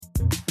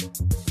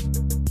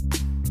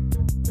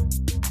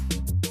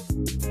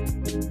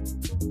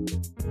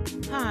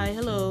Hi,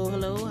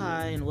 hello,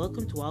 hi, and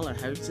welcome to All Our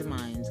Hearts and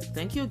Minds.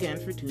 Thank you again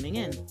for tuning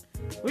in.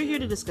 We're here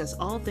to discuss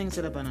all things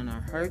that have been on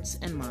our hearts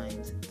and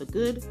minds, the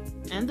good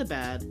and the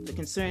bad, the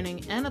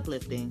concerning and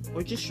uplifting,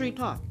 or just straight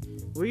talk.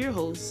 We're your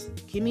hosts,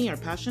 Kimmy, our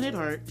passionate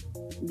heart,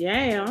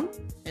 Yeah.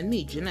 and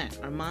me, Jeanette,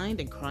 our mind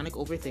and chronic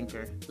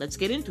overthinker. Let's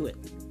get into it.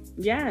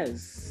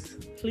 Yes.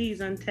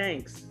 Please and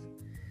thanks.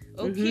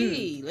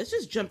 Okay, let's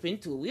just jump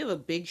into it. We have a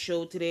big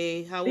show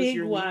today. How was Big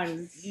your week?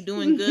 ones. You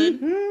doing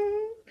good?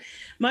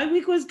 My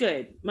week was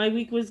good.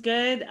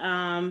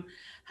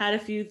 Had a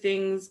few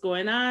things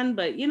going on,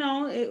 but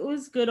it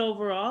was good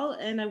overall.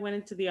 And I went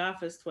into the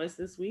office twice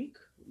this week.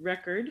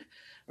 Record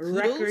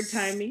Kudos.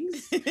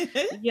 timings.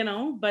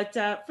 But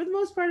for the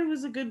most part, it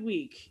was a good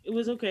week. It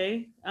was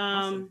okay.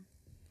 Awesome.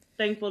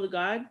 Thankful to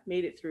God,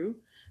 made it through.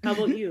 How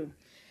about you?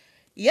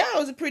 Yeah, it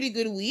was a pretty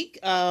good week.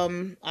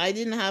 I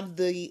didn't have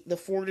the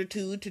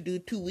fortitude to do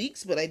 2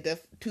 weeks, but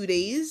 2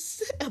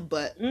 days.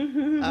 But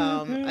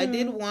I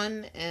did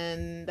one,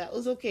 and that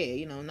was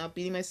okay. Not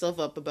beating myself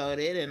up about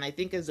it. And I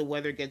think as the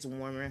weather gets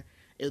warmer,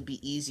 it'll be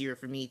easier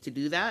for me to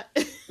do that.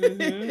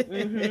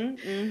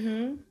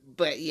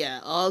 But yeah,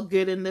 all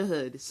good in the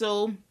hood.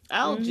 So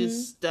I'll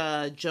just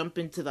jump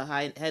into the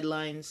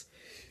headlines.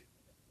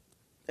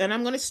 And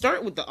I'm going to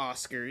start with the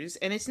Oscars.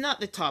 And it's not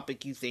the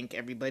topic you think,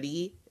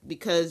 everybody,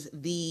 because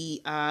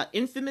the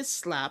infamous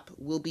slap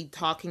we'll be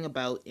talking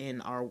about in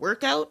our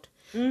workout.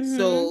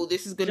 So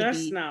this is going to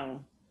be now.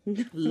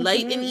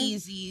 light and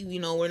easy.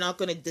 We're not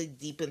going to dig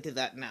deep into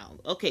that now.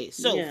 Okay,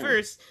 so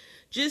first,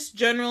 just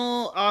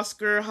general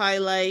Oscar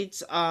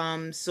highlights.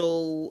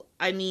 So,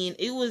 I mean,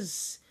 it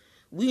was...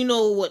 We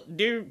know what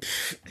they're...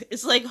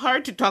 It's like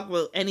hard to talk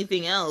about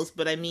anything else,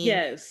 but I mean...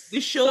 Yes. The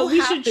show we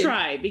should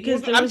try,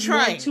 because there was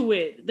more to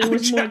it.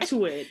 There's more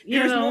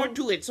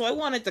to it. So I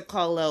wanted to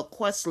call out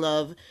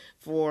Questlove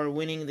for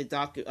winning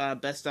the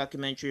Best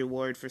Documentary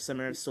Award for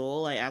Summer of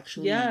Soul. I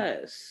actually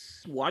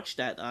watched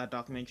that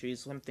documentary.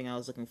 It's something I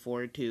was looking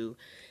forward to.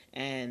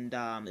 And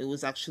it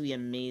was actually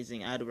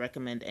amazing. I'd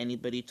recommend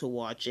anybody to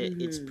watch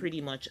it. It's pretty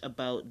much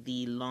about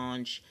the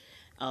launch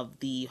of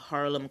the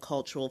Harlem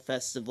Cultural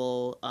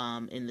Festival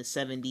in the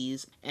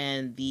 70s.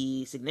 And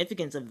the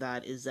significance of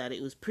that is that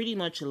it was pretty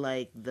much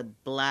like the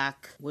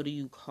black, what do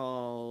you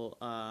call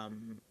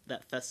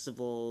that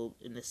festival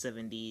in the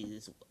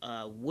 70s?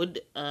 What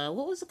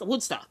was it called?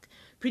 Woodstock.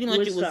 Pretty much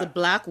Woodstock. It was the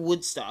black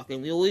Woodstock.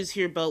 And we always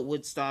hear about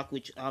Woodstock,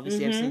 which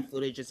obviously I've seen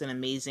footage. It's an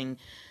amazing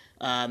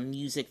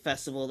music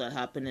festival that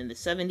happened in the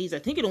 70s. I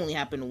think it only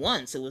happened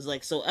once. It was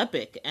like so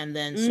epic. And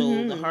then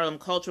so the Harlem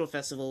Cultural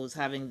Festival was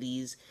having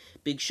these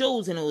big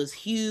shows, and it was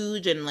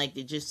huge, and like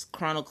it just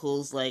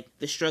chronicles like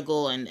the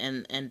struggle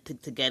and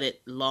to get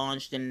it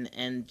launched,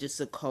 and just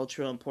the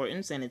cultural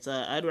importance. And it's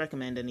I'd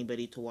recommend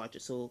anybody to watch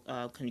it. So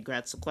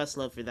congrats to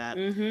Questlove for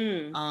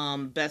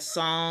that. Best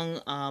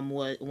song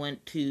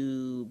went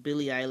to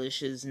Billie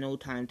Eilish's No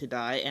Time to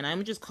Die, and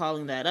I'm just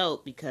calling that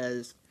out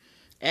because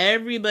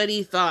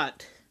everybody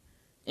thought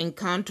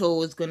Encanto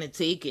was gonna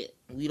take it.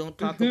 We don't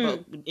talk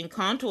about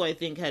Encanto. I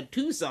think had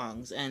 2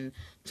 songs, and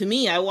to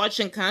me, I watched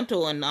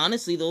Encanto, and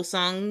honestly, those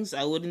songs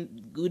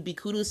would be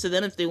kudos to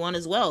them if they won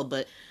as well.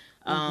 But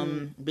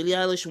Billie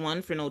Eilish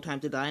won for No Time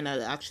to Die, and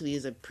that actually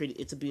is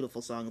it's a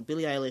beautiful song.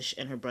 Billie Eilish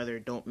and her brother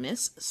don't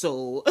miss,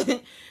 so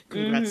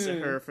congrats to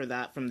her for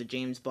that from the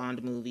James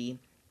Bond movie.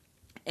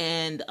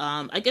 And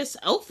I guess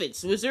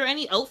outfits. Was there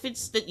any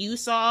outfits that you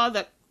saw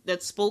that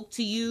spoke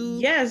to you?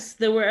 Yes,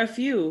 there were a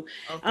few.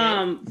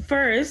 Okay.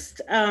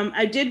 First,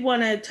 I did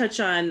want to touch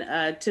on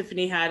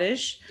Tiffany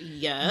Haddish.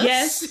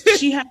 Yes,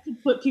 she had to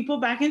put people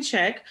back in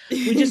check.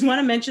 We just want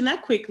to mention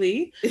that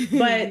quickly.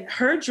 But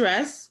her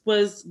dress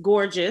was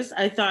gorgeous.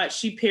 I thought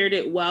she paired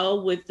it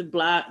well with the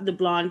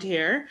blonde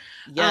hair.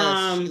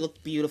 Yes, she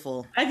looked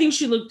beautiful. I think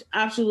she looked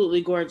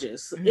absolutely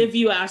gorgeous, if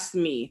you ask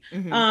me.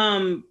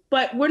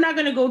 But we're not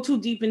going to go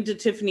too deep into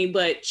Tiffany,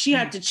 but she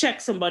had to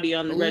check somebody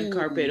on the red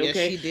carpet,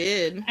 okay? Yes, she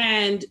did.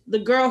 And the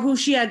girl who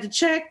she had to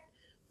check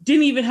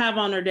didn't even have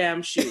on her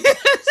damn shoes.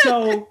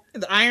 So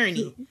the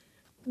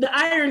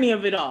irony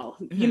of it all,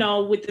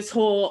 with this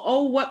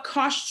whole, what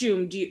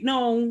costume do you...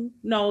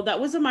 No,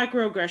 that was a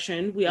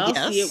microaggression. We all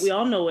see it. We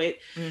all know it.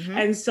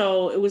 And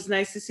so it was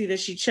nice to see that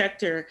she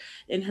checked her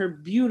in her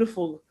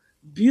beautiful,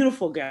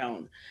 beautiful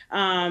gown.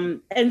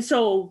 And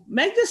so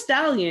Meg Thee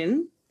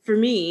Stallion, for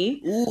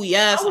me... Ooh,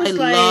 yes, I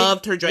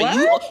loved her dress.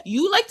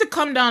 You like to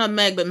come down on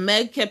Meg, but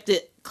Meg kept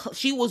it...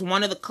 She was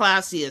one of the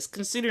classiest,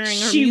 considering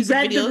her music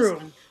videos. The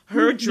room.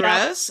 Her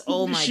dress,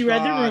 oh my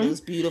God, it was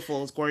beautiful.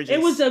 It was gorgeous.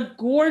 It was a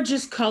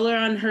gorgeous color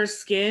on her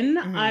skin.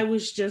 I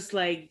was just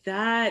like,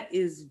 that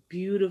is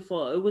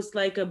beautiful. It was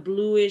like a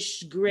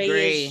bluish,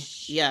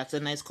 grayish. Gray. Yeah, it's a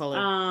nice color.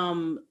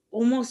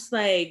 Almost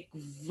like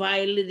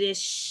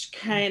violetish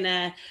kind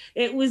of.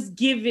 It was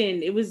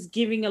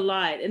giving a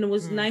lot, and it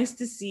was nice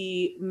to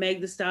see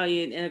Meg Thee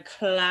Stallion in a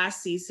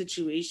classy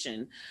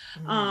situation.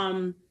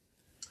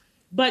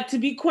 But to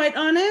be quite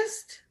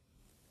honest,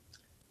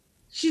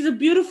 she's a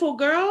beautiful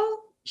girl,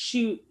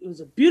 it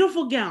was a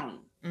beautiful gown,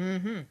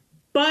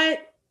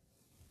 but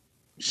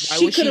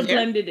she could have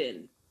blended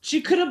in. She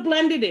could have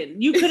blended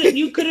in. You could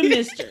have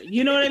missed her.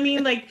 You know what I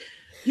mean? Like,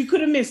 you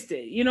could have missed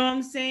it. You know what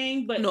I'm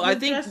saying? But no, I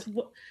think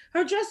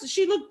her dress,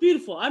 she looked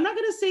beautiful. I'm not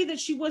gonna say that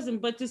she wasn't,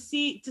 but to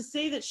say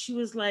that she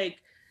was like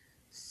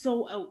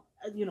so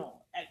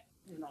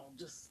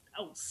just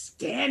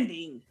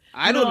outstanding.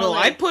 I don't know.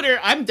 Like,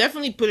 I'm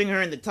definitely putting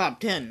her in the top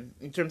 10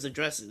 in terms of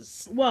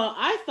dresses. Well,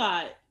 I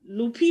thought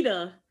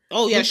Lupita.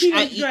 Oh yeah,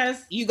 Lupita's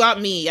dress. You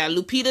got me. Yeah,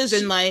 Lupita's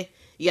in my.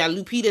 Yeah,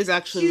 Lupita's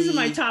actually. She's in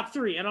my top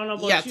 3. I don't know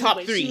about you.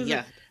 Top 3.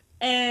 Yeah.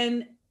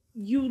 And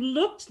you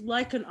looked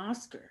like an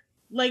Oscar.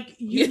 Like,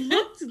 you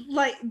looked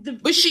like the.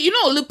 But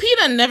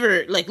Lupita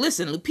never, like,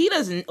 listen,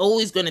 Lupita's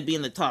always going to be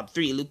in the top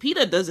 3.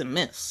 Lupita doesn't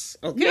miss.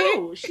 Okay.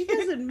 No, she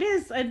doesn't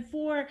miss.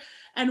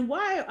 And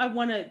why I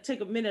want to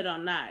take a minute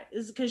on that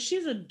is because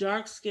she's a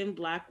dark-skinned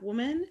Black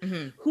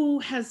woman who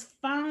has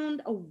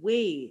found a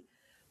way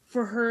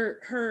for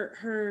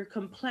her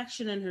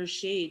complexion and her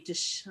shade to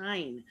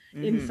shine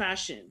in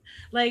fashion.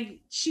 Like,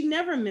 she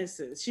never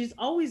misses. She's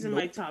always in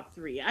my top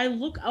 3. I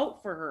look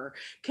out for her.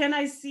 Can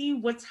I see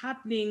what's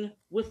happening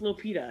with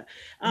Lupita?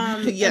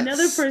 Yes.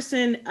 Another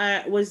person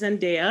was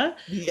Zendaya.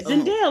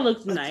 Zendaya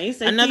looked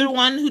nice. Another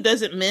one who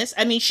doesn't miss.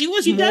 I mean, she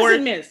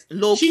doesn't miss.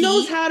 Low-key.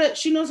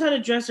 She knows how to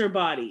dress her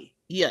body.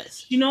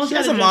 Yes, she knows. She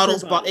has a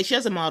model's body. She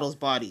has a model's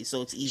body,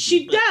 so it's easy.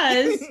 She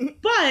does,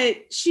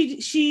 but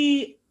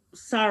she.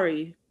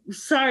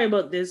 Sorry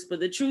about this, but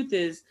the truth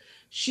is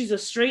she's a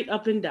straight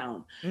up and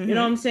down. You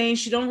know what I'm saying?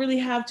 She don't really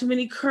have too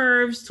many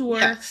curves to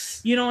her,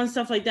 and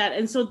stuff like that.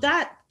 And so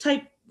that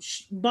type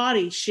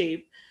body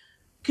shape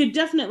could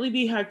definitely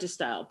be hard to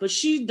style, but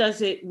she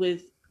does it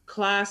with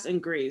class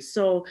and grace.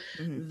 So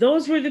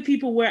those were the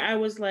people where I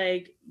was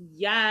like,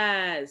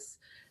 yes.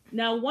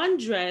 Now, one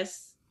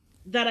dress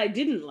that I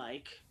didn't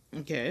like.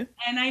 Okay.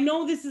 And I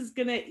know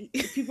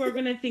people are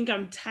gonna think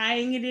I'm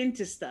tying it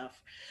into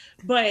stuff,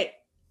 but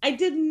I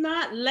did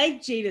not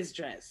like Jada's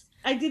dress.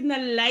 I did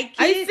not like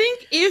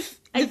it.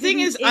 I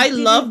think I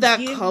love that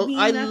color.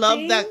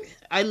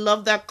 I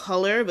love that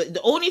color, but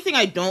the only thing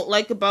I don't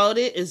like about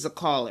it is the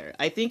collar.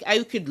 I think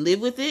I could live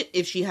with it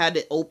if she had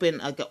it open,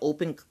 like an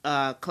open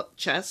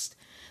chest.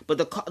 But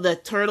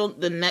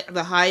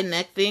the high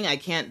neck thing, I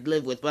can't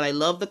live with. But I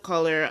love the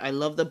color. I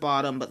love the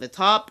bottom, but the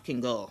top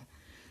can go.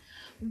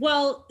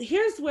 Well,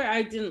 here's where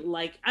I didn't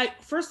like.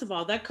 First of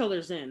all, that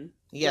color's in.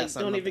 Yes,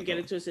 don't even get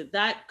into it.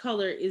 That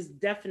color is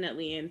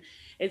definitely in.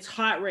 It's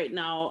hot right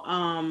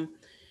now.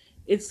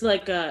 It's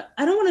like I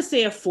don't want to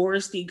say a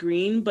foresty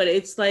green, but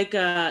it's like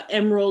a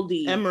emerald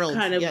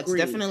kind of green. It's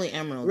definitely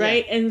emerald,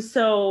 right? Yeah. And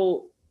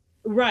so,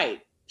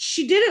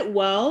 she did it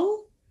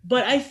well,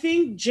 but I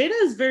think Jada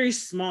is very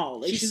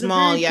small. Like, she's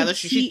small,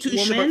 she's too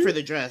short for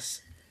the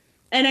dress.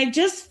 And I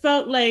just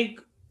felt like,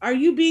 are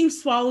you being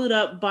swallowed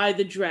up by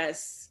the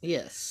dress?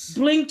 Yes.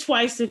 Blink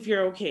twice if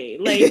you're okay.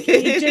 Like,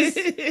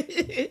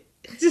 it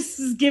just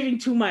is giving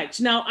too much.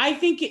 Now, I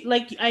think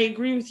I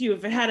agree with you.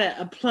 If it had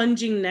a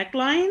plunging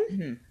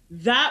neckline,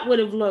 that would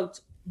have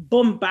looked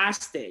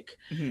bombastic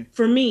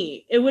for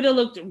me. It would have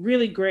looked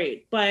really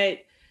great, but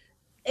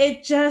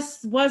it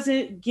just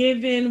wasn't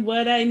giving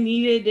what I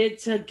needed it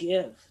to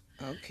give.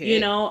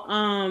 Okay.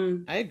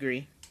 I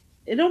agree.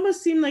 It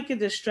almost seemed like a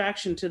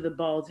distraction to the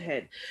bald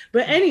head.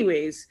 But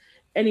anyways,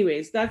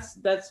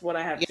 that's what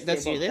I have to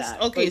say about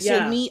that. Okay, but,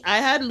 so me, I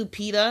had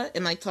Lupita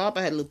in my top.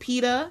 I had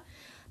Lupita.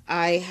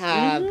 I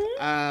have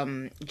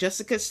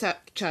Jessica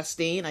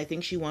Chastain. I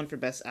think she won for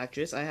Best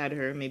Actress. I had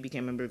her. Maybe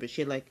can't remember, but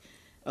she had like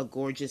a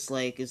gorgeous,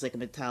 like, it's like a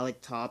metallic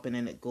top, and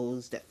then it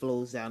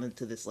flows down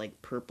into this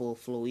like purple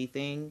flowy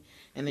thing,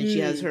 and then she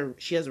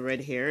has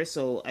red hair.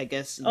 So I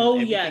guess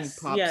everything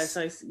pops.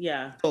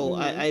 So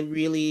I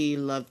really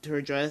loved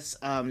her dress.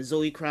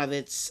 Zoe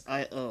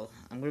Kravitz.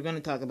 We're gonna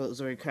talk about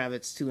Zoe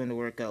Kravitz too in the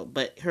workout,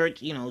 but her,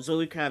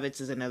 Zoe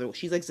Kravitz is another.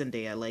 She's like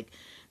Zendaya, like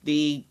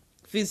the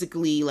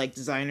physically, like,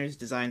 designers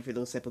designed for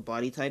those type of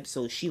body types,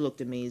 so she looked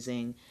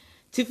amazing.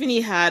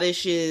 Tiffany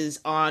Haddish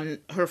is on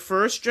her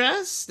first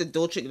dress, the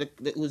Dolce,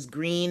 that was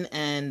green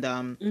and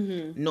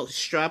no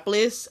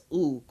strapless.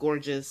 Ooh,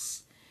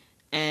 gorgeous.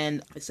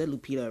 And I said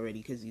Lupita already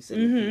because you said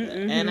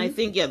Lupita. And I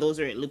think those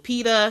are it.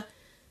 Lupita,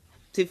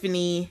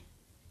 Tiffany,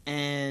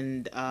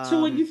 and so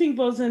what do you think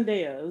about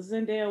Zendaya?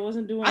 Zendaya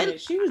wasn't doing it.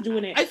 She was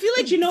doing it. I feel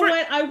like,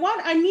 but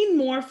what? I need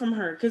more from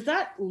her, because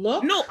that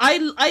look. No, I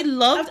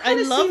loved.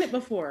 I've seen it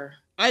before.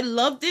 I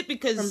loved it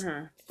because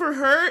for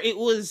her it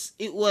was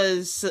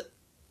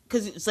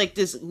because it's like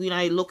this. When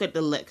I look at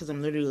because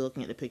I'm literally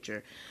looking at the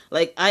picture,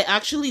 like, I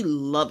actually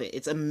love it.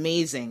 It's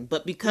amazing.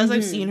 But because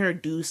I've seen her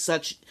do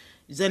such,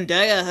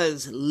 Zendaya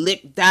has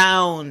licked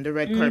down the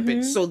red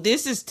carpet, so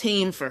this is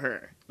tame for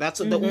her. That's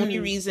the only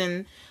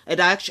reason.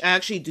 I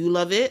actually do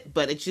love it,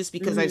 but it's just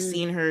because I've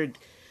seen her,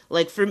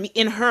 like, for me,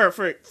 for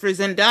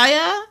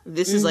Zendaya,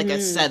 this is like a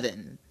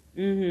 7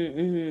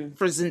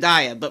 for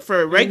Zendaya, but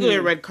for a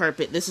regular red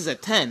carpet, this is a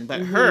 10. But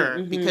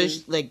her,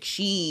 because like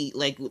she,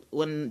 like,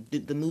 when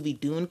the movie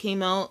Dune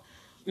came out,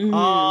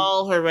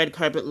 all her red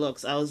carpet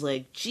looks. I was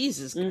like,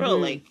 Jesus, girl,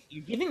 like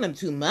you're giving them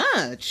too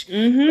much.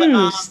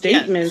 But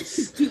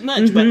statements. Too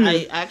much. But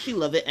I actually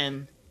love it.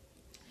 And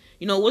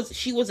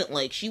she wasn't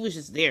like, she was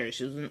just there.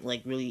 She wasn't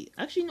like really.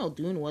 Actually, no,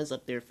 Dune was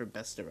up there for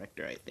best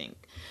director, I think.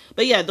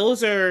 But yeah,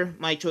 those are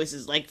my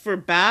choices. Like for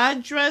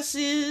bad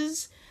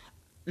dresses,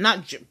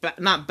 not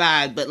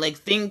bad, but like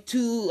thing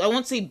too. I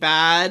won't say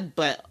bad,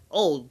 but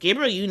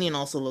Gabrielle Union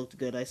also looked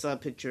good. I saw a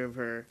picture of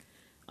her.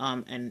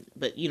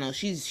 But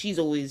she's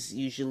always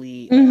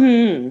usually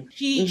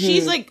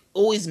she's like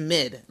always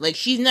mid. Like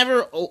she's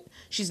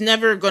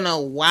never gonna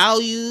wow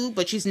you,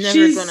 but she's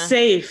gonna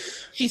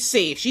safe. She's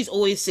safe. She's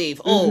always safe.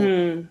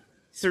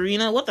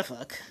 Serena, what the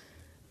fuck?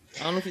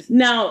 I don't know if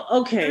now,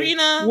 okay.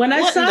 Serena, when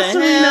I saw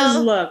Serena's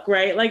look,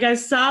 right? Like I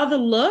saw the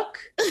look,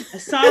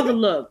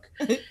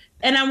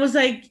 and I was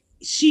like,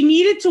 she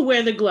needed to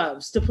wear the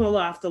gloves to pull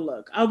off the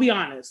look. I'll be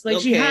honest. Like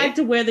she had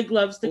to wear the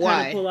gloves to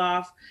kind of pull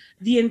off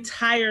the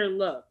entire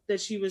look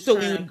that she was. So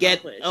we would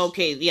get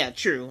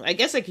true. I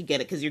guess I could get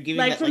it because you're giving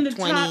like from the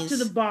 20s. Top to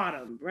the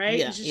bottom, right?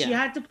 Yeah, she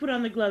had to put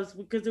on the gloves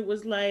because it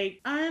was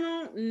like, I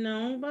don't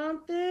know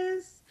about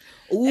this.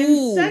 Ooh.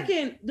 And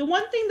second, the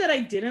one thing that I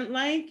didn't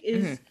like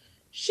is.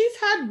 She's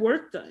had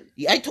work done.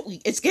 Yeah,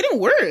 it's getting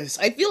worse.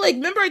 I feel like,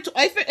 remember,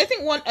 I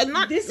think one,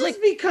 not this is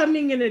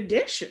becoming an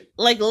addiction.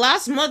 Like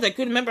last month, I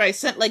couldn't remember. I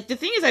sent, like, the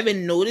thing is, I've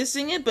been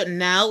noticing it, but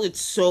now it's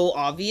so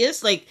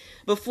obvious. Like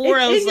before,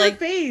 I was like,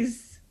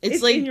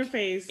 it's like in your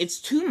face. It's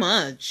too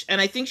much,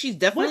 and I think she's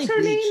definitely. What's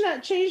her name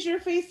that changed her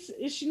face?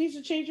 She needs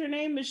to change her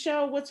name,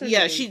 Michelle. What's her name?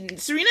 Yeah,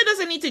 Serena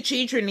doesn't need to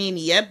change her name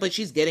yet, but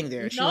she's getting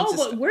there.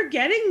 We're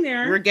getting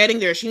there. We're getting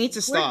there. She needs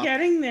to stop. We're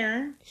getting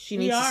there. She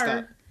needs to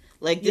stop.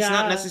 Like, it's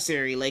not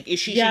necessary. Like, she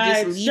should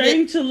just leave it. It's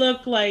starting to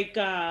look like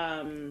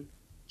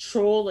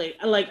trolling.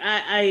 Like,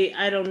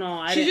 I don't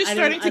know. She's just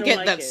starting to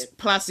get that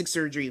plastic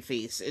surgery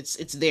face.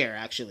 It's there,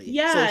 actually.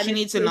 Yeah, so she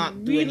needs to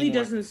not do it anymore. Really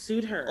doesn't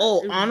suit her.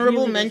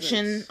 Honorable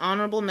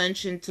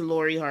mention to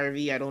Lori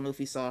Harvey. I don't know if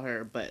you saw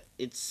her, but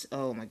it's,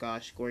 oh my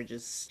gosh,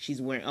 gorgeous.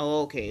 She's wearing,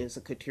 it's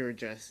a couture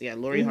dress. Yeah,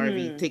 Lori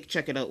Harvey.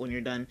 Check it out when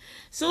you're done.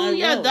 So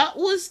that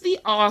was the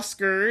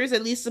Oscars,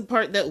 at least the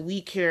part that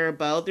we care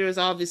about. There's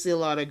obviously a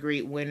lot of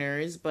great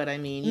winners, but I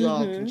mean, you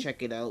all can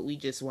check it out. We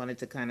just wanted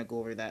to kind of go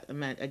over that.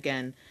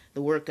 Again,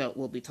 the workout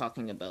we'll be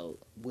talking about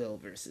Will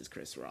versus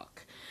Chris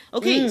Rock.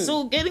 Okay,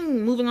 so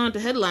moving on to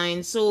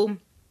headlines. So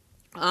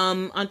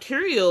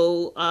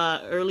Ontario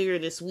earlier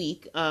this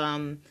week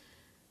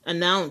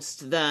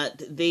announced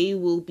that they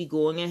will be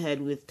going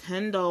ahead with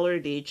 $10 a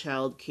day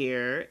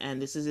childcare,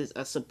 and this is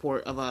a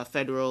support of a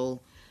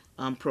federal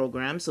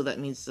program, so that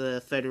means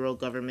the federal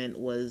government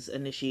was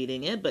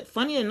initiating it. But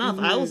funny enough,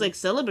 I was like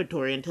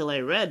celebratory until I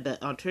read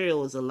that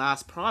Ontario was the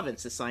last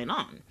province to sign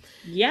on.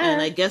 Yeah.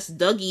 And I guess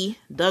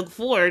Doug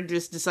Ford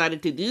just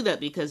decided to do that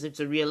because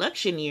it's a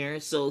re-election year,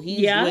 so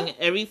he's doing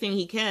everything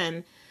he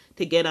can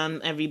to get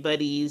on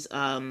everybody's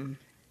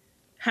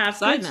half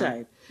side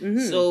now.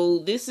 So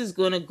this is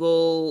going to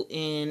go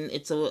in,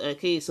 so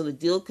the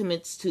deal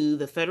commits to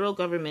the federal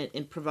government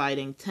in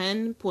providing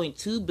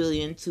 $10.2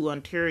 billion to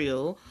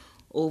Ontario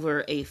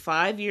over a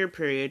 5-year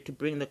period to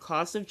bring the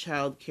cost of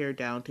childcare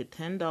down to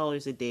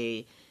 $10 a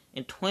day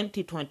in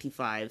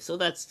 2025. So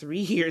that's 3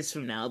 years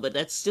from now, but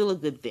that's still a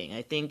good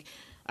thing.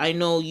 I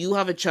know you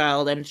have a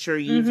child. I'm sure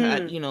you've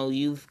had,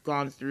 you've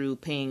gone through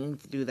paying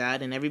through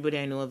that, and everybody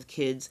I know of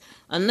kids,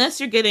 unless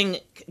you're getting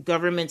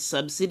government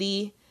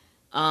subsidy,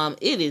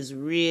 it is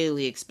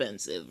really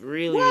expensive.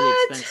 Really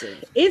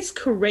expensive. It's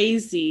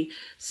crazy.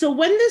 So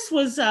when this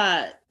was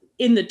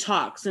in the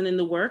talks and in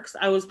the works,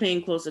 I was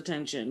paying close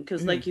attention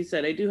because, like you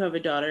said, I do have a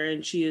daughter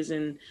and she is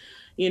in,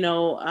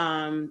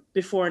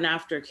 before and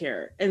after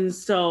care. And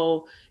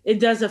so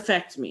it does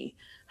affect me.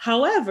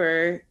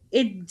 However,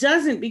 it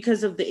doesn't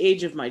because of the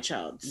age of my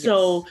child. Yes.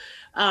 So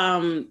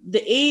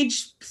the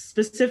age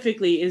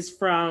specifically is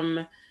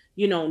from,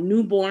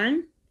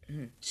 newborn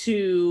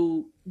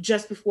to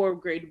just before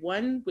grade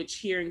 1, which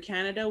here in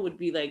Canada would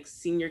be like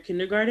senior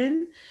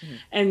kindergarten.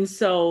 And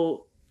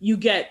so you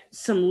get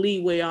some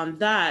leeway on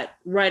that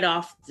right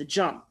off the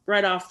jump,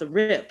 right off the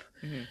rip.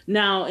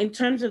 Now, in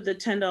terms of the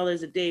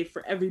 $10 a day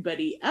for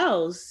everybody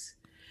else,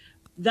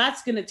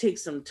 that's going to take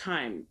some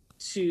time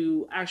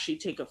to actually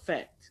take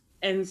effect.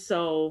 And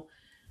so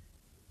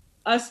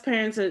us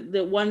parents,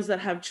 the ones that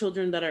have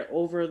children that are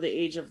over the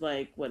age of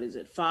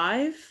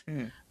 5,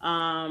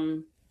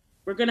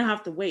 we're going to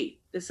have to wait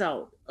this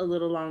out a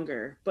little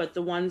longer. But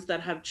the ones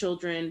that have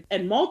children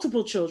and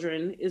multiple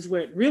children is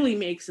where it really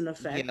makes an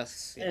effect.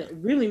 Yes, yeah. It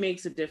really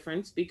makes a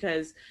difference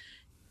because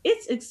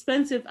it's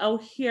expensive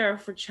out here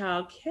for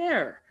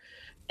childcare,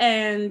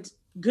 and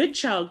good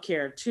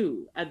childcare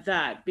too at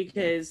that,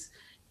 because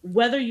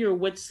whether you're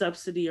with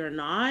subsidy or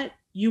not,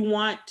 you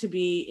want to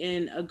be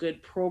in a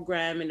good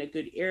program in a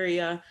good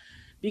area,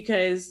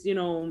 because,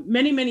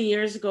 many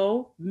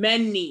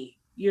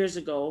years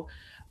ago,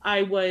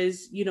 I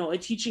was, a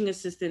teaching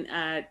assistant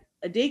at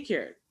a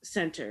daycare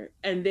center,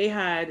 and they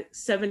had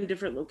 7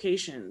 different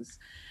locations.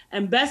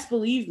 And best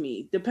believe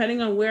me,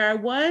 depending on where I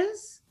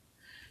was,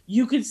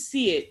 you could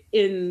see it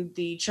in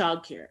the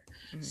childcare.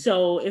 Mm-hmm.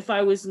 So if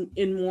I was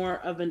in more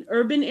of an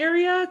urban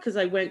area, because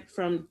I went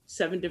from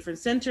 7 different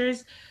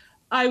centers,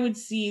 I would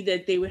see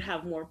that they would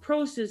have more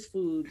processed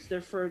foods.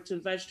 Their fruits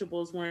and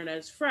vegetables weren't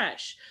as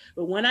fresh.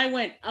 But when I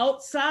went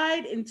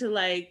outside into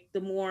like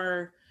the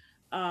more,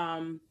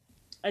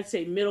 I'd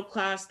say middle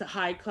class to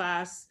high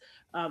class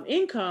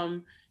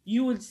income,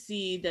 you would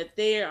see that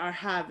they are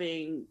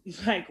having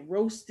like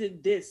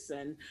roasted this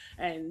and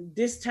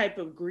this type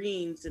of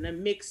greens and a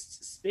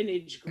mixed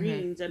spinach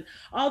greens and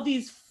all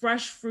these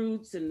fresh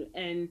fruits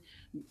and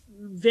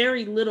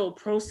very little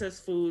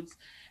processed foods.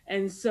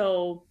 And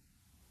so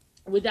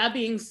with that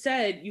being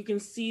said, you can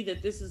see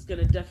that this is going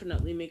to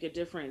definitely make a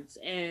difference.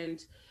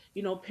 And,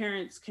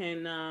 parents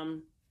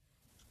can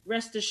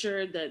rest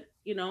assured that,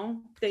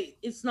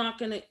 it's not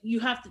going to, you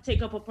have to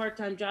take up a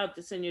part-time job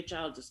to send your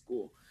child to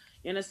school.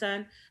 You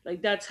understand?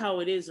 Like, that's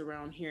how it is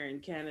around here in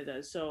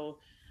Canada. So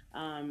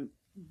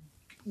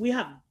we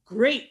have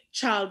great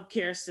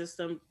childcare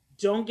system.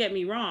 Don't get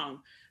me wrong.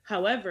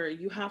 However,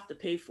 you have to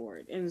pay for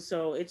it. And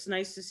so it's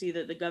nice to see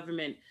that the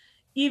government,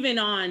 even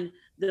on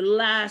the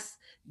last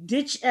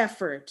ditch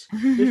effort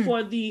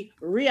before the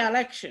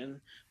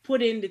re-election,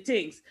 put in the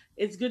things.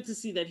 It's good to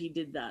see that he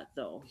did that,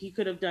 though. He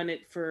could have done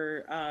it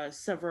for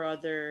several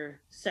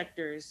other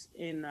sectors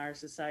in our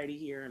society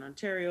here in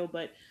Ontario,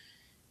 but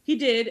he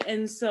did.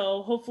 And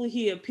so hopefully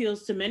he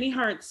appeals to many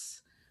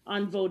hearts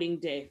on voting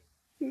day.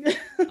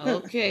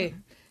 Okay.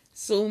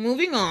 So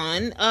moving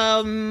on,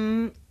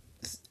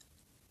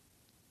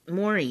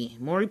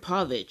 Maury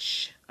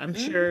Povich. I'm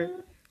sure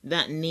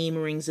that name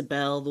rings a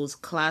bell. Those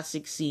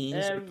classic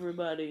scenes.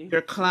 Everybody.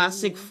 Your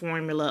classic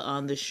formula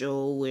on the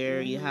show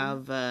where you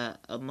have a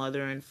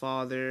mother and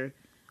father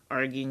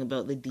arguing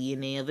about the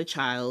DNA of a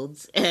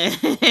child.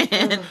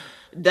 And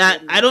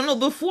that, I don't know,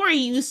 before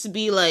he used to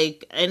be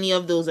like any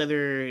of those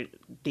other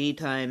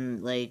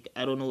daytime, like,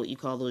 I don't know what you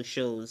call those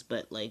shows,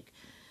 but like,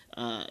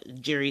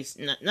 Jerry's,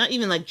 not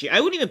even like,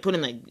 I wouldn't even put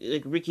him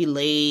like Ricky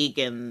Lake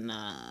and,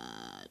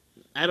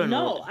 I don't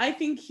know. No, I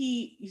think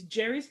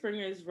Jerry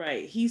Springer is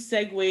right. He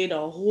segued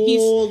a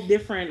whole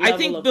different level. I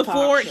think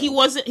before he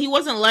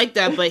wasn't like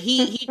that, but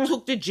he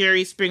took the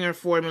Jerry Springer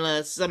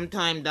formula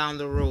sometime down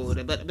the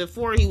road. But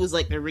before he was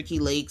like the Ricky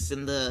Lakes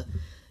and the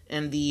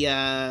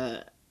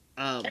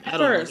at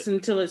first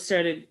until it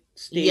started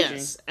staging.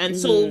 Yes, and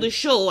so the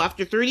show,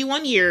 after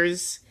 31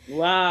 years,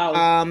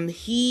 wow,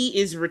 he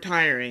is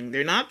retiring.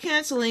 They're not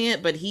canceling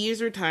it, but he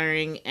is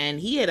retiring, and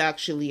he had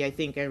actually, I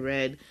think I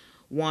read,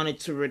 wanted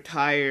to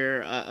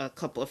retire a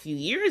few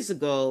years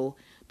ago,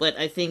 but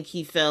I think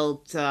he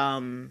felt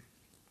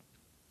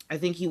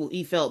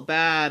he felt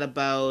bad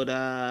about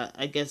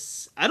I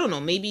guess, I don't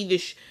know, maybe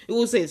it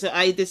will say, so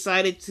I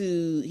decided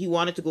he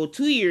wanted to go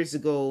 2 years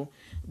ago,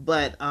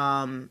 but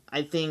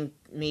I think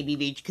maybe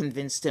they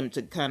convinced him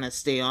to kind of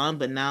stay on,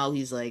 but now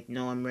he's like,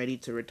 no, I'm ready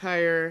to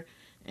retire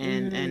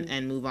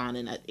and move on.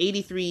 And at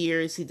 83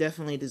 years, he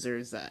definitely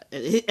deserves that.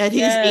 At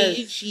his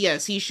age,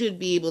 yes, he should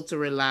be able to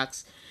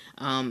relax.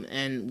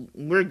 And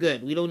we're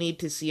good. We don't need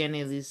to see any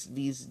of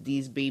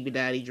these baby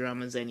daddy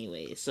dramas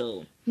anyway.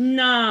 So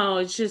no,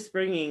 it's just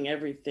bringing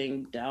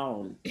everything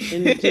down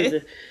into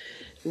the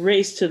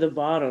race to the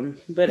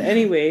bottom. But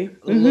anyway,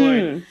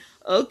 Lord.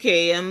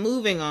 Okay, I'm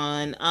moving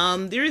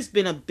on. There's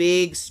been a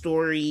big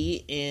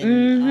story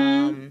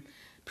in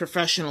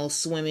professional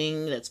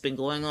swimming that's been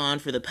going on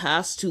for the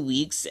past 2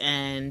 weeks,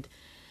 and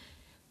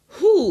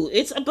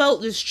it's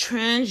about this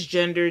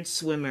transgendered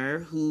swimmer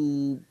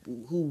who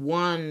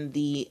won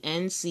the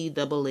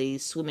NCAA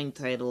swimming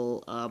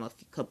title a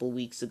couple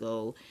weeks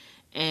ago.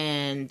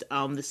 And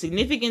the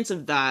significance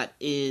of that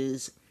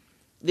is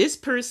this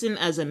person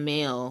as a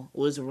male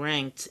was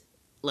ranked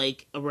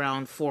like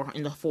around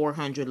in the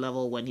 400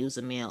 level when he was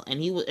a male, and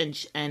he was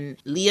and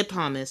Leah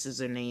Thomas is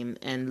her name,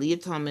 and Leah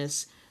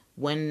Thomas,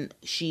 when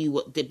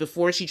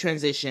before she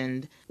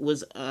transitioned,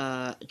 was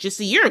just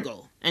a year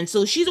ago, and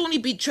so she's only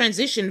been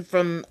transitioned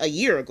from a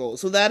year ago,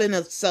 so that in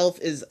itself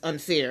is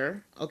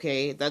unfair.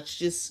 Okay, that's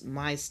just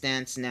my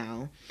stance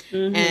now.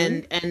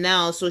 And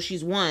now, so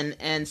she's won,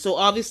 and so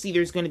obviously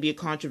there's going to be a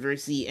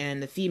controversy,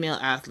 and the female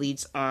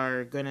athletes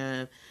are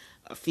gonna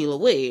feel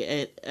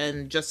away,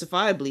 and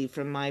justifiably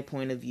from my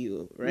point of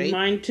view, right?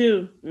 Mine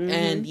too.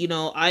 And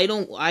I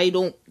don't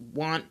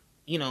want,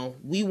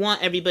 we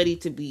want everybody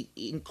to be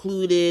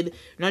included. I'm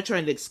not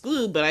trying to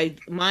exclude, but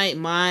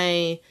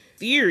my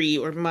theory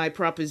or my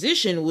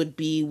proposition would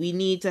be, we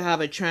need to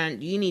have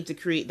you need to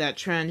create that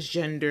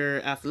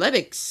transgender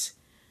athletics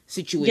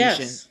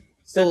situation. Yes,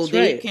 so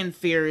they can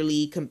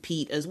fairly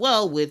compete as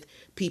well with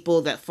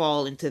people that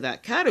fall into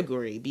that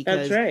category,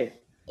 because that's right.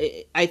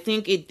 I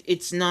think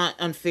it's not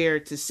unfair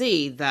to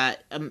say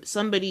that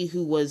somebody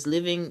who was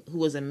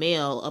a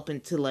male up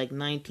until like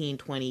 19,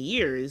 20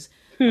 years,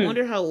 I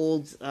wonder how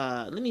old,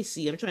 let me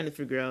see, I'm trying to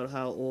figure out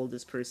how old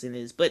this person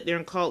is, but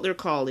they're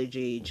college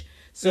age.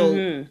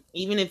 So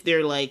even if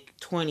they're like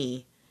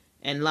 20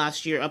 and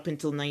last year up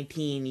until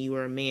 19 you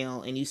were a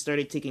male and you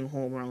started taking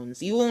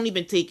hormones, you've only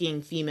been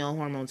taking female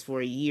hormones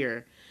for a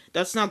year.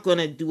 that's not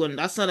going to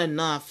that's not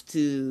enough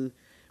to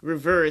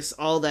reverse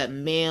all that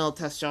male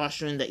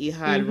testosterone that you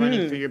had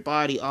running through your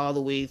body all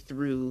the way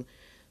through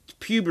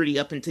puberty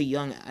up into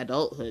young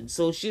adulthood.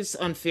 So it's just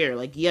unfair.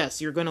 Like,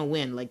 yes, you're gonna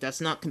win. Like, that's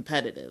not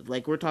competitive.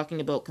 Like, we're talking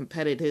about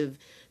competitive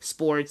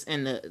sports,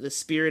 and the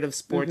spirit of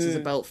sports is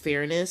about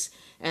fairness.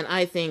 And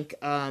I think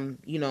I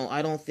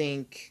don't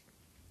think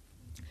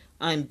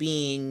I'm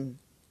being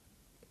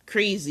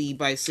crazy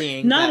by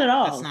saying not at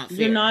all. That's not fair.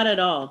 You're not at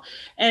all.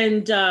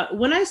 And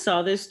when I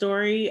saw this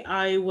story,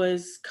 I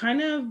was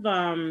kind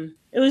of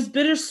it was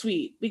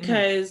bittersweet,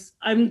 because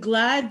I'm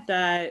glad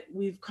that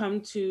we've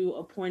come to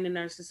a point in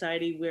our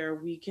society where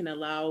we can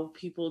allow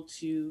people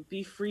to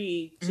be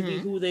free to be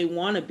who they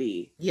want to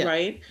be,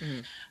 right?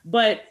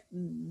 But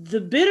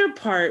the bitter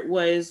part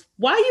was,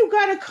 why you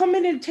gotta come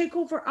in and take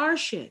over our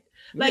shit?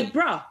 Like,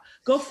 bruh,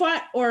 go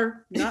fight,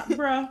 or not,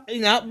 bruh.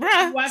 Not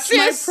bruh. Watch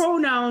Sis. my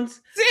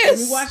pronouns. Sis. Let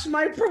me watch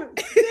my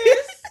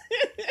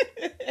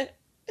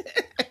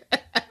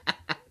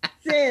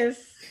Sis.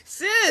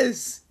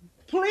 Sis.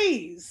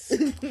 Please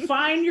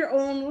find your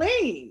own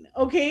lane,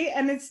 okay?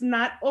 And it's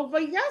not over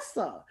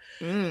yassa.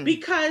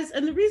 Because,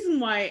 and the reason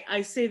why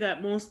I say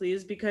that mostly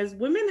is because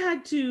women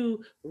had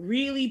to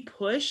really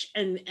push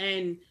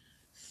and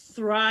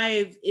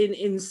thrive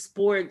in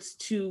sports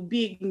to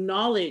be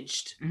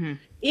acknowledged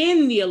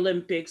in the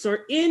Olympics or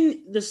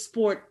in the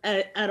sport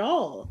at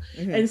all.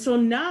 And so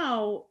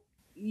now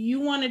you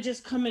want to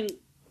just come and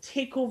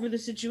take over the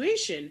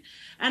situation,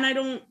 and I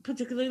don't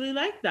particularly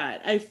like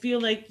that. I feel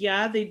like,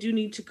 yeah, they do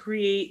need to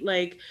create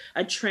like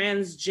a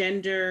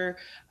transgender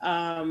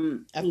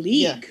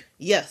league.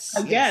 Yes,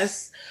 I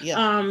guess. Yeah.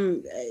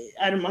 I'm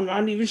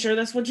not even sure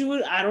that's what you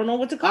would. I don't know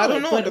what to call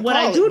it. But what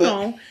I do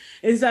know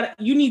is that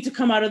you need to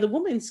come out of the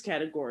women's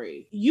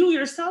category. You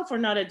yourself are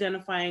not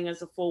identifying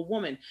as a full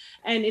woman,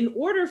 and in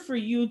order for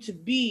you to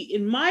be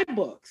in my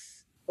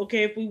books,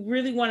 okay, if we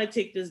really want to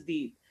take this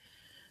deep,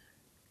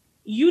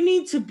 you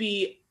need to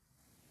be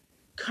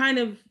kind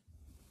of,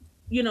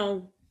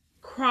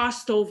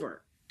 crossed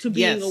over to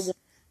being a woman.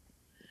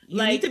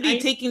 You need to be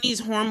taking these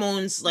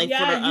hormones for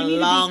a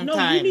long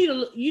time.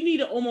 You need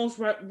to almost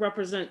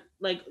represent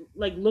like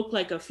look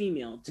like a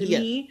female to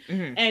me,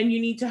 and you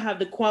need to have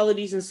the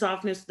qualities and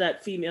softness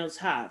that females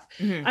have.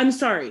 I'm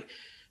sorry,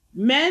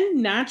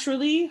 men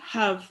naturally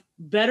have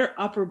better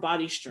upper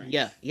body strength.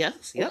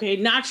 Yes. Okay,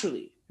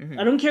 naturally.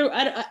 I don't care.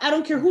 I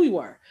don't care who you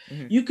are.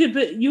 You could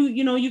be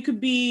you could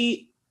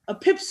be a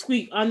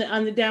pipsqueak on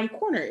the damn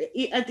corner.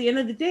 At the end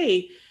of the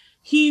day,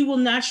 he will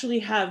naturally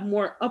have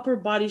more upper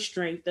body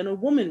strength than a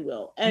woman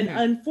will. And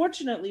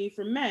unfortunately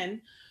for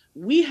men,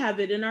 we have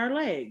it in our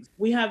legs.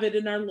 We have it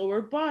in our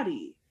lower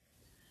body.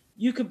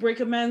 You could break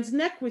a man's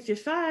neck with your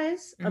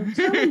thighs. I'm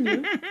telling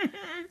you.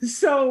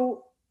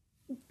 So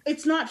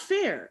it's not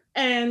fair.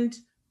 And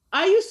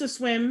I used to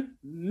swim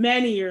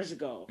many years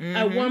ago.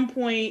 At one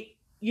point,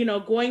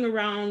 going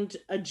around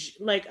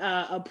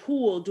a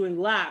pool doing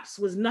laps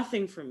was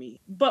nothing for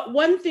me. But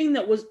one thing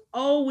that was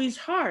always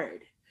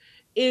hard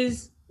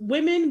is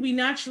women, we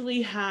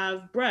naturally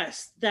have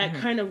breasts that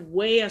kind of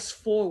weigh us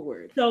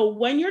forward. So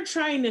when you're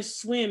trying to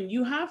swim,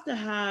 you have to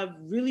have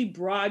really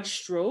broad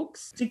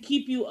strokes to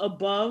keep you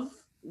above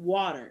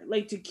water,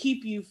 like to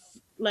keep you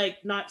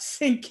not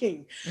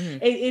sinking.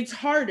 It's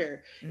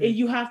harder.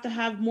 You have to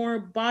have more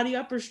body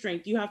upper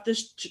strength. You have to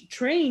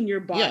train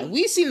your body. Yeah,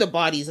 we've seen the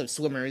bodies of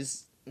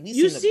swimmers.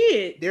 You see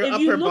it. Their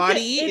upper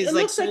body is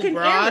like so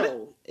broad.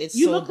 Arrow.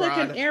 You look like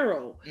an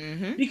arrow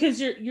because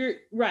you're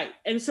right.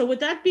 And so with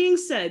that being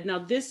said, now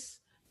this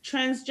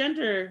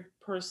transgender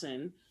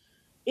person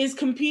is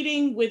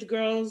competing with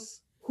girls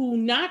who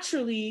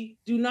naturally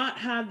do not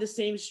have the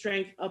same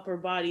strength upper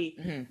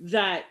body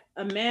that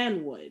a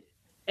man would.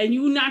 And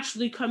you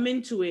naturally come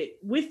into it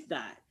with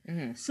that.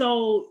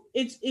 So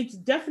it's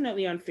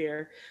definitely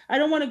unfair. I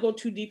don't want to go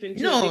too deep into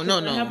it. No.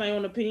 I have my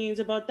own opinions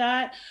about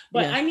that,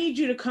 but I need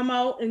you to come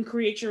out and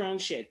create your own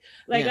shit.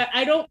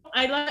 I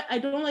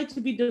don't like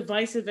to be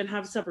divisive and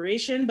have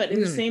separation, but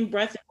in the same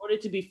breath, in order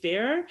to be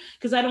fair,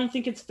 because I don't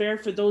think it's fair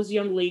for those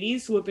young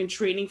ladies who have been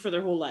training for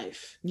their whole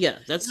life. Yeah,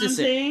 that's just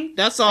it.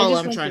 That's all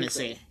I'm trying to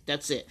say.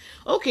 That's it.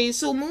 Okay,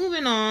 so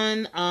moving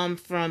on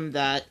from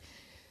that.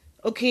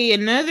 Okay,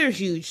 another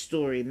huge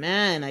story.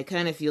 Man, I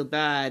kind of feel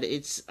bad.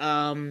 It's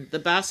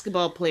the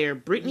basketball player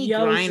Brittany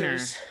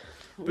Griner.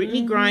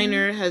 Brittany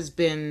Griner has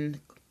been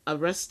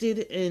arrested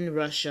in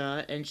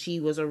Russia, and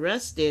she was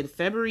arrested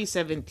February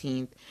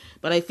 17th.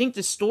 But I think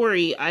the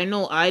story, I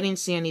know I didn't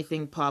see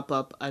anything pop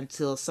up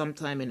until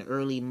sometime in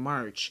early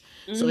March.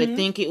 So I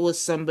think it was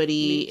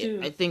somebody,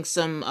 I think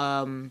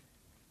some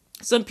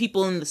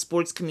people in the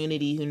sports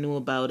community who knew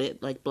about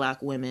it, like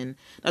black women.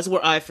 That's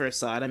where I first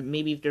saw it.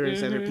 Maybe if there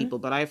was other people,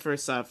 but I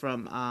first saw it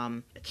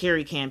from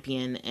Carrie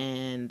Campion,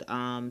 and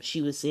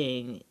she was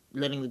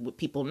letting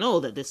people know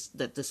that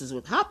this is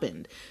what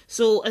happened.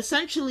 So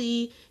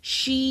essentially,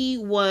 she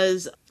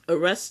was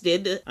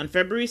arrested on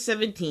February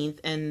 17th,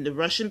 and the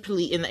Russian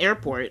police in the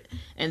airport,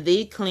 and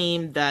they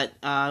claimed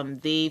that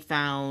they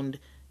found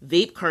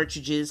vape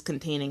cartridges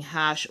containing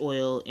hash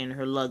oil in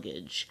her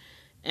luggage.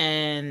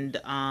 And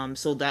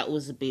so that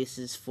was the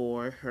basis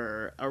for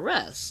her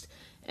arrest.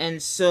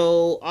 And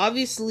so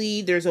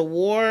obviously there's a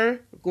war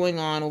going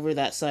on over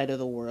that side of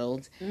the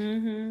world.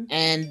 Mm-hmm.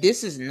 And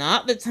this is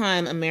not the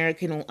time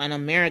an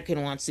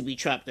American wants to be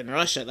trapped in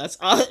Russia. That's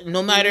all,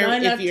 no matter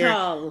if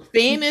you're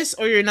famous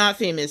or you're not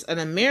famous, an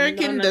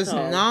American does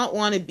not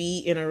want to be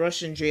in a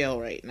Russian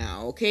jail right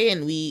now, okay?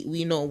 And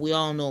we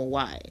all know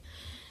why.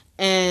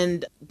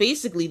 And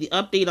basically the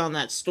update on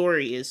that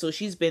story is, so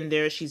she's been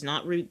there, she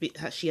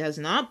has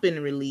not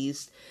been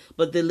released,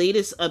 but the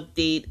latest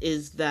update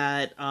is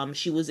that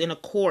she was in a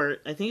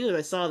court. I think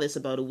I saw this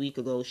about a week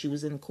ago. She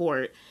was in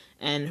court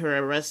and her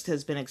arrest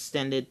has been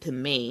extended to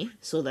May,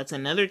 so that's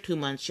another 2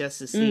 months she has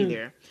to stay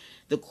there.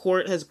 The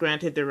court has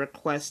granted the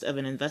request of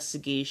an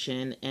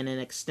investigation and an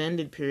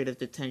extended period of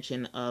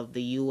detention of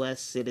the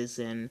U.S.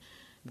 citizen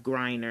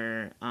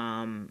Griner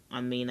on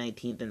May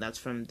 19th, and that's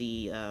from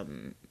the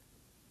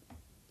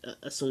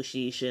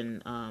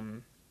association. I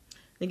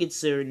think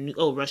it's their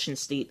Russian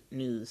state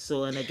news.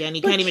 So, and again,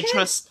 you can't even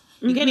trust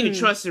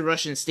the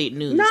Russian state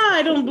news. No,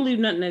 I don't believe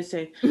nothing they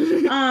say.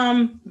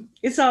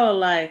 It's all a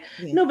lie.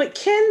 Yeah. No, but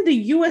can the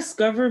U.S.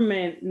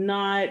 government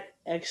not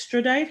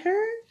extradite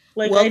her?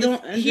 Like, well, I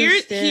don't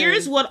understand.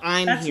 Here's what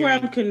I'm That's hearing. Where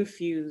I'm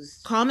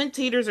confused.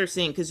 Commentators are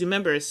saying, because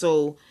remember,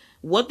 so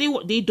what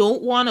they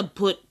don't want to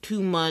put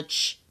too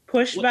much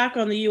push back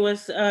on the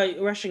U.S.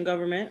 Russian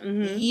government.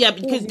 Mm-hmm. Yeah,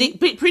 because they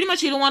pretty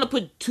much, they don't want to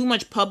put too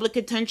much public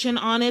attention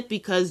on it,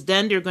 because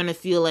then they're going to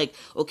feel like,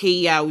 okay,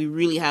 yeah, we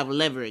really have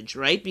leverage,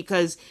 right?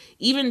 Because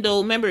even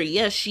though, remember,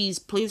 yes, she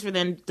plays for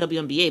the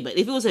WNBA, but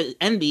if it was an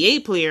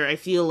NBA player, I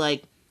feel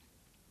like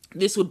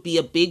this would be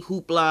a big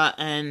hoopla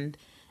and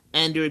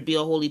there would be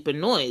a whole heap of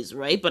noise,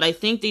 right? But I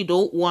think they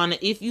don't want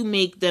to, if you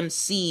make them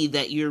see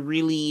that you're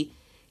really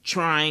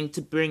trying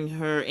to bring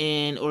her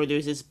in, or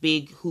there's this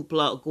big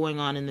hoopla going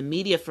on in the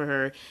media for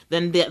her,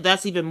 then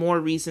that's even more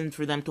reason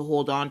for them to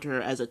hold on to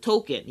her as a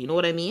token. You know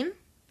what I mean?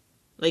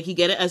 Like, you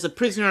get it, as a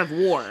prisoner of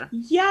war.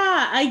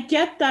 Yeah, I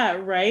get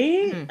that,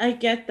 right? Mm-hmm. I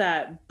get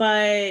that.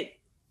 But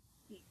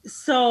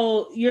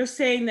so you're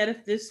saying that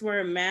if this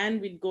were a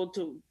man, we'd go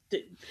to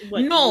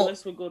what, no, the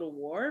US would go to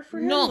war for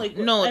him? No,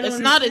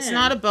 it's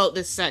not about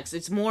the sex.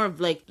 It's more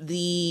of like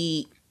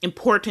the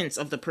importance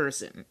of the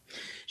person.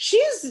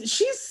 She's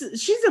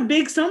a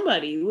big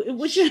somebody.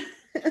 Which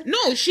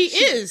no, she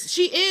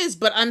is.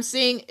 But I'm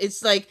saying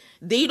it's like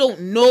they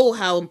don't know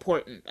how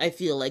important. I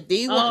feel like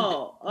they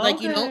want, like,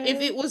 you know,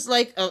 if it was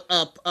like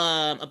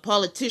a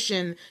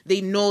politician, they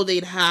know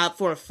they'd have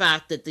for a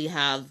fact that they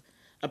have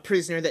a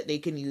prisoner that they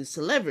can use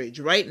to leverage.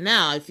 Right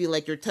now, I feel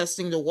like you're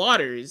testing the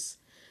waters,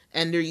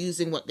 and they're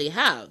using what they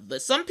have.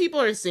 But some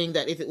people are saying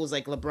that if it was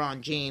like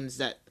LeBron James,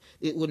 that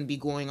it wouldn't be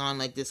going on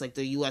like this. Like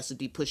the U.S. would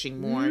be pushing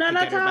more. Not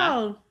at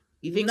all.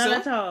 You think so?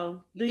 Not at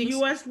all. The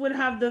U.S. would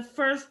have the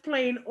first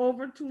plane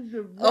over to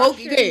the Russian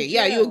Okay, jail.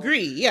 Yeah, you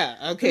agree.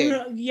 Yeah,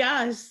 okay.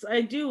 Yes,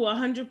 I do,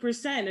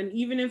 100%. And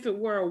even if it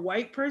were a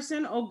white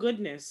person, oh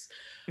goodness.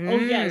 Oh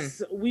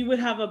yes, we would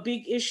have a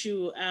big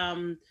issue.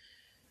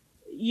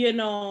 You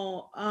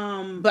know,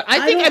 but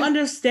I don't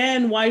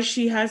understand why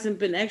she hasn't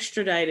been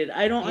extradited.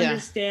 I don't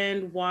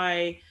understand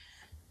why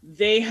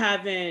they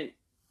haven't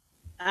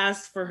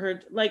asked for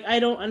her. Like, I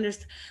don't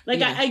understand.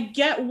 Like, I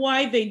get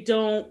why they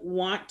don't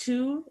want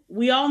to.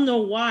 We all know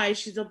why.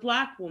 She's a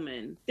black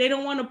woman. They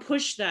don't want to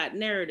push that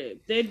narrative.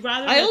 They'd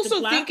rather let the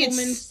black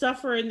woman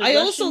suffer in the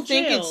Russian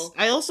jail.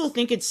 I also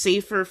think it's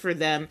safer for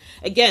them.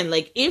 Again,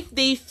 like, if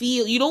they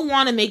feel, you don't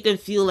want to make them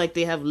feel like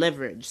they have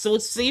leverage. So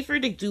it's safer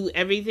to do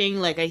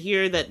everything. Like, I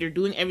hear that they're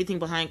doing everything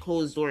behind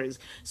closed doors.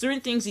 Certain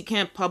things you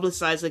can't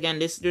publicize. Again,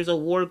 there's a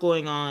war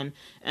going on.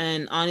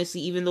 And honestly,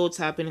 even though it's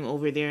happening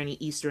over there in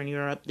Eastern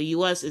Europe, the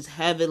U.S. is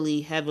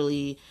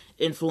heavily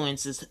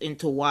influences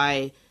into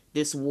why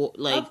this war,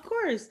 like, of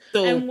course.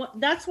 So, and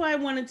that's why I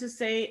wanted to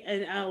say,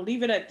 and I'll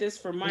leave it at this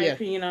for my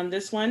opinion on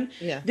this one.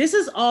 Yeah, this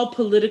is all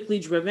politically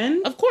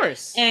driven, of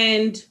course.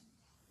 And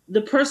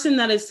the person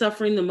that is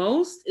suffering the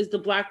most is the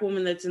black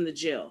woman that's in the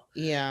jail.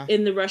 Yeah,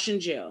 in the Russian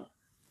jail.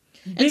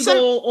 Big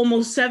old,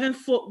 almost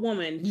 7-foot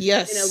woman.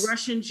 Yes, in a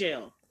Russian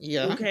jail.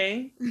 Yeah.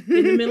 Okay. In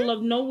the middle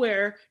of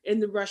nowhere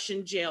in the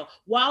Russian jail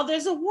while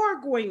there's a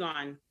war going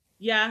on.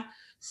 Yeah.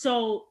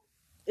 So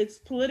it's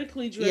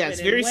politically driven. Yeah,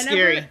 it's very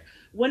scary.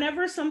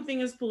 Whenever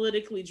something is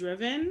politically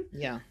driven,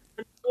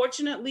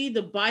 unfortunately,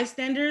 the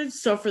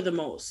bystanders suffer the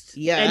most.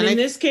 Yeah. And in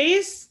this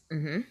case,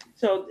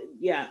 so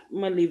yeah,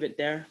 I'm gonna leave it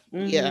there.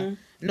 Yeah.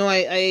 No,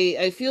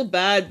 I feel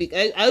bad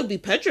because I would be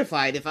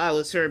petrified if I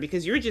was her,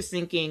 because you're just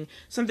thinking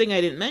something I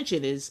didn't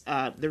mention is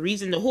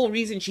the whole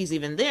reason she's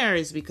even there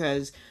is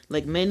because,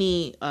 like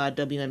many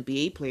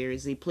WNBA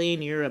players, they play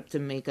in Europe to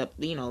make up,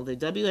 you know, the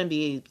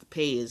WNBA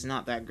pay is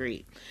not that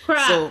great.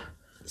 Crap.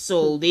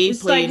 So they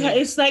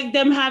it's like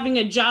them having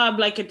a job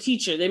like a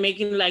teacher. They're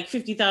making like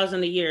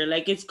 $50,000 a year.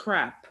 Like, it's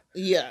crap.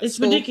 Yeah, it's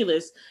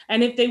ridiculous.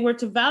 And if they were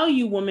to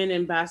value women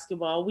in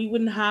basketball, we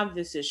wouldn't have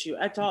this issue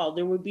at all.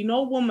 There would be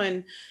no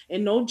woman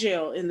in no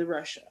jail in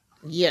Russia.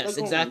 Yes,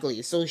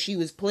 exactly. So she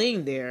was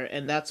playing there,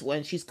 and that's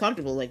when she's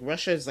comfortable. Like,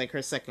 Russia is like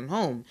her second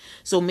home.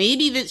 So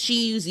maybe that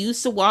she's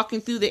used to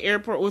walking through the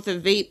airport with a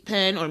vape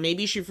pen, or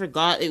maybe she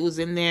forgot it was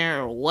in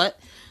there, or what.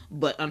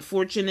 But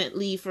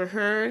unfortunately for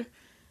her,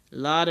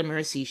 Lord of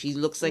mercy, she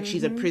looks like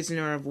she's a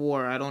prisoner of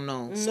war. I don't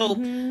know.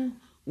 So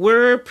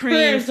we're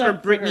praying for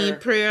Britney.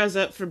 Prayers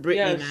up for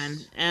Britney, man.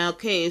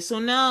 Okay, so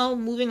now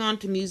moving on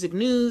to music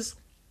news.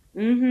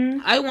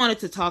 I wanted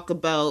to talk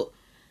about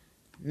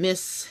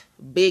Miss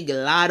Big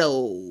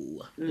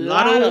Latto.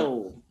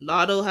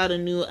 Latto had a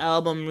new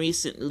album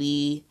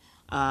recently.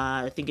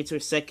 I think it's her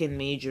second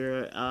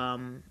major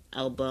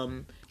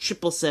album,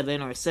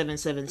 777 or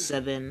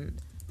 777,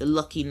 the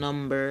lucky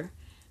number,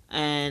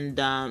 and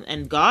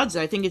God's.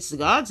 I think it's the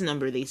God's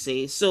number, they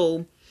say.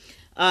 So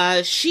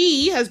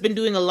she has been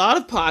doing a lot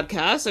of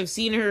podcasts. I've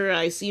seen her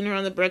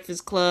on The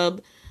Breakfast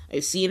Club.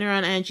 I've seen her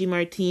on Angie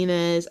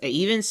Martinez. I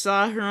even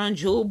saw her on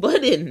Joe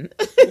Budden.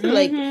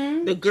 Like,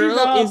 the girl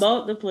She's all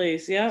about the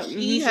place. Yeah,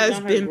 she has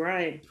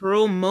been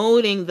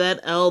promoting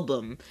that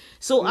album.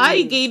 So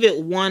I gave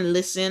it one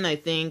listen. I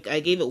think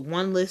I gave it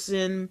one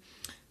listen.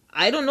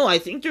 I don't know. I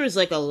think there's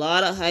like a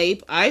lot of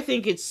hype. I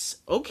think it's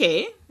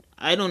okay.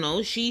 I don't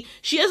know. She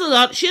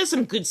has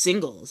some good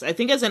singles. I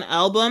think as an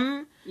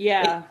album,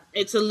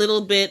 it's a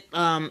little bit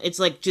it's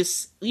like,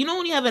 just, you know,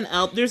 when you have an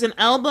album, there's an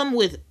album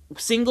with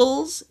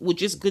singles, with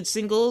just good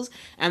singles,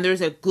 and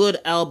there's a good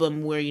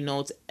album where, you know,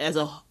 it's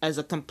as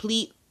a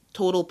complete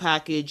total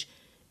package,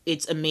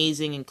 it's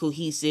amazing and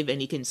cohesive,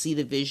 and you can see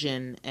the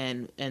vision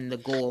and the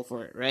goal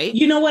for it, right?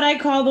 You know what I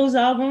call those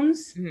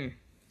albums?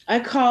 I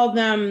call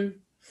them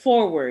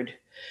forward.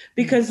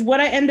 Because what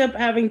I end up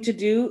having to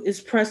do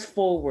is press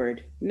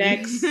forward.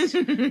 Next,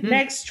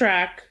 next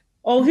track.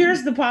 Oh,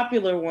 here's the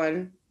popular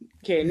one.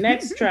 Okay,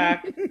 next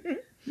track.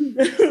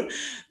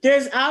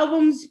 There's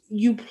albums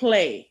you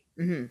play.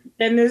 Then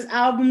there's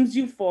albums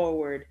you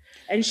forward.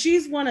 And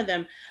she's one of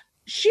them.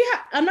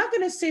 I'm not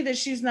going to say that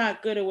she's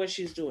not good at what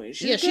she's doing.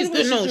 She's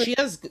good. No, she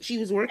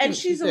was working. And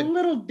she's a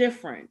little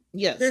different.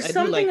 Yes, there's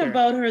something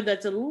about her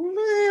that's a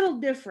little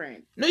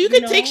different. No,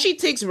 she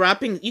takes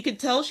rapping. You could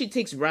tell she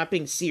takes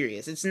rapping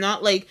serious. It's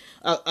not like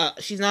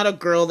she's not a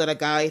girl that a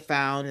guy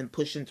found and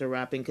pushed into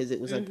rapping because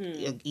it was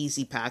an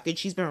easy package.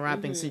 She's been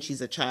rapping since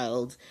she's a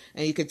child,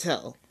 and you could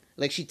tell.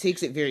 Like, she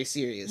takes it very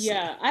serious.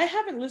 Yeah, I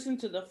haven't listened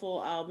to the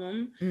full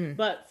album,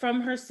 but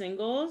from her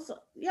singles,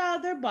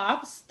 they're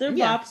bops.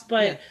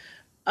 But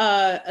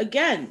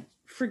again,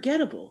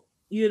 forgettable.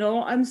 You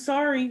know, I'm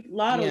sorry,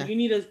 Latto.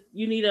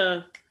 You need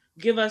to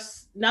give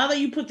us, now that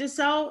you put this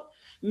out,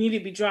 you need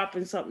to be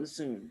dropping something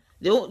soon.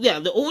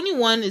 The only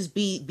one is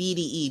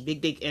BDE,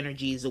 Big Dick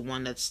Energy, is the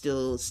one that's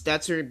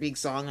her big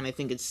song, and I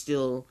think it's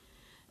still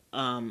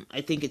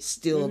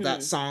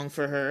that song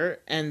for her.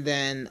 And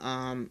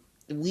then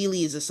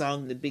Wheelie is a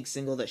song, the big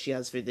single that she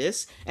has for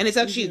this, and it's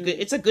actually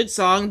it's a good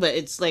song, but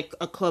it's like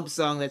a club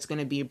song that's going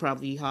to be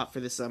probably hot for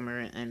the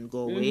summer and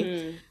go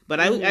away. But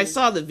I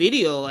saw the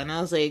video and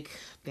I was like,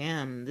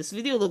 damn, this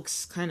video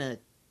looks kind of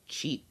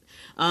cheap.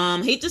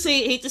 Hate to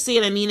say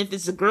it. I mean, if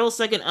it's a girl's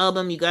second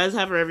album, you guys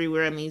have her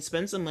everywhere. I mean,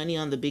 spend some money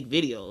on the big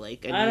video.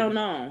 Like, I don't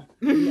know.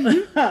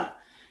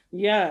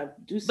 Yeah,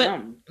 do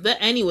something. But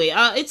anyway,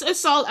 it's a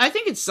solid. I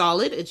think it's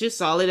solid. It's just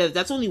solid.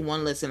 That's only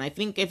one listen. I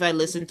think if I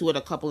listen to it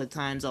a couple of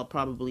times, I'll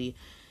probably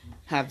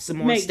have some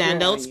more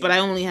standouts. But I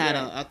only had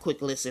a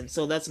quick listen,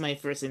 so that's my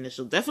first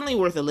initial. Definitely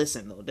worth a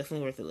listen, though.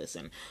 Definitely worth a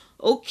listen.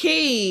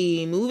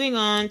 Okay, moving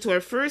on to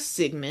our first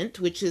segment,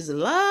 which is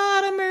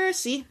Lord of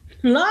Mercy.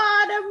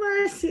 Lord of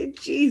Mercy,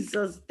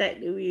 Jesus, that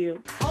knew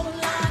you. Oh,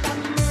 Lord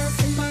of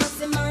mercy,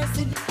 mercy,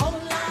 mercy.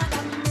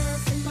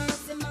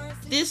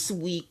 This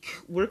week,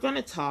 we're going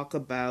to talk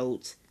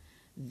about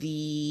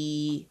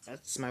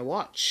that's my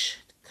watch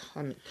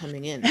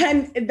coming in.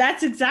 And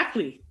that's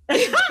exactly.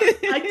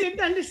 I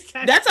didn't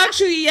understand. That's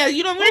actually,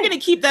 we're going to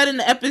keep that in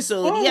the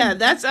episode.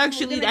 That's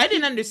actually, I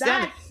didn't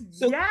understand.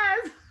 So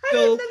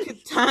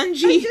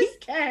Ketanji. I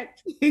just can't.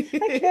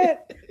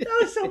 That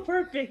was so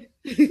perfect.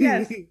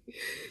 Yes.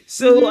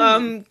 So,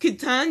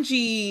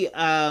 Ketanji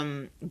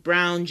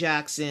Brown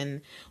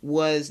Jackson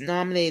was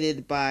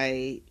nominated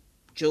by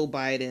Joe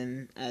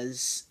Biden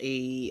as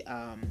to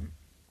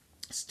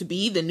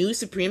be the new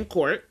Supreme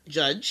Court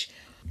judge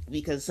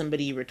because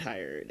somebody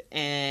retired,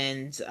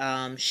 and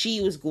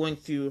she was going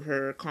through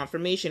her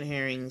confirmation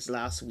hearings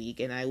last week,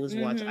 and I was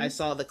watching. I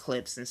saw the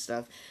clips and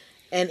stuff,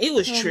 and it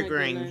was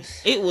triggering.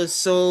 It was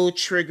so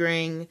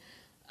triggering.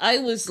 I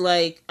was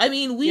like, I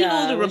mean, we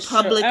know the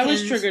Republicans. I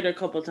was triggered a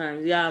couple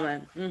times. Yeah,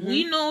 man.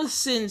 We know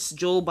since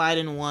Joe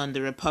Biden won,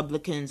 the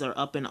Republicans are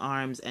up in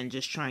arms and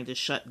just trying to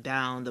shut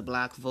down the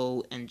black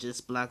vote and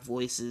just black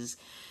voices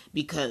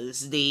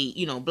because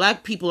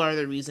black people are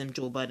the reason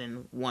Joe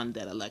Biden won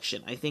that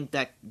election. I think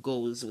that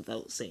goes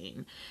without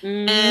saying.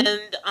 And,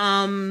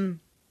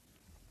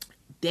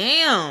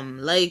 damn,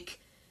 like,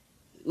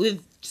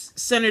 with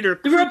Senator...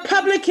 The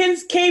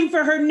Republicans came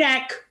for her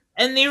neck.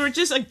 And they were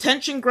just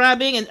attention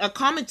grabbing. And a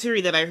commentary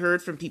that I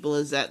heard from people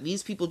is that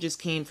these people just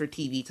came for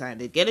TV time.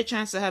 They get a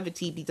chance to have a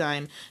TV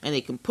time and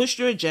they can push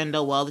their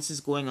agenda while this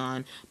is going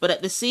on, but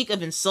at the sake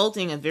of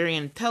insulting a very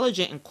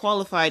intelligent and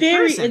qualified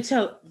person.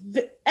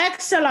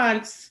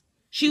 Excellence.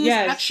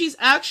 She's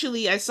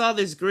actually, I saw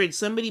this grid.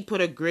 Somebody put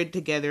a grid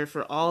together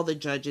for all the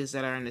judges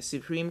that are in the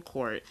Supreme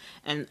Court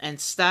and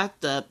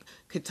stacked up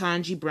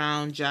Ketanji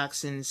Brown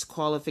Jackson's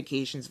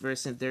qualifications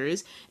versus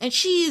theirs. And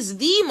she is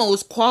the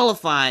most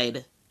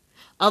qualified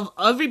of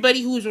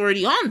everybody who's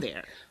already on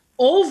there.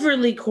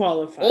 Overly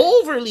qualified.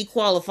 Overly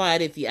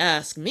qualified, if you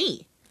ask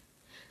me.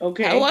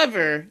 Okay.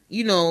 However,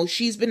 you know,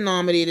 she's been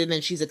nominated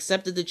and she's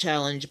accepted the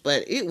challenge,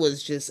 but it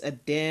was just a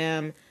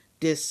damn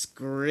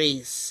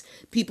disgrace.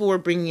 People were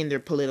bringing in their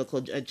political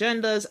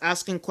agendas,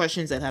 asking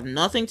questions that have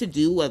nothing to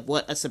do with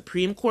what a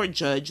Supreme Court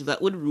judge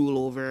that would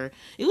rule over.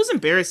 It was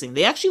embarrassing.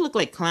 They actually look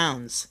like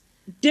clowns.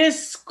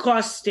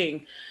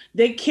 Disgusting.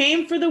 They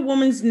came for the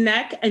woman's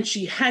neck and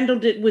she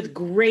handled it with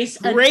grace.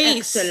 And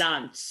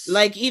excellence.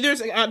 Like either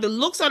the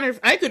looks on her,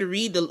 I could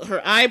read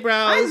her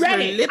eyebrows. I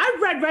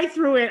read right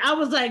through it. I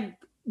was like,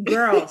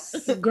 girl,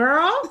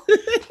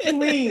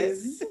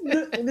 please.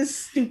 This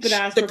stupid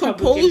ass. The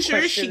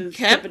composure she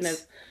kept.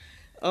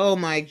 Oh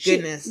my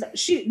goodness.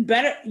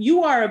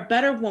 You are a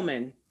better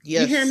woman.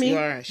 Yes, you hear me?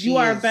 You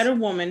are a better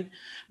woman.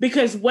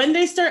 Because when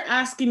they start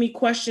asking me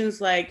questions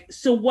like,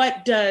 so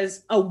what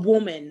does a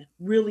woman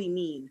really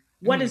mean?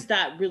 What does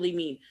that really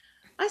mean?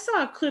 I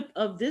saw a clip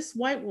of this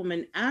white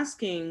woman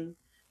asking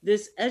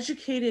this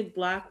educated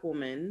Black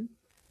woman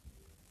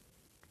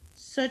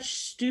such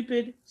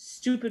stupid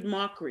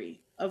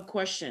mockery of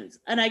questions.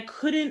 And I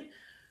couldn't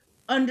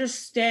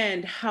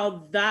understand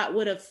how that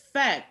would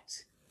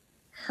affect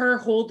her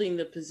holding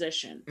the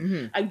position.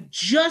 Mm-hmm. I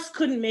just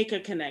couldn't make a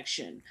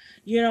connection.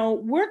 You know,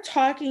 we're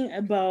talking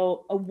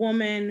about a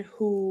woman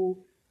who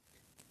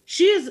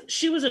she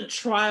was a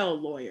trial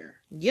lawyer.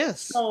 Yes.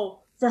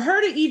 So for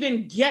her to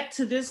even get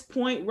to this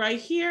point right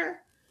here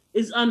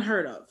is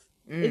unheard of.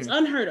 It's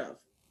unheard of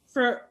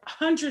for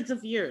hundreds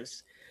of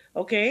years.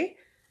 Okay.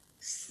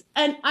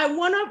 And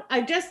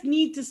I just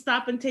need to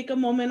stop and take a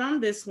moment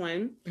on this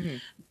one. Mm-hmm.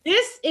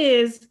 This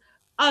is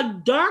a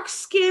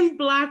dark-skinned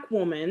Black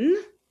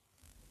woman,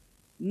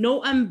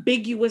 no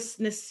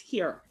ambiguousness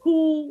here,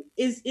 who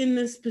is in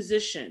this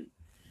position.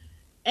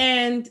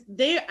 And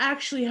they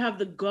actually have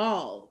the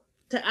gall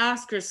to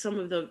ask her some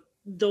of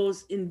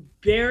those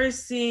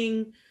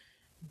embarrassing,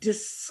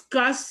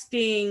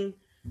 disgusting,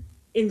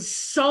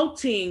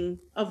 insulting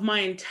of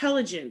my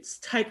intelligence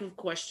type of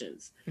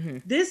questions. Mm-hmm.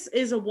 This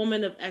is a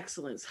woman of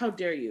excellence. How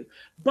dare you?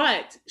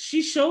 But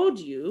she showed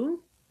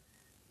you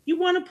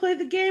want to play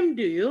the game,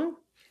 do you?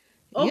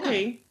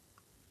 Okay. Yeah.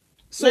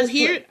 So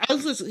here's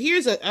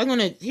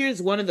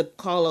one of the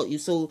call out you.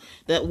 So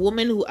that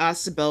woman who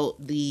asked about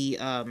the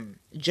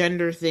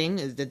gender thing,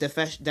 is the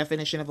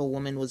definition of a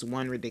woman, was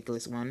one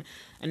ridiculous one.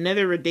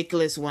 Another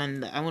ridiculous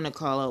one that I want to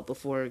call out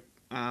before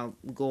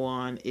go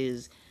on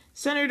is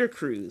Senator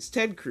Cruz,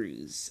 Ted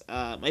Cruz.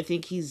 I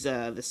think he's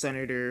the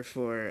senator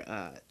for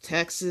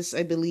Texas,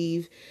 I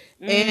believe.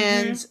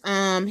 Mm-hmm.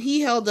 And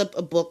he held up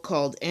a book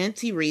called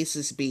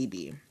Anti-Racist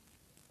Baby.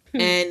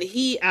 And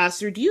he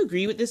asked her, do you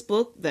agree with this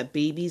book that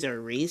babies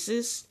are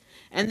racist?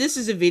 And this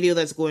is a video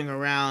that's going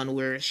around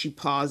where she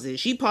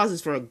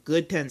pauses for a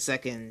good 10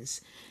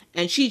 seconds.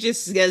 And she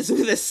just gets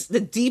with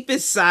the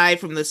deepest sigh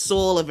from the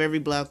soul of every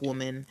Black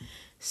woman.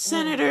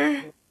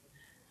 Senator.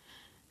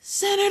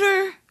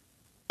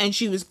 And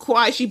she was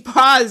quiet. She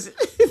paused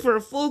for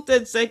a full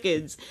 10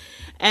 seconds.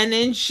 And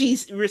then she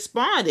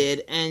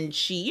responded, and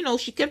she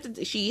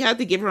had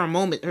to give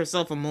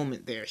herself a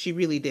moment there. She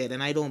really did,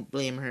 and I don't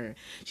blame her.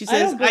 She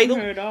says, I don't blame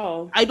her at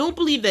all. I don't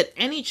believe that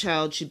any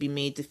child should be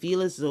made to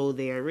feel as though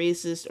they are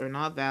racist or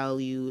not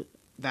valued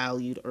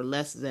or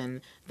less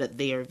than that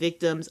they are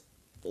victims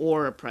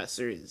or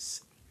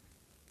oppressors.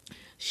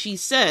 She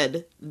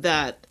said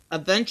that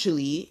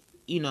eventually,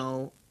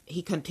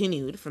 he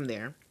continued from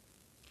there.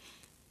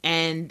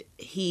 And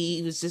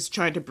he was just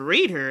trying to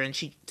berate her, and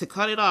to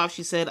cut it off,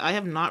 she said, I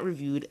have not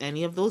reviewed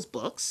any of those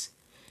books.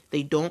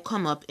 They don't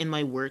come up in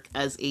my work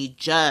as a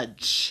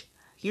judge.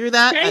 Hear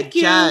that? Thank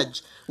you.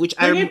 Judge.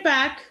 Bring it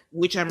back.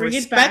 I'm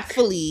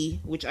respectfully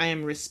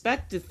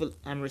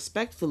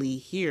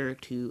here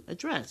to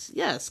address.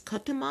 Yes,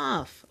 cut him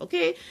off,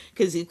 okay?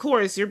 Because of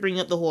course you're bringing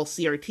up the whole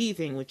CRT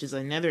thing, which is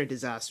another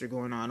disaster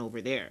going on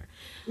over there.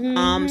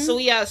 Mm-hmm. So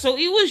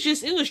it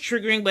was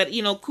triggering, but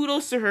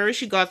kudos to her.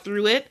 She got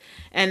through it,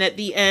 and at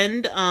the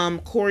end,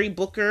 Cory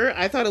Booker,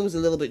 I thought it was a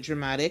little bit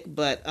dramatic,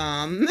 but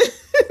mm-hmm.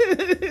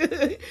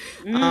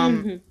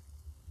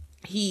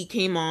 He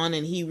came on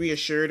and he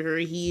reassured her.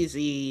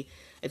 He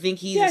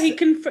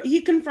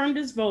confirmed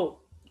his vote.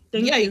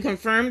 He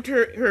confirmed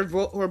her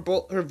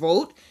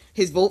vote,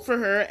 his vote for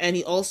her, and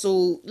he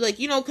also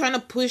kind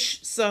of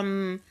pushed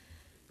some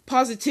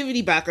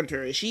positivity back onto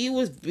her. She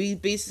was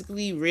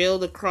basically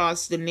railed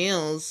across the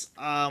nails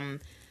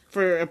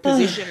for a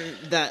position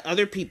that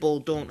other people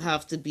don't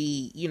have to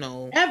be,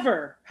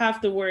 ever have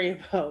to worry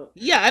about.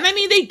 Yeah, and I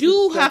mean they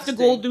do have to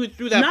go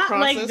through that not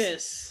process. Like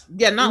this.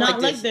 Yeah,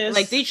 not like this.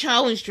 Like they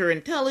challenged her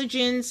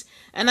intelligence,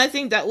 and I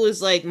think that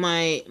was like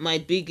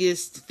my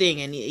biggest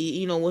thing. And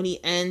when he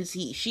ends,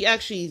 she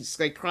actually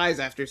like cries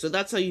after, so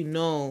that's how you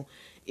know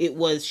it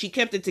was. She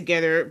kept it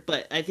together,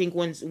 but I think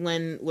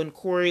when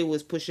Corey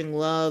was pushing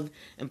love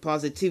and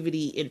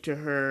positivity into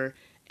her,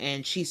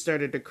 and she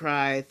started to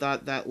cry, I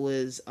thought that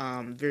was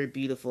very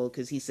beautiful,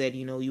 because he said,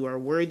 you are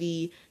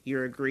worthy,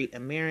 you're a great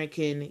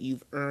American,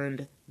 you've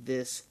earned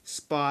this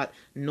spot,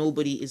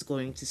 nobody is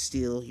going to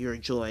steal your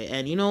joy.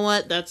 And you know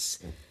what, that's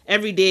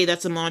every day,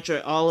 that's a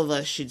mantra all of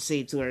us should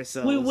say to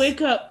ourselves. We wake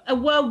up,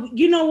 well,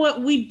 you know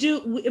what we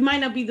do, it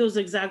might not be those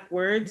exact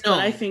words, but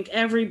I think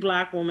every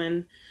Black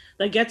woman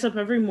that gets up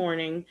every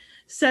morning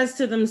says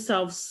to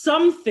themselves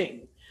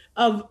something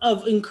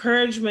of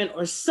encouragement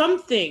or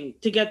something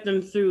to get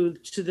them through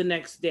to the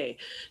next day.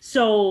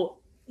 So,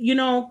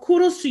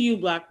 kudos to you,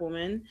 Black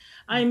woman.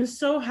 I'm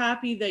so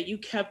happy that you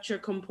kept your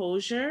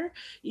composure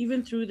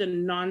even through the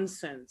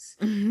nonsense.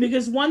 Mm-hmm.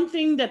 Because one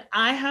thing that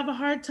I have a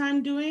hard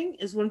time doing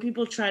is when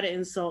people try to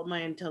insult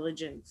my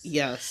intelligence.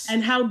 Yes.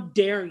 And how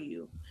dare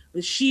you?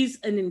 She's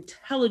an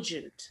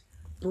intelligent,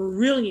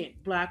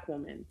 brilliant Black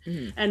woman.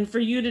 Mm-hmm. And for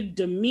you to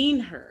demean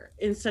her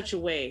in such a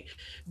way,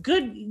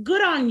 good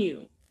on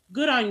you.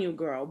 Good on you,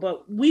 girl.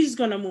 But we's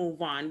gonna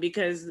move on,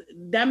 because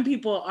them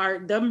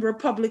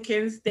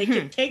Republicans, they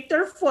can take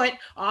their foot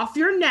off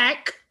your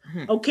neck,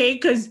 okay?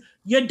 Because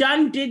you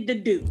done did the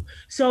do.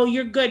 So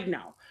you're good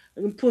now.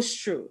 You can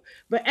push through.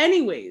 But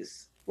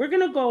anyways, we're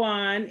gonna go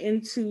on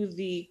into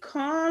the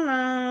call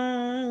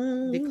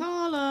out. The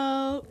call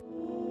out.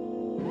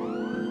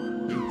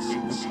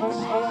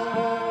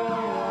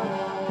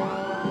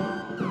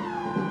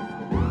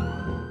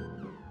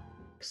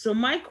 So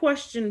my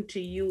question to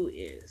you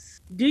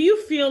is, do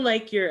you feel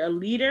like you're a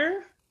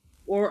leader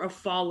or a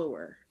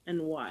follower,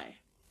 and why?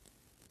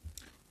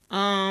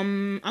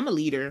 I'm a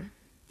leader.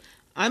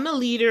 I'm a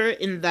leader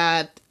in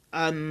that,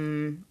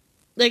 and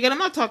I'm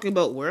not talking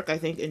about work, I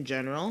think in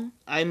general.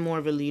 I'm more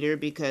of a leader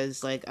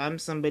because, I'm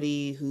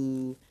somebody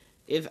who,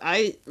 if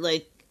I,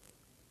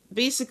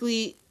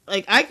 basically,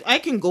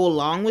 I can go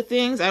along with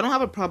things. I don't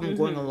have a problem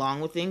going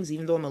along with things,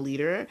 even though I'm a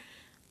leader.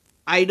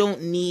 I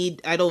don't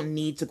need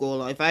to go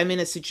along. If I'm in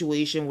a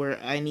situation where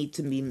I need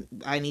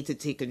to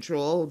take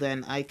control,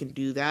 then I can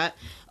do that.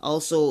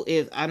 Also,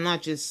 if I'm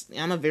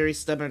a very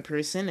stubborn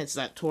person. It's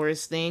that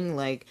Taurus thing.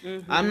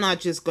 I'm not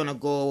just gonna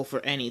go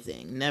for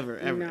anything. Never,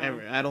 ever,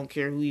 ever. I don't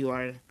care who you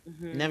are.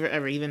 Never,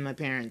 ever. Even my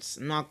parents.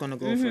 I'm not gonna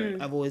go for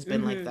it. I've always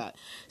been like that.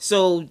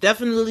 So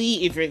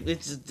definitely, if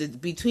it's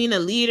between a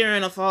leader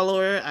and a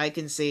follower, I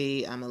can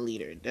say I'm a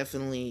leader.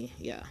 Definitely,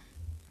 yeah.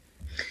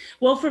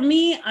 Well, for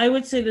me, I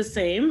would say the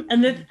same.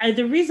 And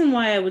the reason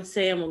why I would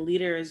say I'm a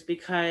leader is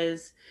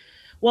because,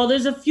 well,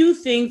 there's a few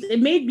things. It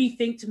made me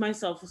think to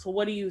myself, so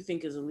what do you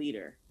think is a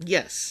leader?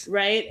 Yes.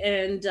 Right?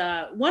 And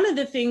one of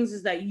the things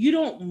is that you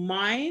don't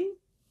mind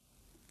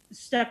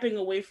stepping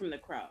away from the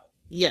crowd.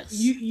 Yes.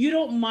 You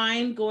don't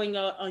mind going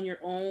out on your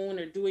own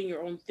or doing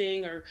your own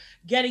thing or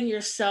getting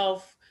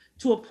yourself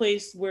to a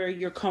place where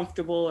you're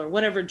comfortable or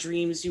whatever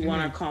dreams you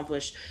want to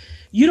accomplish.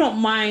 You don't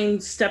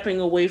mind stepping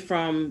away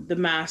from the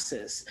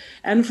masses.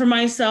 And for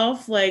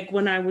myself,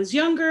 when I was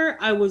younger,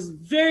 I was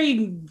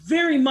very,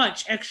 very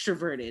much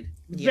extroverted.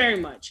 Yeah. Very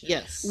much.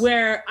 Yes.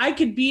 Where I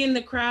could be in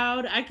the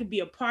crowd, I could be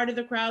a part of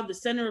the crowd, the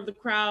center of the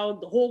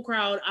crowd, the whole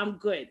crowd, I'm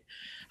good.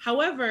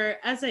 However,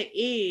 as I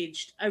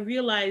aged, I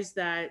realized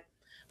that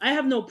I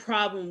have no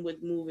problem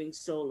with moving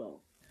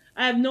solo.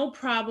 I have no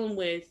problem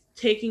with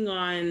taking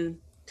on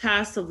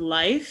tasks of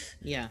life,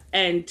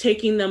 and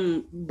taking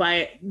them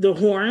by the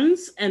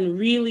horns and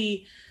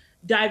really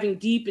diving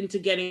deep into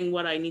getting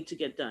what I need to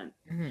get done.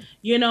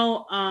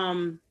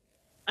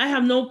 I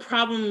have no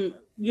problem,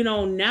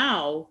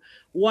 now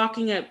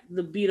walking at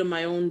the beat of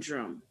my own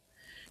drum.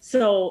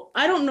 So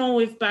I don't know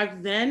if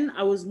back then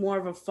I was more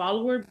of a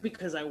follower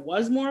because I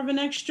was more of an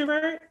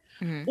extrovert,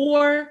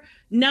 or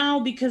now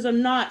because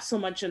I'm not so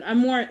much, I'm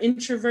more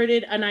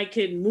introverted and I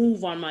can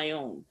move on my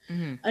own.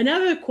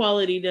 Another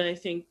quality that I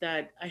think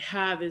that I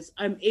have is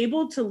I'm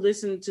able to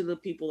listen to the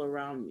people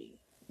around me.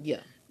 Yeah.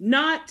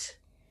 Not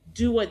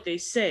do what they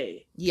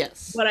say.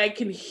 Yes. But I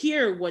can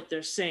hear what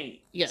they're saying.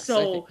 Yes.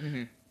 So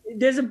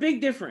there's a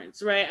big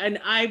difference, right? And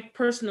I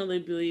personally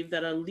believe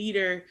that a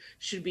leader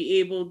should be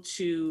able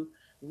to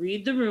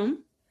read the room.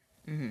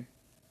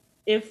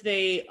 If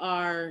they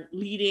are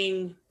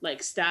leading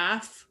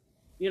staff,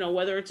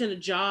 whether it's in a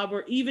job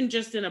or even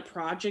just in a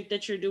project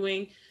that you're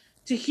doing,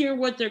 to hear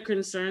what their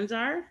concerns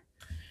are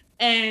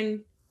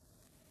and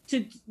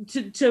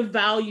to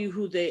value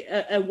who they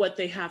and what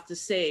they have to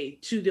say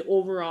to the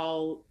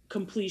overall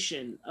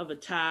completion of a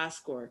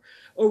task or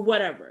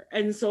whatever.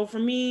 And so for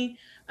me,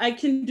 I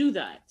can do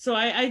that. So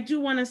I do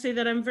want to say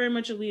that I'm very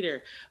much a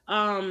leader.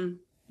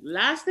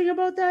 Last thing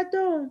about that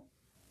though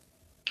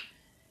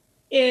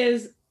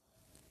is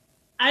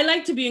I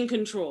like to be in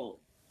control.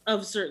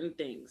 of certain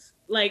things.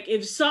 Like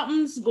if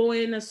something's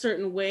going a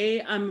certain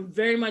way, I'm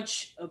very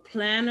much a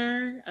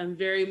planner. I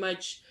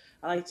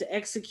like to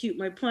execute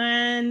my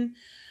plan.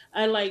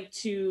 I like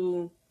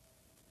to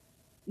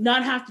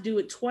not have to do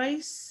it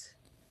twice.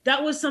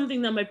 That was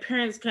something that my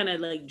parents kind of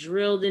like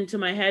drilled into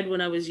my head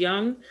when I was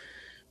young.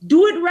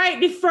 Do it right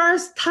the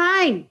first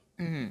time.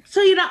 Mm-hmm.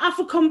 So you don't have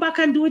to come back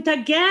and do it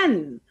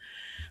again.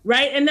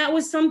 Right? And that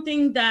was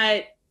something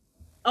that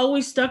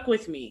always stuck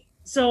with me.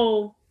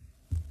 So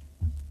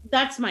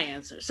that's my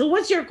answer. So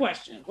what's your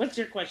question?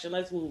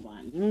 Let's move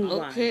on.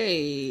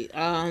 Okay.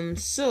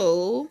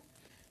 So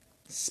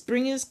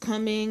spring is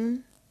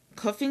coming.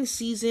 Cuffing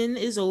season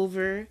is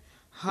over.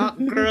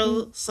 Hot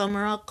girl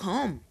summer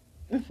come.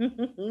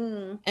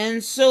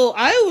 And so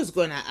I was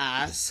going to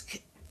ask,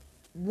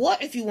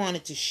 what if you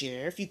wanted to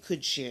share, if you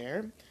could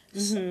share,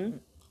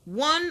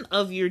 one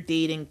of your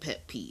dating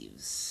pet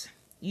peeves?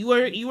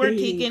 You're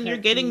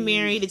getting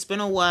married. It's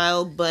been a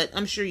while, but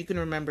I'm sure you can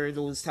remember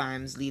those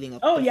times leading up.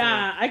 Oh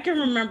yeah, I can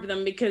remember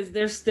them because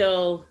they're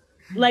still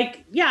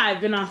like, yeah, I've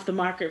been off the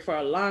market for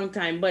a long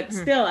time, but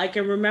still I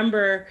can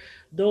remember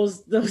those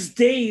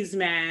days,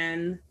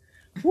 man.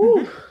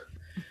 Woo.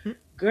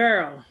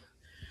 Girl.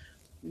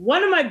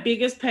 One of my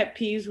biggest pet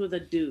peeves with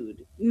a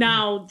dude.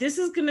 Now, this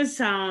is going to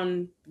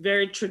sound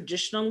very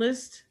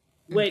traditionalist,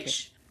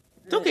 which...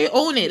 It's okay.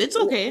 Own it. It's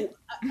okay.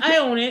 I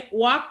own it.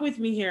 Walk with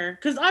me here.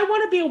 Because I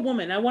want to be a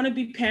woman. I want to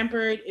be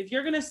pampered. If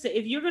you're going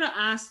to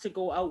ask to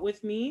go out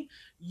with me,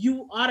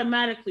 you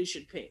automatically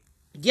should pay.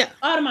 Yeah.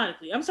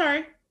 Automatically. I'm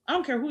sorry. I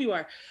don't care who you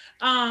are.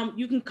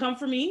 You can come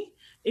for me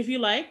if you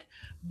like.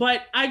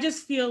 But I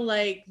just feel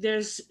like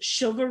there's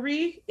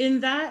chivalry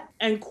in that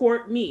and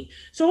court me.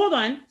 So hold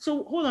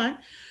on.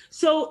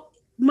 So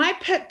my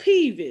pet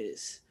peeve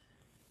is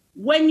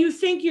when you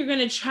think you're going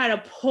to try to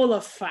pull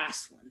a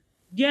fast one,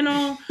 you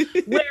know,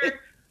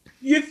 where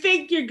you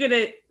think you're going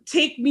to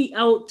take me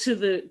out to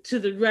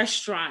the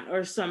restaurant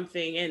or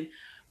something and,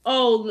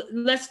 oh,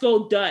 let's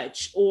go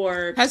Dutch,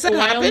 or has that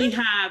happened?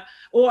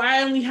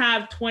 I only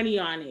have 20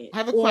 on it. I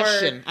have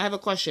a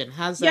question.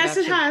 Has that Yes,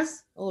 it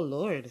has. Oh,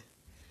 Lord.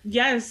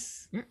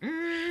 Yes.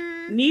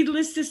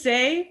 Needless to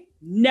say,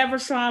 never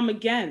saw him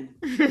again.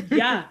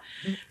 Yeah.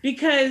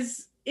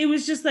 Because it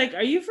was just like,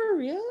 are you for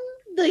real?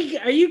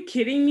 Like, are you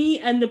kidding me?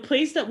 And the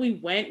place that we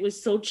went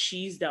was so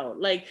cheesed out.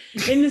 Like,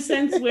 in the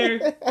sense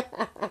where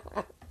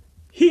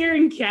here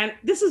in Canada,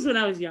 this is when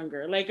I was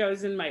younger. Like, I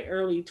was in my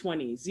early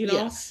 20s, you know?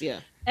 Yes,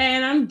 yeah.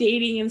 And I'm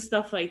dating and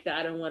stuff like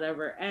that and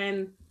whatever.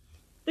 And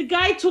the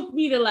guy took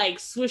me to, like,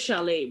 Swiss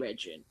Chalet,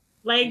 Regin.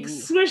 Like,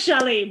 Swiss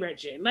Chalet,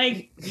 Regin.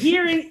 Like,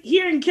 here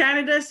in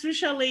Canada, Swiss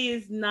Chalet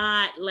is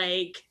not,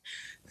 like,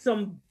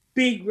 some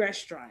big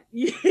restaurant.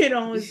 You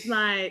know, it's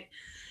not...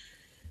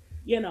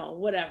 you know,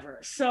 whatever.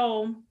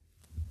 So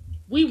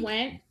we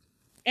went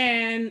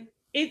and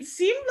it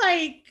seemed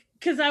like,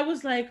 because I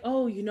was like,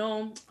 oh, you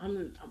know,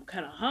 I'm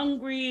kind of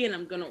hungry and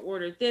I'm going to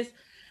order this.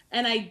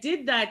 And I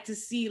did that to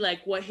see like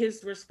what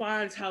his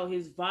response, how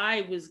his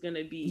vibe was going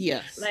to be.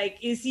 Yes. Like,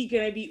 is he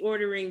going to be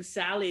ordering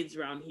salads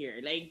around here?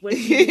 Like, what's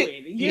he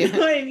doing? You know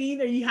what I mean?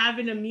 Are you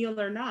having a meal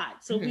or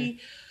not? So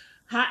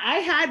I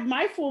had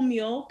my full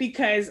meal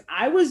because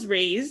I was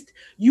raised,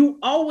 you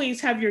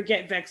always have your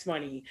Get Vex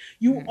money.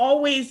 You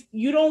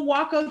don't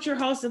walk out your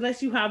house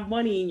unless you have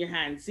money in your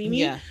hand. See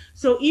me? Yeah.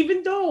 So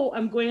even though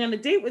I'm going on a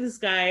date with this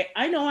guy,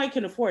 I know I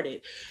can afford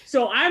it.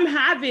 So I'm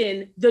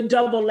having the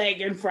double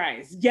leg and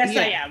fries. Yes,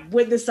 I am,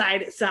 with the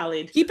side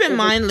salad. Keep in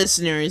mind,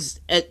 listeners,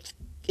 at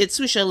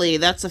Swiss Chalet,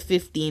 that's a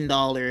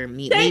 $15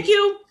 meat. Thank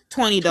you.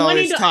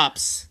 $20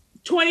 tops.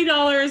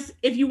 $20.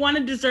 If you want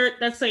a dessert,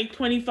 that's like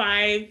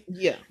 $25.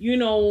 Yeah. You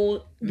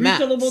know,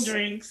 refillable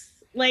drinks.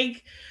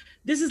 Like,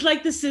 this is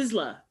like the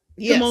Sizzler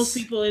to most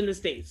people in the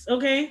States.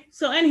 Okay?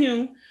 So,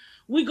 anywho,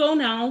 we go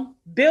now.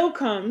 Bill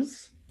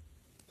comes.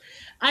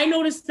 I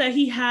noticed that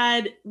he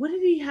had, what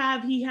did he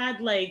have? He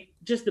had like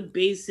just a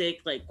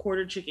basic like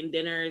quarter chicken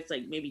dinner. It's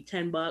like maybe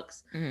 $10,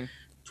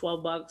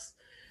 $12.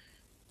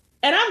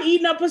 And I'm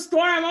eating up a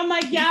storm. I'm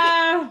like,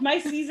 yeah, my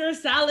Caesar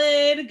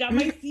salad, got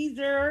my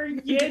Caesar,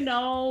 you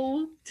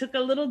know, took a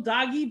little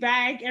doggy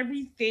bag,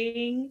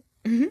 everything.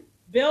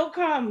 Bill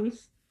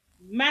comes.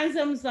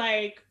 Manzum's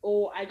like,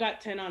 oh, I got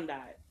 10 on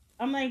that.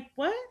 I'm like,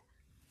 what?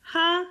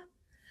 Huh?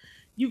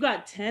 You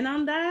got 10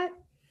 on that?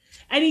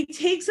 And he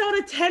takes out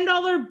a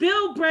 $10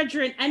 bill,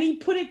 brethren, and he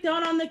put it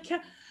down on the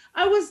counter.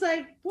 I was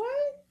like,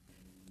 what?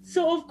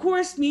 So, of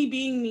course, me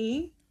being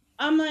me,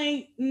 I'm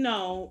like,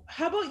 no,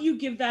 how about you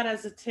give that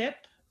as a tip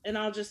and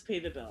I'll just pay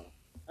the bill,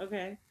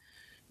 okay?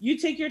 You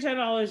take your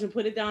 $10 and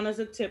put it down as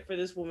a tip for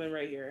this woman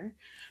right here.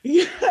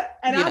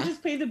 And I'll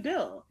just pay the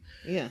bill.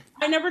 Yeah.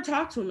 I never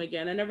talked to him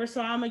again. I never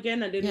saw him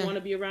again. I didn't want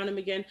to be around him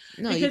again.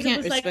 No, because it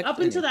was like up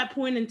until that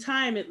point in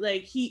time, it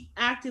like he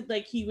acted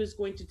like he was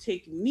going to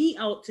take me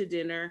out to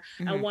dinner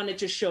and wanted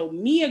to show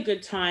me a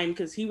good time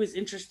because he was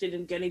interested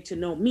in getting to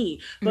know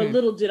me. But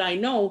little did I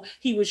know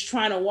he was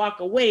trying to walk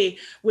away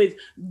with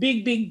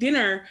big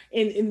dinner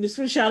in the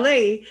Swiss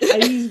Chalet,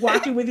 and he's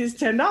walking with his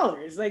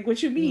 $10. Like,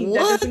 what you mean? What?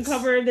 That doesn't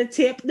cover the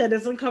tip. That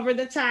doesn't cover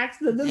the tax.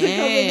 That doesn't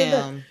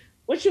cover the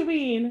what you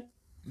mean?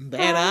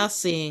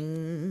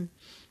 Embarrassing.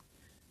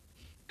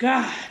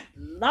 God,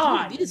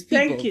 Lord,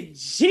 thank you,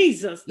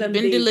 Jesus.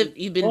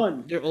 You've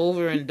been they're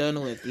over and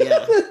done with.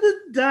 Yeah.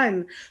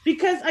 Done.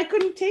 Because I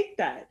couldn't take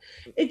that.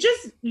 It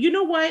just, you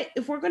know what?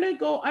 If we're going to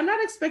go, I'm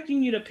not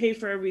expecting you to pay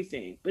for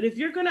everything. But if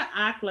you're going to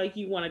act like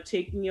you want to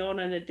take me out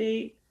on a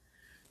date,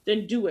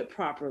 then do it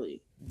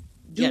properly.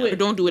 Or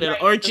don't do it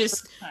at all. Or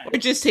just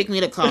take me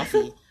to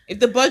coffee. If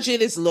the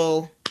budget is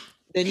low,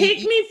 then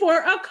take me for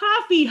a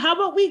coffee. How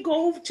about we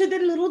go to the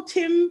little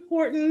Tim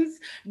Hortons,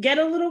 get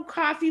a little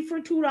coffee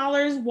for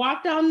 $2,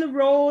 walk down the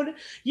road,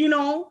 you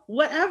know,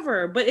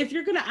 whatever. But if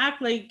you're going to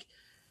act like,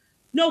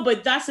 no,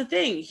 but that's the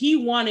thing. He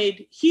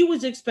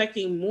was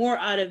expecting more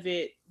out of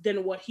it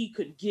than what he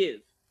could give.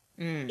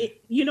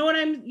 You know what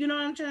I'm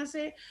trying to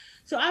say?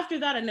 So after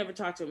that, I never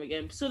talked to him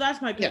again. So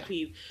that's my pet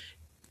peeve.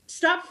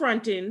 Stop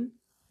fronting.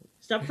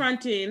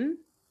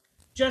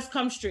 Just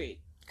come straight.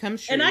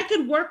 And I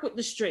could work with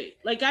the straight.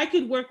 Like, I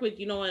could work with,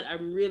 you know what,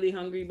 I'm really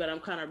hungry, but I'm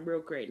kind of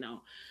broke right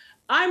now.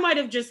 I might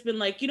have just been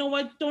like, you know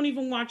what, don't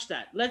even watch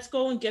that. Let's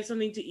go and get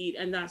something to eat,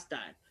 and that's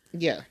that.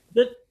 Yeah.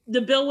 The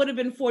bill would have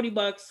been $40,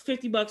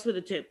 $50 with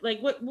a tip.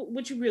 Like,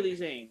 what you really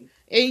saying?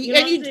 And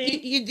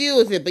you deal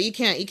with it, but you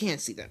can't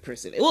see that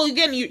person. Well,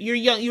 again, you're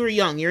young. You were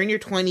young. You're in your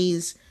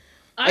 20s.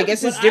 I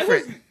guess it's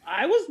different.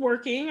 I was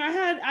working. I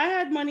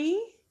had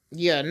money.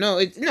 Yeah,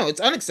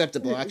 it's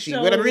unacceptable.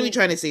 Actually, what I'm really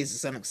trying to say is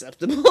it's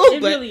unacceptable.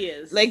 It really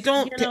is. Like,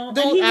 don't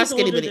ask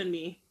anybody. Than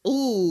me.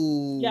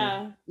 Ooh.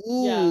 Yeah.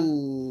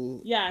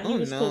 Ooh. Yeah. He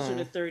was closer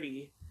to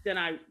 30 than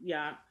I.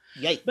 Yeah.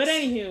 Yikes. But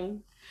anywho,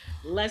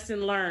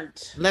 lesson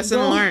learned.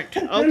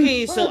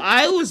 Okay, so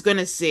I was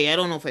gonna say, I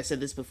don't know if I said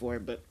this before,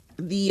 but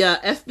the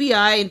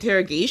FBI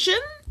interrogation.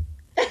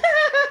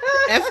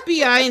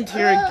 FBI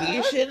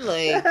interrogation.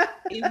 Like,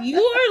 if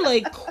you are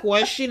like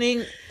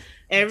questioning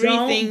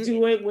everything. Don't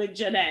do it with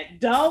Jeanette.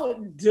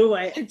 Don't do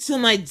it. Until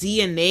my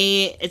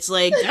DNA, it's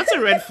like, that's a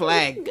red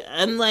flag.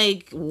 I'm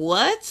like,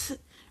 what?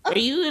 Are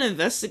you an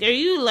investigator? Are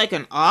you like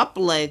an op?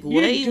 Like,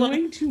 what are you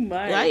doing too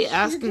much? Why are you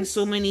asking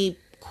so many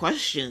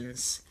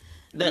questions?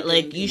 That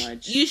like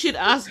you should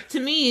ask to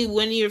me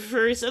when you're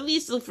at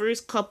least the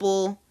first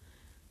couple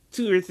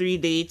 2 or 3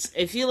 dates.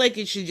 I feel like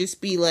it should just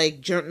be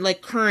like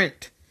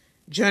current,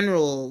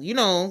 general, you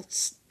know,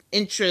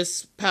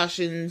 interests,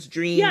 passions,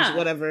 dreams,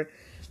 whatever.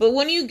 But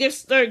when you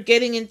start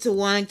getting into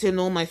wanting to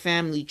know my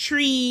family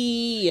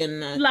tree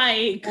and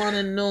like want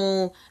to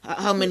know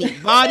how many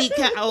body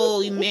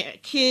count,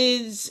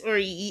 kids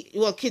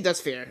kids, that's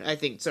fair. I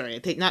think. Sorry, I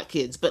take not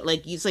kids, but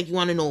like it's like you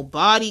want to know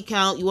body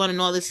count, you want to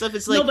know all this stuff.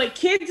 It's like no, but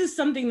kids is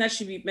something that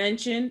should be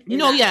mentioned in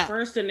that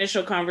first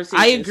initial conversation.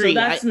 I agree. So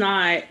that's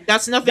nothing.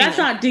 That's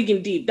not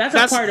digging deep. That's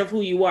a part of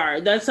who you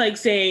are. That's like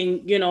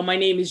saying, you know, my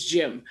name is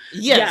Jim.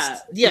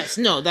 Yes.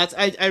 No, that's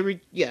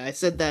I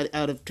said that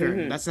out of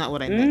turn. That's not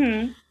what I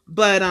meant.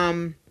 But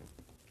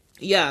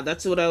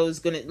that's what I was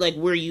gonna like.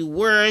 Where you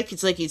work?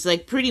 It's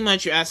like pretty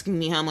much you're asking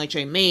me how much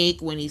I make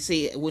when you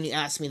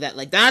ask me that.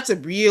 Like, that's a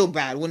real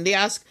bad. When they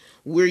ask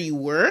where you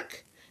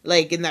work,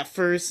 like in that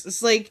first,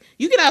 it's like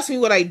you can ask me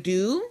what I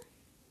do.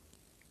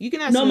 You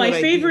can ask. No, my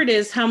favorite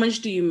is how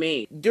much do you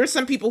make? There's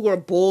some people who are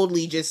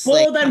boldly just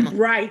bold and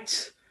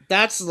bright.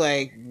 That's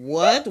like,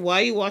 what? Why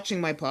are you watching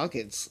my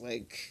pockets?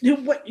 Like,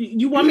 what?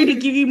 You want me to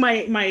give you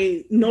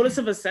my notice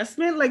of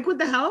assessment? Like, what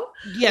the hell?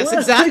 Yes,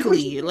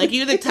 exactly. Like,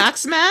 you're the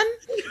tax man.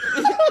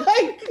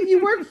 Like,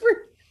 you work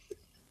for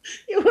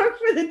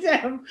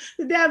the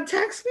damn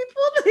tax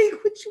people.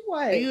 Like, what you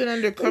want? Are you an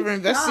undercover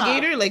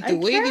investigator? Like, the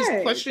way these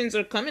questions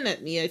are coming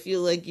at me, I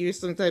feel like you're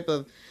some type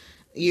of.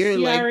 You're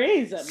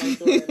CRA's at my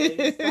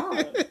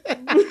door.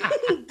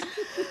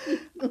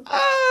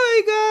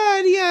 Oh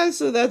my god, yeah,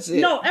 so that's it.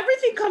 No,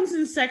 everything comes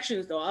in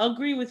sections though. I'll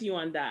agree with you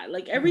on that.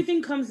 Like,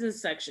 everything comes in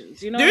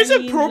sections. You know, there's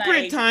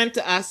appropriate time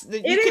to ask.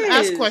 You can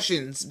ask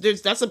questions.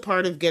 That's a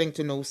part of getting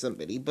to know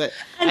somebody. But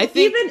I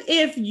think even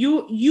if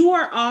you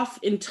are off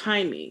in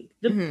timing,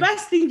 the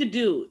best thing to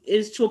do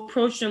is to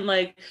approach them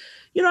like,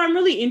 you know, I'm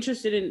really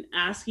interested in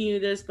asking you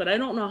this, but I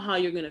don't know how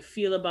you're going to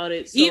feel about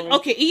it. So,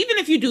 even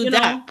if you do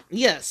that,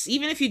 yes,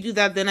 even if you do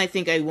that, then I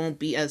think I won't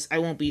be as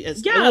I'm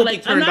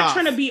not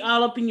trying to be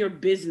all up in your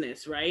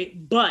business,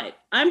 right? But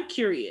I'm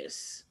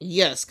curious.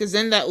 Yes, because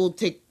then that will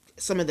take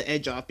some of the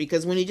edge off,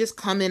 because when you just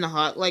come in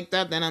hot like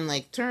that, then I'm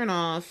like, turn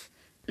off.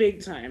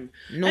 Big time.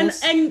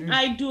 And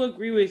I do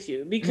agree with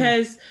you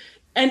because,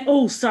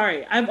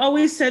 sorry, I've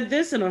always said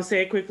this and I'll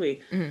say it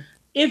quickly.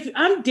 If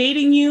I'm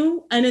dating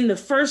you and in the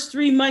first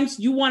 3 months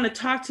you want to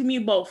talk to me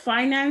about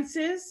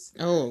finances,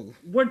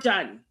 we're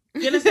done.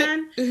 You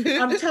understand?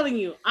 I'm telling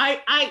you,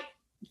 I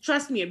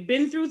trust me, I've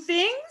been through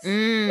things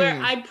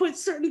where I put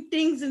certain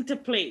things into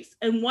place.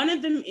 And one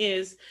of them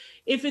is,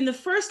 if in the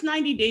first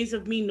 90 days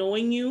of me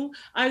knowing you,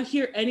 I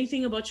hear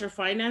anything about your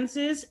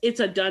finances, it's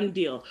a done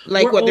deal.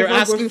 Like we're what over, they're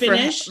asking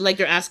for, like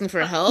they're asking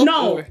for help?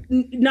 No,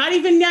 not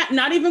even that,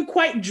 not even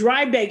quite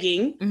dry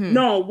begging. Mm-hmm.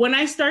 No, when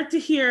I start to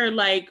hear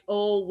like,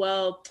 oh,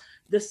 well,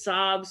 the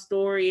sob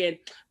story and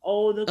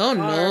the car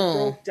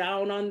broke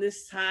down on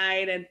this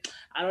side and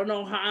I don't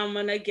know how I'm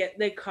gonna get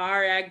the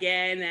car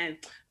again and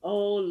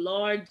oh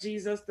Lord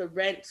Jesus, the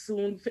rent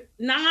soon.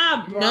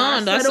 Nah, bro.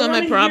 No, that's not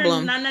my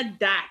problem. None of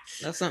that.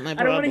 That's not my problem.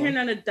 I don't want to hear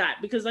none of that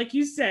because, like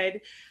you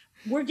said,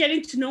 we're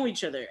getting to know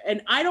each other,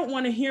 and I don't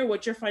want to hear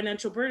what your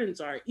financial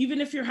burdens are,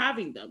 even if you're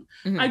having them.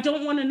 Mm-hmm. I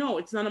don't want to know.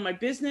 It's none of my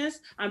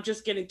business. I'm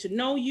just getting to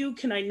know you.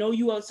 Can I know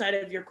you outside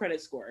of your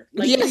credit score?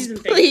 Like, yes,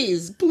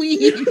 please,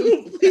 please,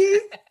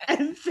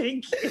 and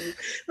thank you.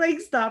 Like,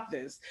 stop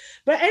this.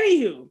 But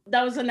anywho,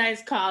 that was a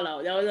nice call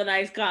out.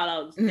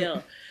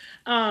 Still.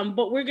 Mm-hmm.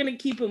 But we're gonna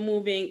keep it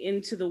moving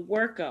into the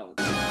workout.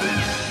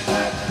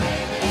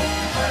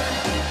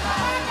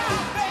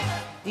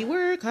 The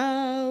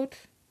workout.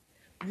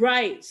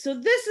 Right. So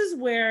this is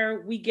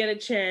where we get a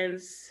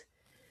chance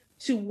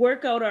to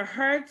work out our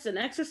hearts and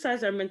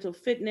exercise our mental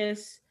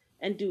fitness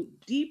and do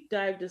deep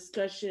dive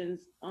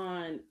discussions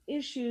on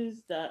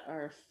issues that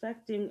are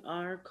affecting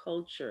our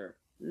culture.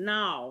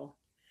 Now,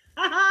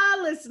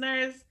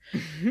 listeners,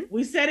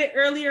 we said it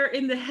earlier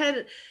in the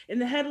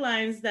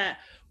headlines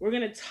that we're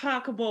going to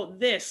talk about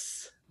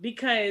this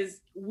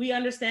because we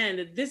understand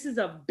that this is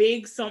a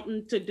big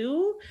something to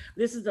do.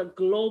 This is a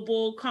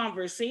global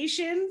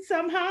conversation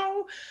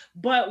somehow,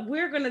 but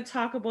we're going to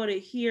talk about it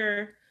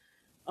here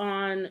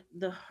on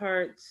the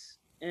Hearts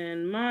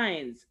and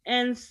Minds.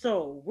 And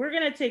so we're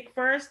going to take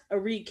first a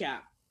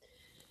recap.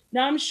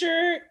 Now, I'm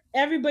sure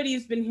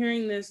everybody's been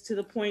hearing this to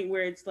the point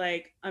where it's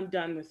like, I'm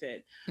done with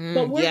it.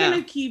 But we're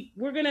going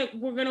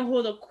to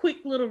hold a quick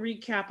little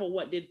recap of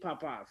what did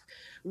pop off.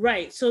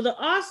 Right. So the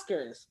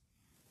Oscars,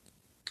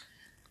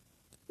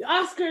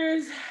 I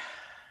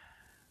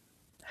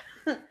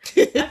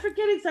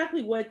forget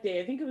exactly what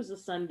day. I think it was a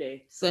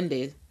Sunday.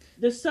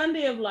 The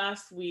Sunday of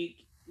last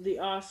week, the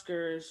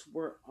Oscars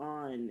were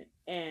on,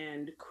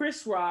 and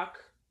Chris Rock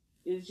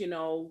is,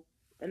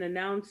 an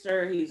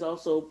announcer. He's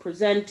also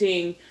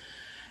presenting,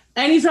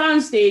 and he's on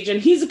stage, and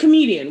he's a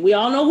comedian. We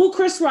all know who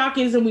Chris Rock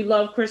is, and we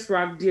love Chris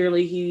Rock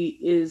dearly. He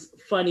is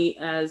funny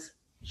as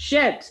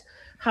shit.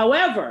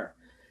 However,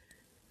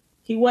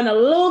 he went a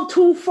little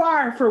too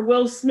far for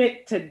Will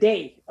Smith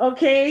today,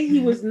 okay? He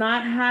was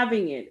not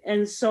having it.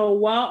 And so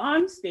while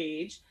on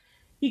stage,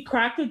 he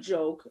cracked a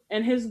joke,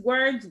 and his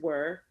words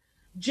were,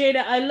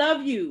 Jada, I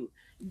love you.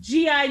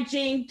 G.I.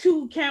 Jane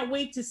 2, can't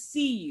wait to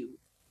see you.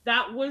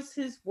 That was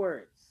his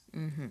words.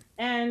 Mm-hmm.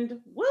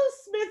 And Will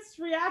Smith's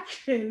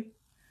reaction,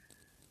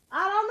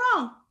 I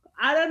don't know.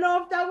 I don't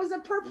know if that was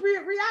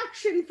appropriate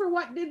reaction for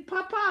what did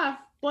pop off,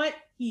 but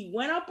he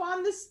went up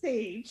on the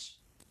stage.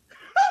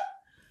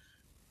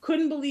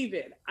 Couldn't believe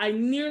it. I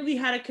nearly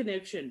had a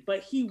conniption,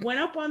 but he went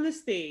up on the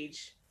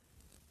stage,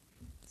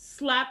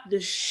 slapped the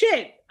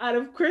shit out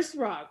of Chris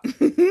Rock,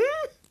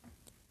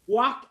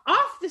 walked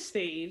off the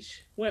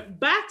stage, went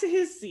back to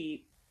his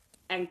seat,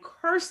 and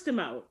cursed him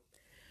out.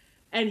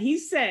 And he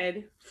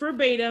said,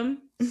 verbatim,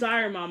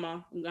 sorry,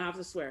 mama, I'm going to have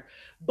to swear,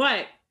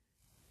 but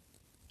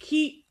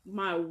keep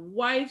my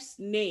wife's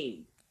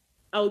name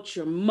out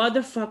your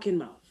motherfucking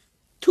mouth.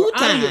 2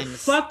 times. Out of your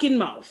fucking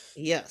mouth.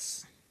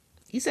 Yes.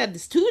 He said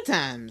this 2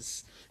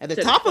 times at the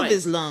top of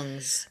his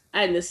lungs.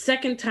 And the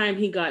second time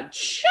he got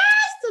just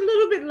a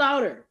little bit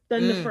louder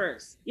than the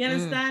first. You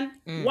understand?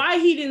 Why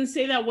he didn't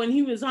say that when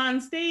he was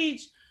on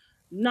stage,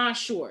 not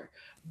sure.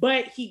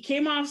 But he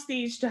came off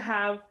stage to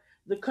have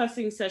the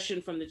cussing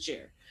session from the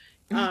chair.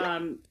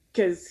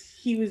 Because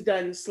he was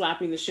done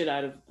slapping the shit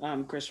out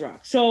of Chris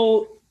Rock.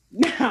 So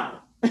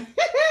now,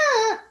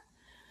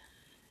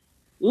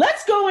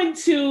 let's go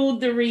into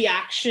the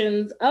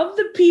reactions of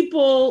the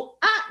people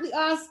at the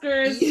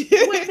Oscars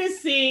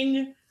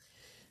witnessing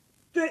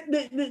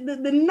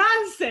the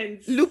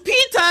nonsense.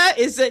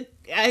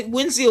 Lupita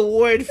wins the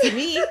award for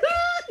me.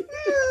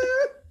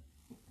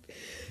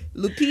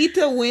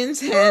 Lupita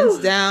wins hands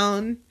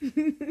down.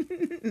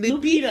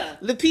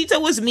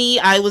 Lupita was me.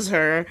 I was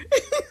her.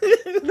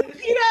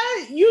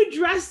 Lupita, you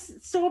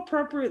dressed so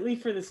appropriately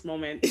for this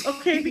moment,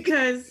 okay?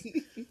 Because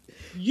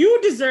you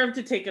deserve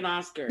to take an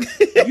Oscar.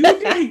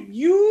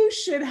 You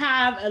should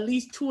have at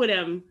least 2 of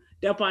them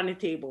up on the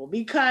table,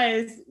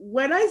 because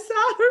when I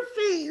saw her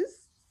face,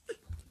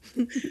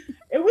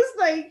 it was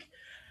like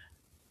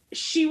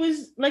she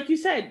was, like you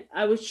said,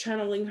 I was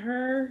channeling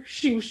her,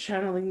 she was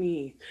channeling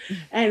me.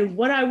 And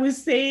what I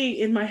was saying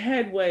in my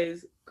head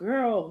was,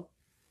 girl,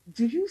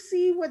 do you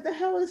see what the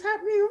hell is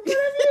happening in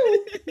front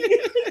of you?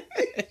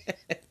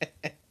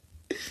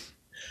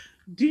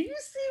 Do you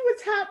see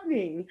what's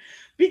happening?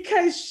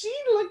 Because she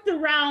looked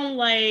around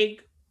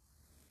like,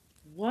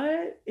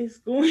 what is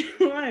going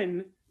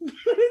on?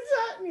 What is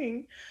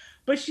happening?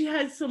 But she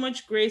had so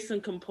much grace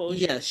and composure.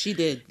 Yes, she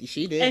did.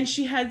 And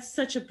she had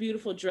such a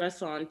beautiful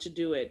dress on to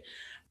do it.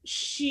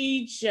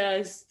 she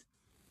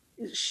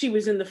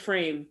was in the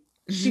frame.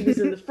 She was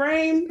in the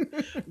frame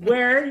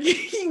where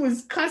he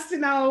was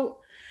cussing out,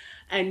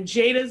 and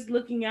Jada's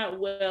looking at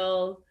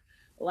Will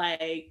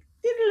like,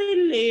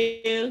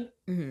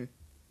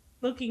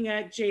 looking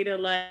at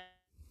Jada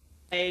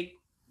like,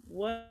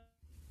 what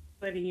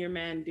letting your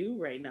man do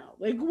right now?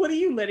 Like, what are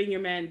you letting your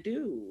man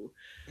do?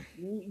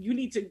 You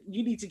need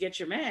to get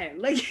your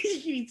man. Like,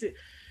 you need to.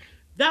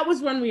 That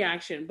was one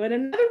reaction. But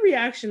another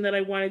reaction that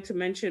I wanted to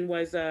mention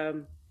was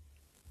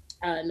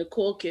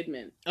Nicole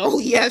Kidman. Oh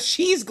yeah,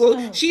 she's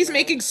she's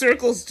making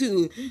circles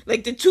too.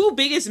 Like the two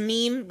biggest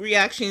meme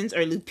reactions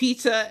are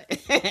Lupita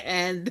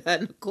and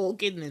Nicole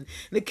Kidman.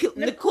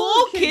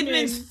 Nicole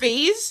Kidman's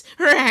face,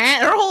 her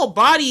hand, her whole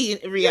body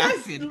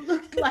reacted. Yes,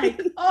 looked like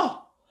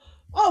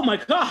oh my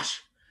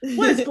gosh,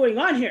 what is going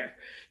on here?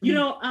 You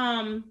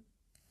know,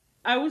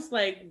 I was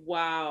like,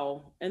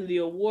 wow. And the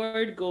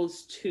award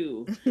goes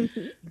to,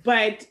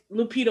 but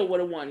Lupita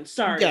would have won.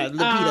 Sorry. Yeah,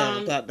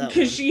 Lupita got that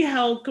because she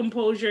held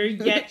composure,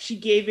 yet she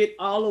gave it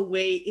all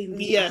away in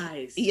the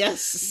eyes.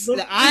 Yes.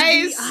 The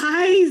eyes. The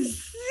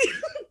eyes.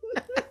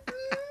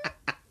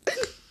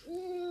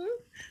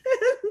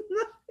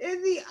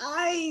 In the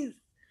eyes.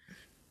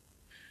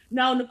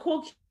 Now,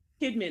 Nicole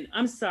Kidman,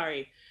 I'm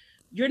sorry.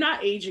 You're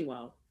not aging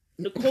well.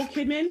 Nicole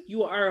Kidman,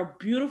 you are a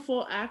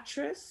beautiful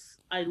actress.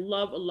 I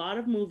love a lot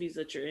of movies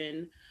that you're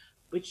in,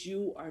 but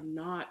you are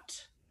not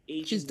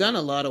aging. She's done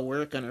a lot of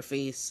work on her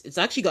face. It's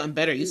actually gotten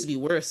better. It used to be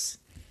worse.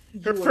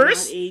 Her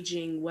first not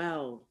aging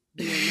well.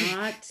 You're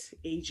not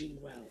aging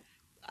well.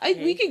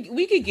 Okay?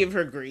 We could give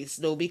her grace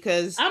though,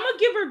 because I'm gonna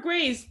give her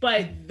grace,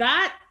 but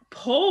that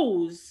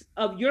pose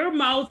of your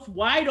mouth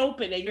wide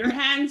open and your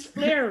hands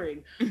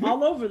flaring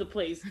all over the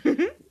place,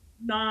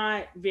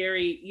 not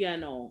very,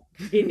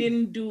 it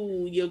didn't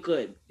do you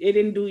good. It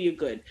didn't do you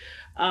good.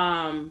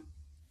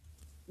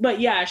 But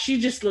yeah,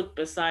 she just looked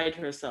beside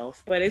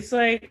herself. But it's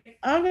like,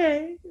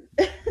 okay.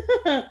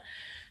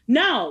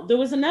 Now, there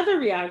was another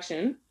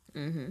reaction.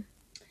 Mm-hmm.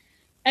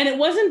 And it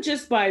wasn't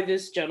just by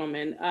this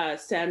gentleman,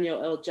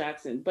 Samuel L.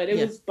 Jackson, but it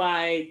was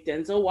by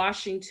Denzel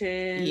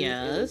Washington.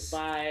 Yes. It was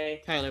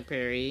by Tyler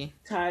Perry.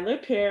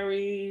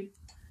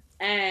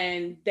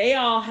 And they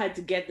all had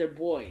to get their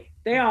boy.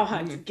 They all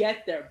had to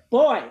get their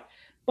boy.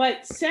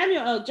 But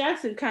Samuel L.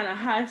 Jackson kind of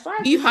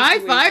high-fived. He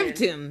high-fived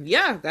him.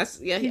 Yeah, that's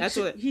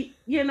what he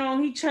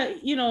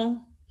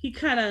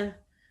kind of.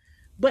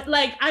 But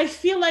like, I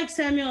feel like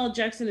Samuel L.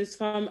 Jackson is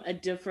from a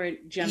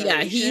different generation.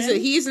 Yeah,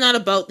 he's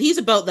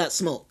about that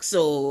smoke.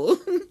 So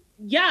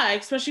yeah,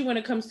 especially when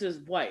it comes to his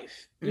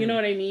wife. You know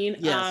what I mean?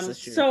 Yes,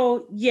 that's true.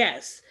 So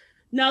yes.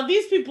 Now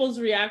these people's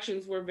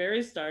reactions were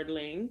very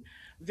startling,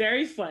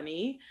 very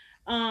funny.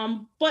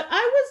 But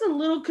I was a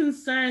little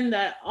concerned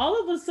that all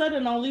of a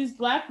sudden all these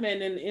black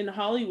men in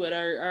Hollywood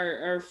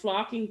are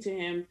flocking to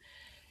him.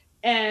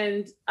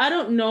 And I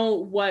don't know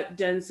what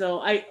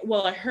Denzel,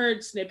 I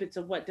heard snippets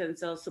of what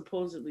Denzel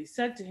supposedly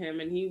said to him,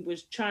 and he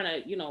was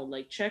trying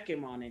to, check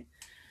him on it.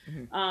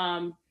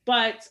 Mm-hmm.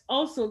 But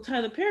also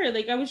Tyler Perry,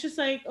 like I was just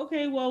like,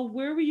 okay, well,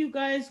 where were you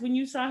guys when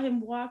you saw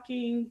him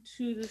walking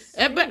to the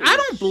stage? But I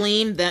don't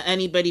blame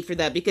anybody for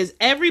that, because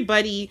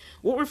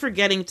what we're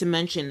forgetting to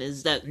mention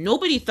is that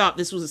nobody thought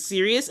this was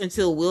serious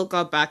until Will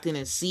got back in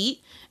his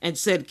seat and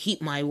said,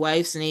 "Keep my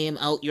wife's name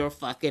out your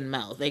fucking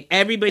mouth." Like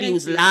everybody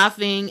was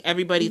laughing.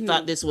 Everybody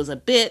thought this was a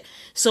bit.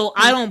 So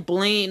I don't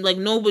blame,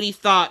 nobody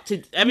thought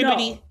to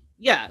everybody. No.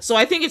 Yeah, so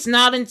I think it's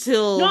not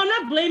until... No, I'm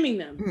not blaming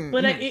them.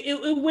 But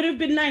it would have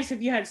been nice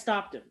if you had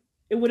stopped him.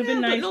 It would have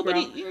been nice,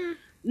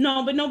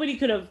 No, but nobody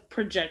could have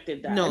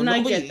projected that. And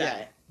I get that.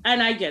 Yeah.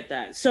 And I get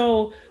that.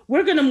 So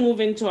we're going to move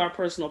into our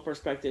personal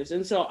perspectives.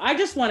 And so I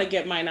just want to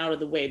get mine out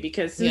of the way,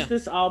 because since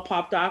this all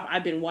popped off,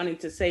 I've been wanting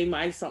to say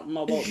something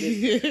about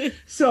this.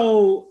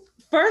 So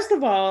first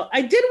of all,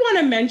 I did want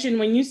to mention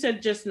when you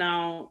said just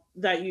now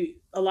that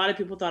a lot of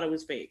people thought it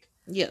was fake.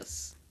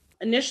 Yes.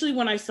 Initially,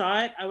 when I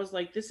saw it, I was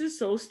like, this is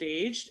so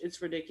staged.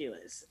 It's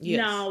ridiculous. Yes.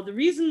 Now, the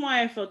reason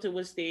why I felt it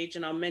was staged,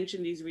 and I'll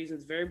mention these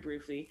reasons very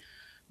briefly,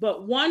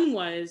 but one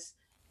was,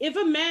 if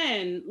a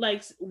man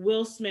like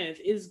Will Smith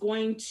is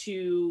going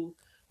to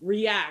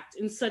react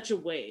in such a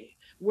way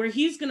where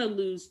he's going to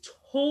lose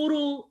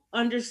total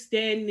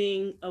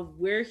understanding of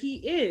where he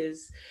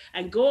is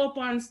and go up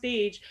on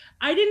stage,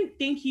 I didn't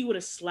think he would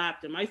have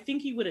slapped him. I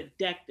think he would have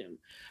decked him.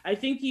 I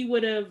think he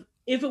would have,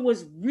 if it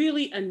was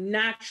really a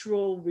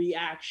natural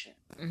reaction.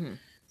 Mm-hmm.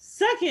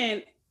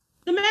 Second,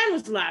 the man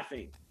was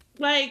laughing.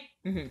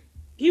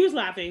 He was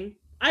laughing.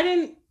 I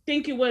didn't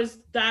think it was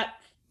that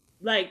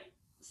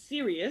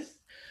serious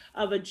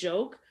of a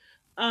joke.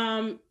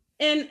 And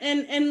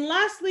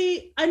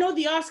lastly, I know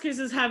the Oscars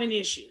is having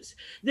issues.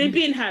 They've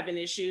been having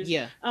issues.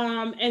 Yeah.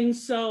 And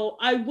so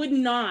I would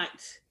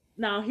not.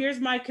 Now,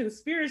 here's my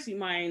conspiracy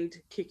mind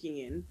kicking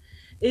in,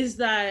 is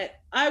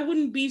that I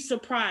wouldn't be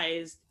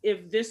surprised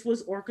if this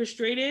was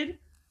orchestrated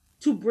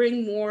to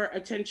bring more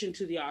attention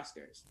to the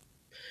Oscars.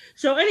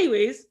 So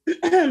anyways,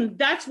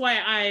 that's why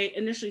I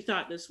initially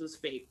thought this was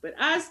fake. But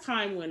as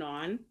time went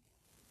on,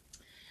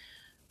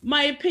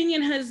 my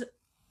opinion has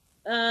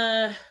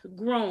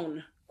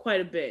grown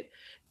quite a bit.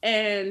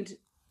 And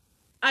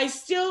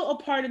a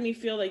part of me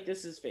feel like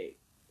this is fake.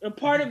 A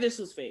part of this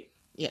was fake.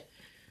 Yeah.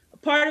 A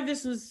part of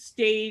this was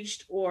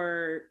staged,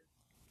 or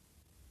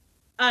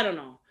I don't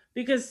know.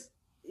 Because,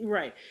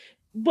 right.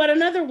 But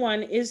another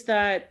one is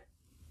that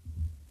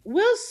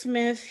Will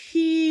Smith,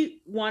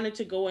 he wanted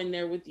to go in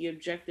there with the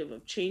objective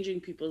of changing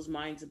people's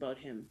minds about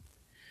him.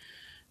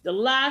 The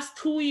last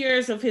 2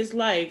 years of his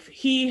life,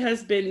 he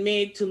has been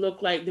made to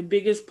look like the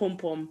biggest pom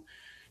pom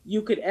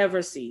you could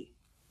ever see.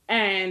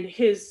 And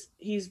he's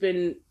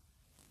been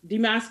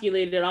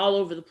demasculated all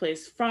over the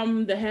place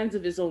from the hands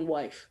of his own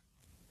wife.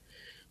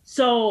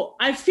 So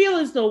I feel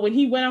as though when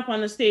he went up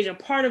on the stage, a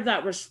part of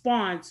that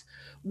response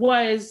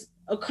was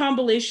a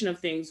combination of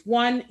things.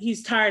 One,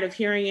 he's tired of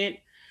hearing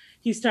it.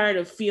 He's tired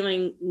of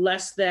feeling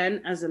less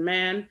than as a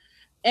man.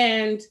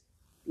 And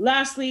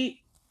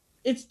lastly,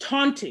 it's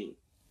taunting.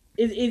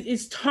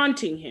 It's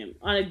taunting him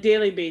on a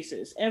daily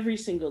basis, every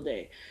single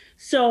day.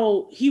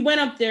 So he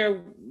went up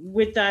there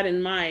with that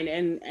in mind.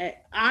 And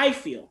I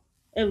feel,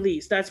 at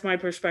least, that's my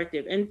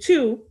perspective. And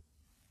two,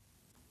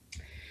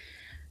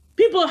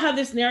 people have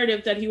this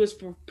narrative that he was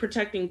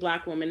protecting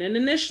Black women. And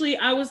initially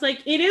I was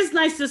like, it is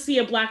nice to see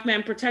a Black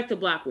man protect a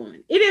Black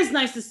woman. It is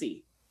nice to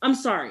see. I'm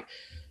sorry.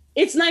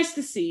 It's nice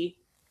to see.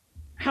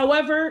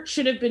 However,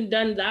 should it have been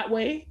done that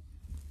way?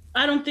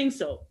 I don't think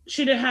so.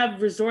 Should it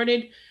have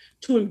resorted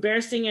to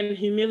embarrassing and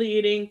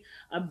humiliating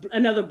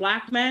another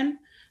Black man?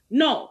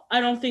 No, I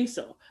don't think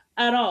so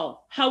at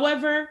all.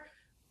 However,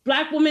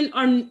 Black women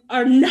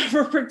are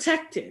never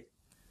protected.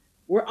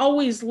 We're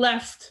always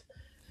left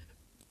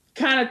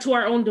kind of to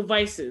our own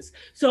devices.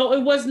 So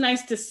it was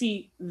nice to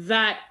see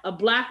that a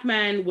Black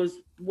man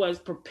was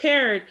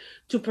prepared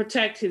to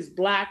protect his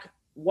Black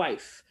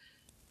wife.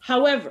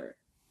 However,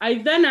 I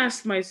then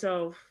asked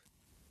myself,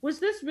 was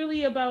this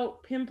really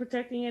about him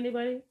protecting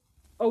anybody?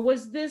 Or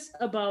was this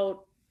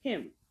about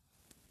him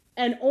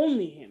and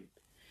only him?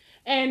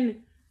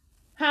 And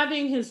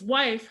having his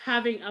wife,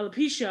 having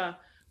alopecia,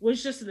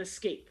 was just an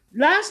escape.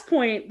 Last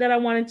point that I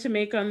wanted to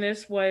make on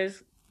this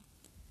was,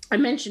 I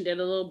mentioned it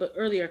a little bit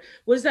earlier,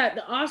 was that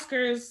the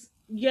Oscars,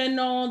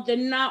 they're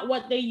not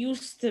what they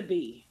used to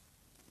be.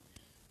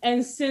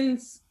 And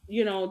since,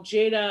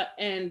 Jada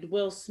and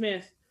Will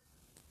Smith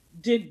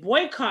did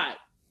boycott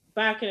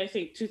back in, I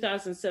think,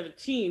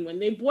 2017, when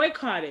they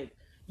boycotted,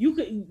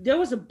 there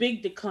was a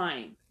big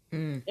decline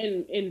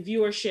in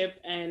viewership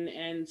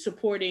and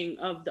supporting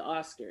of the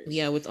Oscars.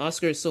 Yeah, with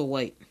Oscars so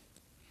white.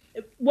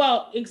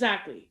 Well,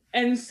 exactly.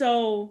 And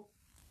so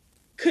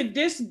could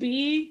this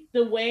be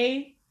the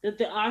way that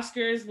the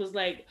Oscars was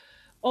like,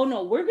 oh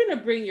no, we're going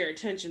to bring your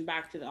attention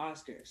back to the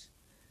Oscars.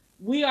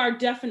 We are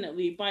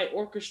definitely, by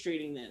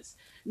orchestrating this.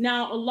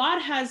 Now, a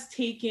lot has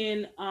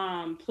taken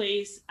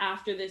place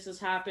after this has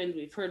happened.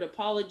 We've heard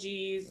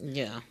apologies.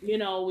 Yeah.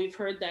 We've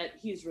heard that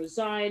he's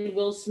resigned,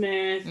 Will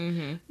Smith.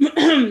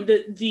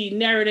 Mm-hmm. The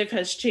narrative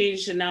has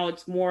changed, and now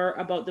it's more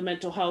about the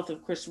mental health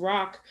of Chris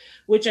Rock,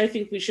 which I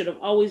think we should have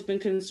always been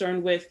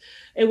concerned with.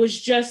 It was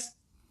just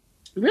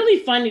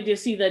really funny to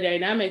see the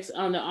dynamics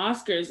on the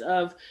Oscars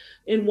of,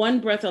 in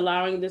one breath,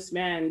 allowing this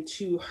man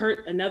to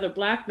hurt another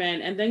Black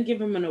man and then give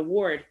him an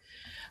award.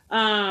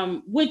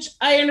 Which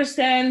I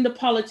understand the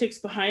politics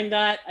behind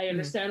that. I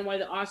understand why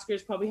the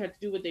Oscars probably had to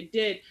do what they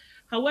did.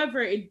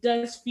 However, it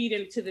does feed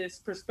into this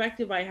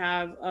perspective I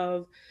have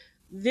of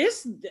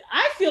this.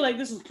 I feel like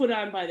this was put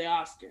on by the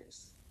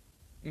Oscars,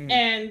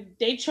 and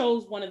they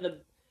chose one of the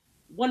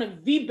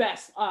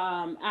best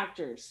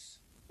actors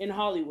in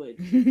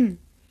Hollywood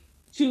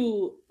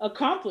to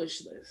accomplish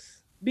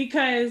this.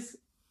 Because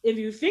if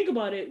you think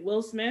about it,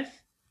 Will Smith,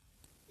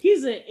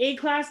 he's an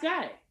A-class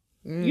guy.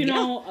 We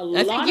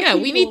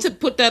need to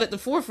put that at the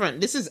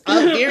forefront. This is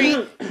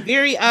very,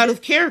 very out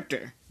of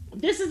character.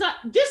 This is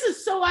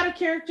so out of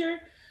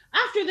character.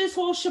 After this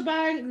whole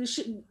shebang,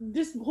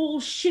 this whole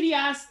shitty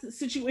ass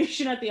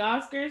situation at the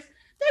Oscars,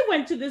 they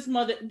went to this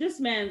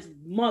man's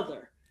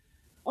mother,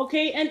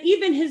 okay, and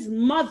even his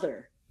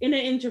mother in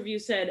an interview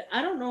said,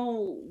 "I don't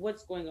know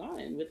what's going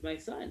on with my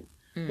son,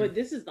 but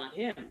this is not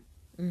him.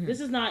 He's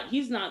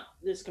not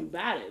this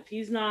combative.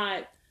 He's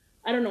not.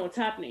 I don't know what's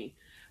happening."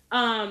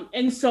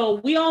 And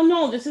so we all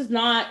know this is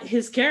not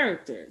his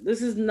character.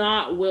 This is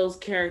not Will's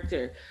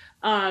character.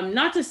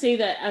 Not to say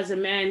that as a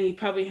man, he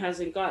probably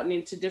hasn't gotten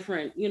into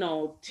different,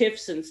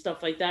 tiffs and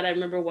stuff like that. I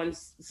remember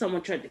once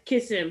someone tried to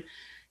kiss him,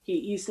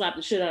 he slapped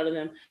the shit out of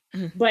them.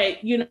 But,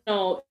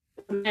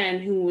 a man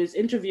who was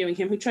interviewing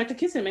him, who tried to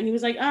kiss him, and he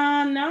was like,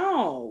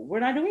 no, we're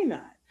not doing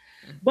that.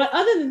 But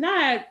other than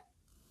that,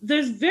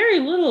 there's very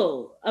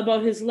little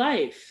about his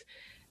life.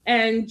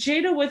 And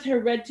Jada, with her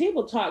Red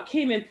Table Talk,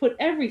 came and put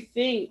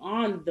everything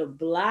on the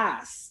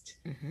blast.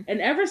 And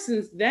ever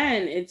since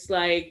then, it's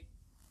like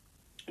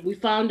we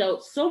found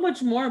out so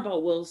much more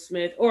about Will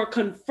Smith, or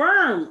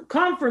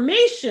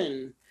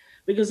confirmation,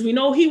 because we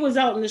know he was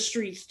out in the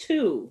streets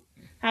too,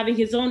 having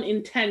his own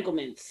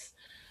entanglements.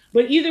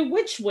 But either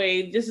which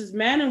way, this is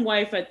man and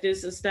wife at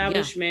this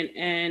establishment,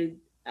 and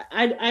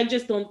I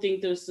just don't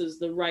think this is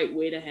the right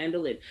way to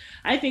handle it.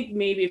 I think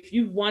maybe if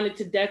you wanted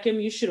to deck him,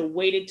 you should have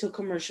waited till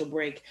commercial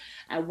break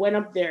and went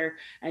up there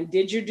and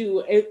did your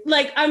due.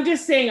 Like, I'm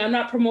just saying, I'm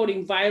not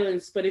promoting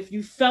violence, but if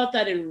you felt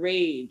that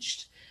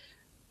enraged,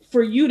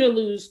 for you to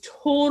lose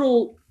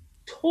total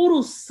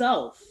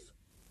self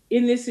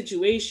in this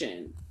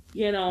situation,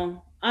 you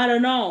know, I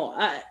don't know.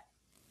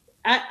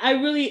 I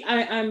really,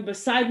 I'm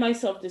beside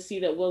myself to see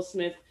that Will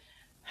Smith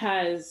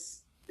has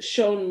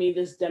shown me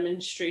this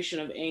demonstration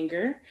of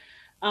anger.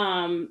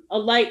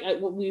 Like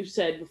what we've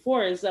said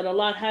before, is that a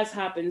lot has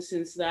happened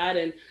since that,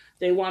 and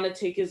they want to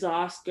take his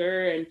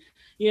Oscar, and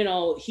you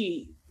know,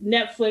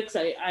 Netflix.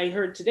 I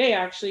heard today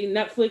actually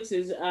Netflix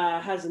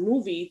has a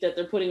movie that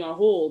they're putting on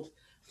hold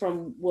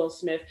from Will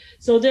Smith.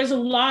 So there's a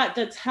lot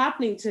that's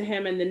happening to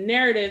him, and the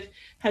narrative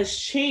has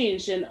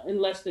changed in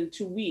less than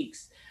 2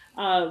 weeks.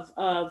 Of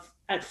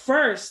at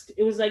first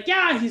it was like,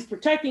 yeah, he's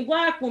protecting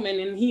Black women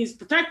and he's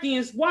protecting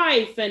his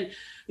wife, and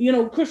you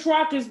know, Chris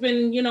Rock has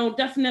been, you know,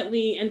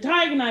 definitely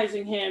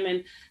antagonizing him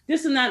and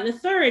this and that and the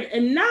third,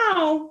 and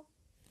now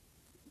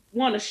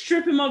want to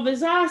strip him of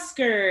his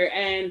Oscar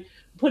and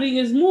putting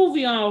his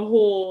movie on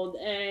hold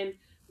and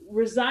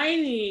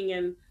resigning,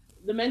 and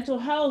the mental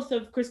health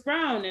of Chris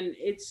Brown, and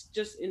it's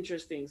just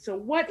interesting. So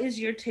what is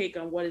your take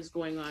on what is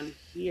going on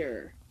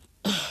here?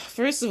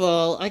 First of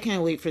all, I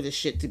can't wait for this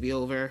shit to be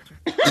over.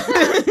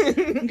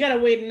 You gotta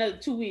wait another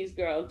 2 weeks,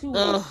 girl. 2 weeks.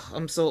 Oh,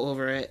 I'm so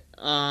over it.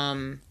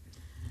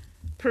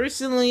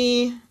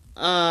 Personally,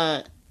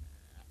 I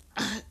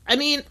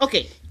mean,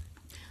 okay.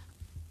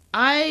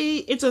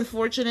 It's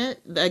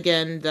unfortunate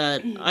again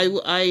that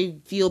I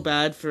feel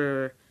bad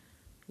for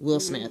Will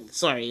Smith.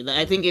 Sorry,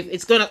 I think if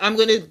it's gonna, I'm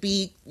gonna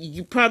be.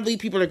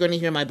 People are gonna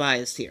hear my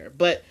bias here,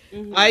 but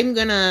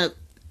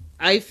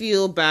I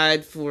feel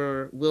bad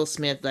for Will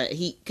Smith that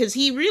because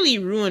he really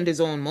ruined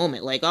his own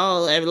moment. Like,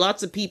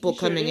 lots of people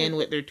coming in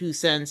with their 2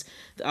 cents.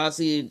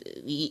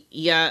 Obviously,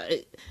 yeah.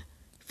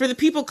 For the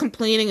people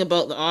complaining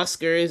about the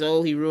Oscars,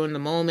 oh, he ruined the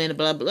moment,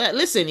 blah, blah.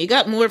 Listen, you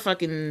got more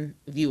fucking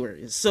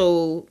viewers.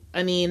 So,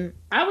 I mean...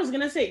 I was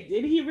gonna say,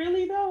 did he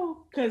really, though?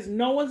 Because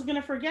no one's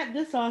gonna forget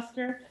this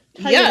Oscar.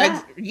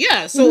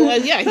 Yeah. So,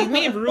 he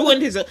may have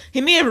ruined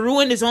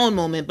his own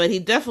moment, but he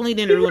definitely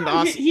didn't ruin the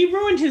Oscar. He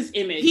ruined his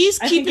image. He's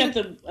keeping... at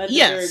the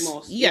very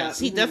most. Yes,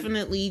 he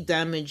definitely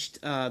damaged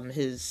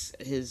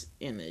his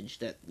image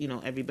that, you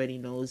know, everybody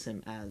knows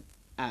him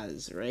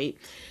as, right?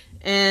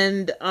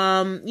 And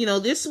you know,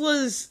 this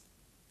was,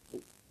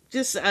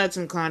 just to add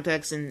some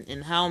context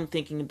in how I'm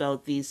thinking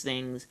about these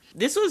things,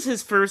 this was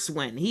his first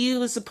win. He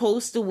was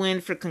supposed to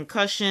win for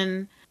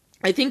concussion.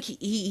 I think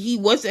he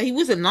was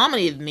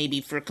nominated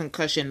maybe for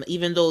concussion,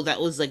 even though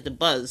that was like the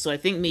buzz. So I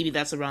think maybe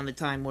that's around the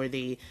time where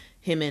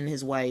him and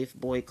his wife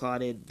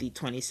boycotted the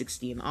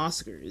 2016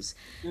 Oscars.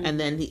 And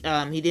then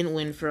he didn't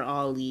win for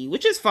Ali,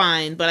 which is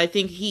fine, but I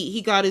think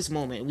he got his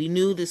moment. We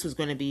knew this was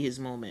going to be his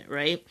moment,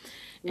 right?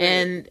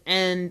 Right.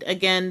 And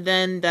again,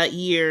 then that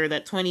year,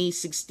 that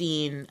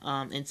 2016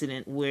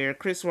 incident where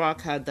Chris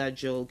Rock had that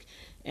joke,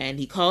 and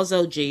he calls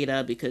out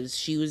Jada because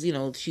she was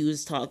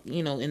talking,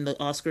 you know, in the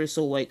Oscar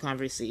So White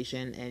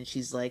conversation, and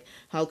she's like,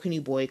 how can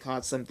you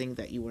boycott something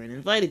that you weren't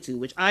invited to?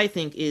 Which I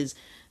think is,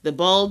 the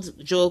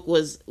bald joke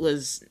was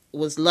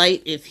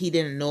light if he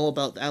didn't know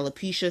about the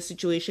alopecia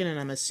situation, and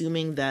I'm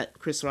assuming that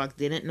Chris Rock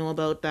didn't know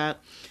about that,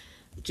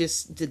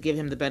 just to give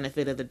him the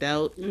benefit of the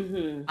doubt.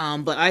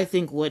 But I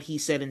think what he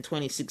said in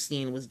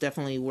 2016 was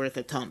definitely worth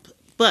a thump.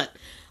 But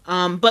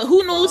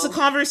who knows the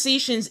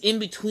conversations in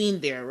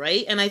between there,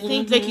 right? And I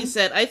think, like you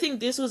said, I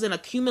think this was an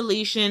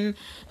accumulation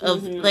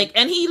of like,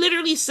 and he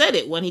literally said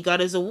it when he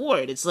got his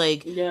award. It's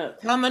like,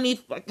 how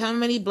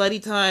many bloody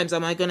times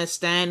am I gonna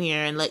stand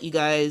here and let you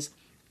guys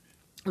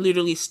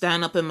literally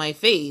stand up in my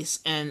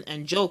face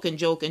and joke and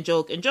joke and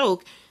joke and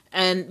joke?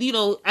 And, you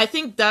know, I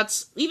think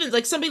that's, even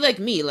like somebody like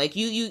me, like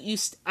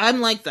I'm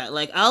like that.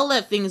 Like, I'll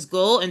let things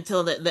go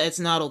until that it's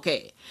not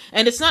okay.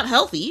 And it's not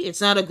healthy.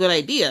 It's not a good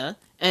idea.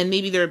 And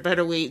maybe there are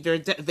better ways,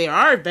 there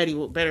are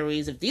better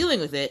ways of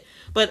dealing with it.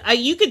 But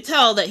you could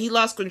tell that he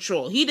lost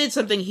control. He did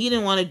something he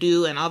didn't want to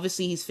do. And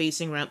obviously he's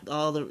facing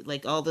all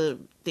the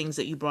things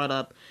that you brought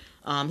up.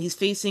 He's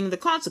facing the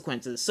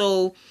consequences.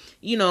 So,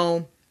 you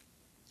know,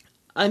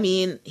 I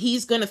mean,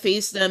 he's going to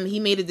face them.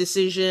 He made a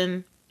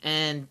decision,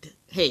 and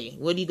hey,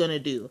 what are you gonna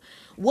do?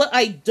 What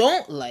I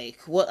don't like,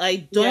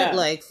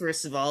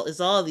 first of all, is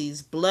all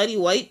these bloody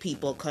white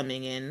people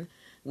coming in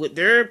with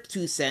their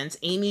 2 cents.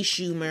 Amy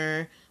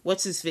Schumer,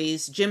 what's his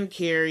face, Jim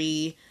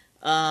Carrey.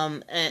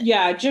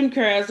 Jim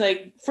Carrey. I was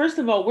like, first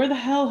of all, where the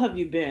hell have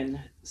you been?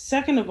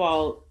 Second of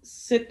all,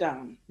 sit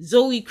down.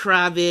 Zoe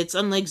Kravitz.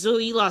 I'm like,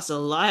 Zoe, you lost a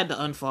lot. I had to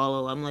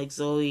unfollow. I'm like,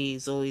 Zoe, you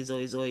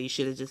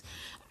should have just...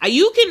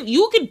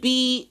 You could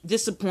be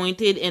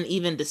disappointed and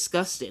even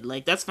disgusted.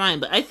 Like, that's fine.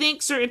 But I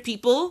think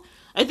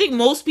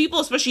most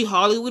people, especially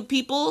Hollywood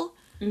people,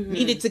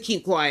 needed to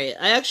keep quiet.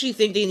 I actually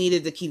think they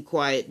needed to keep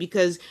quiet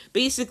because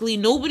basically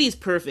nobody's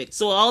perfect.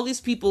 So all these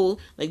people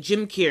like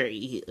Jim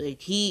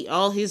Carrey,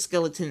 all his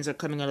skeletons are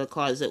coming out of the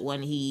closet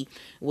when he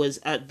was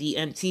at the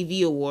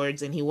MTV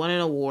Awards and he won an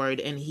award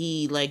and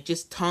he like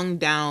just tongued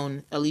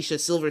down Alicia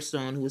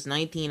Silverstone, who was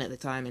 19 at the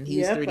time and he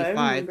was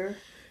 35.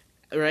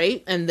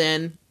 Right? And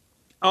then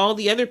all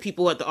the other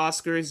people at the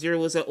Oscars, there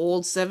was an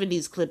old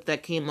 70s clip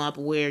that came up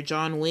where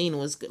John Wayne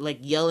was like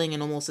yelling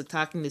and almost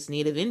attacking this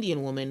Native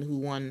Indian woman who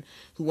won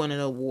an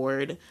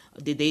award.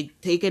 Did they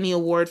take any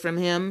award from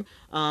him?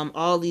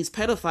 All these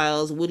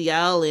pedophiles, Woody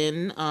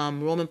Allen,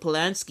 Roman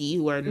Polanski,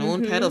 who are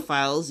known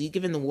pedophiles, you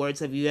give them awards.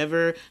 Have you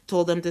ever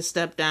told them to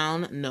step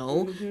down?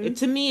 No.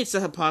 To me, it's a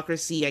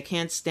hypocrisy. I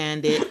can't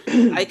stand it.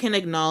 I can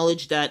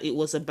acknowledge that it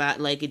was a bad,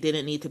 like it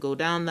didn't need to go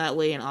down that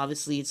way, and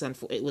obviously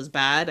it was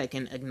bad. I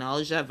can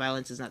acknowledge that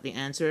violence is not the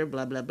answer.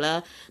 Blah blah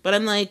blah. But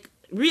I'm like,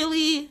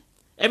 really?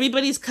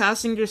 Everybody's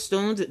casting their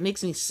stones. It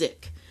makes me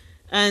sick,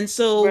 and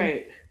so.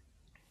 Right.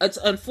 It's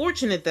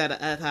unfortunate that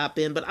it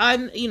happened, but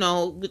I'm,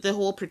 with the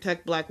whole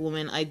protect black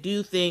women, I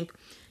do think,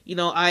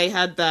 I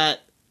had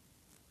that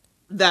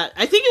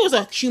I think it was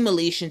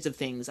accumulations of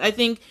things. I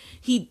think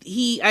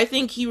he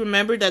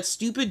remembered that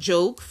stupid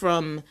joke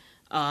from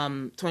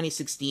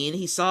 2016.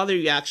 He saw the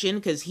reaction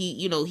because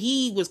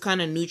he was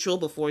kind of neutral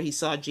before he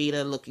saw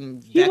Jada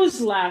looking vexed. He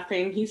was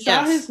laughing. He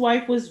saw his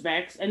wife was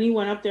vexed and he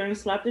went up there and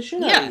slapped the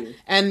shit out of you.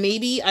 And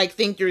maybe I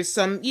think there's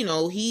some,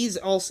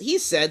 he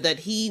said that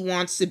he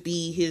wants to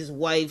be his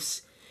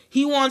wife's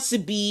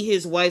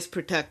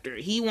protector.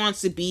 He wants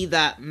to be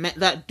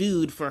that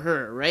dude for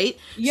her, right?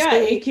 Yeah, so,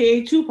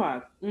 aka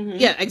Tupac. Mm-hmm.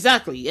 Yeah,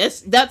 exactly. Yes,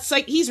 that's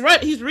like he's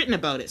right. He's written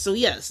about it. So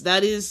yes,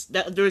 that.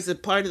 There's a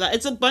part of that.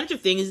 It's a bunch of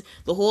things.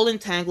 The whole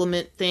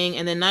entanglement thing,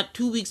 and then not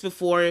 2 weeks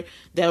before,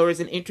 there was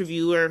an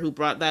interviewer who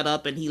brought that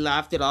up, and he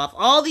laughed it off.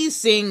 All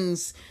these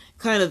things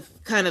kind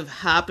of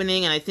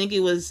happening, and I think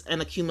it was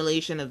an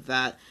accumulation of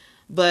that.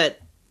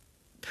 But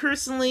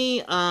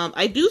personally,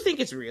 I do think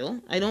it's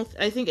real.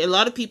 I think a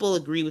lot of people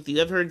agree with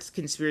you. I've heard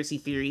conspiracy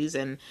theories,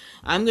 and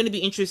I'm going to be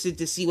interested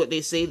to see what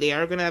they say. They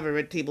are going to have a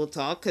red table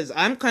talk, because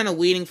I'm kind of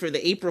waiting for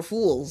the April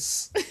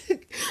Fools.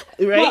 Right?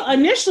 Well,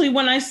 initially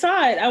when I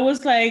saw it, I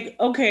was like,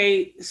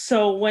 okay,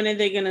 so when are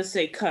they going to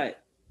say cut?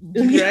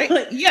 Right?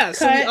 Like, yeah.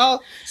 So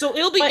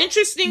it'll be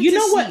interesting. You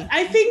know see. What?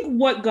 I think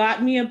what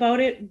got me about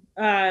it,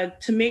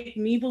 to make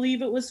me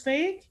believe it was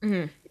fake,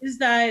 is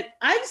that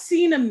I've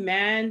seen a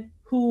man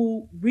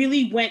who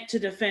really went to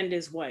defend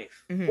his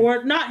wife,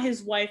 or not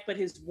his wife, but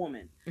his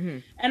woman.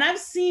 And I've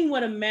seen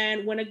what a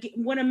man,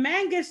 when a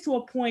man gets to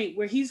a point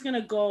where he's going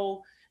to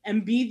go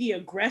and be the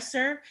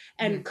aggressor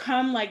and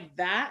come like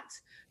that,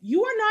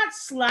 you are not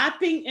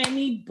slapping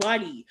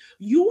anybody.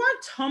 You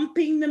are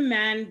thumping the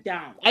man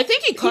down. I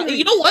think he caught,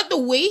 you know what? The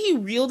way he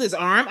reeled his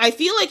arm, I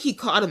feel like he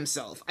caught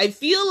himself.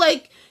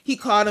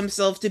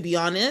 To be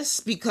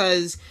honest,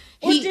 because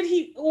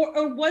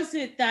or was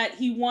it that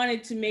he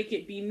wanted to make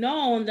it be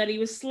known that he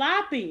was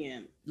slapping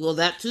him? Well,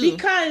 that too.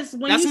 Because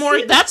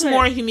when that's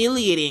more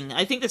humiliating.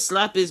 I think the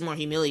slap is more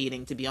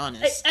humiliating, to be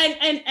honest.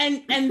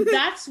 And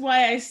that's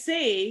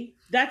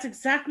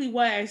exactly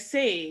why I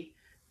say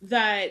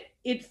that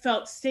it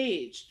felt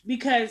staged,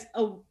 because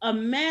a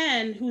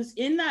man who's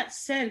in that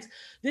sense,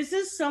 this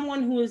is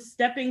someone who is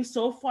stepping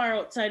so far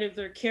outside of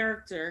their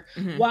character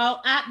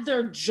while at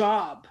their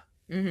job.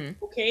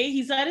 Okay,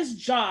 he's at his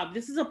job.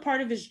 This is a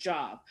part of his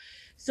job.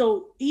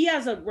 So he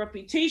has a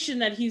reputation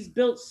that he's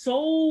built so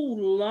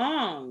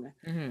long.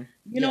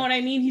 You know what I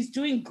mean? He's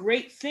doing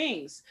great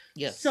things.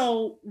 Yes.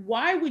 So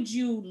why would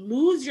you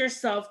lose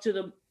yourself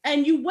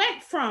and you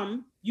went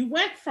from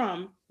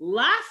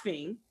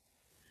laughing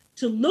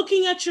to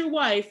looking at your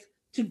wife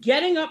to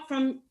getting up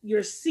from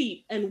your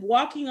seat and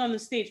walking on the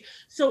stage.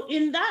 So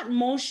in that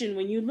motion,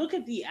 when you look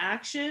at the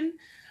action,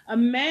 a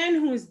man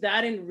who is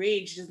that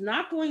enraged is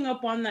not going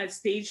up on that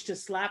stage to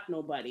slap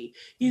nobody.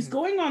 He's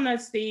going on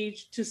that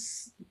stage to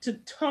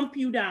thump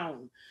you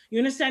down. You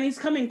understand? He's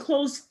coming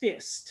close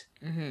fist.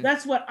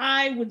 That's what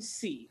I would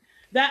see.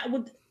 That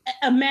would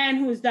a man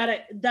who is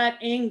that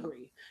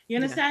angry. You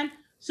understand? Yeah.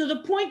 So the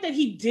point that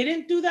he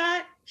didn't do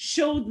that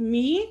showed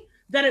me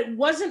that it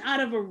wasn't out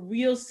of a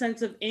real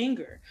sense of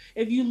anger.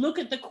 If you look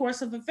at the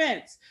course of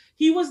events,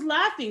 he was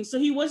laughing. So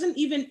he wasn't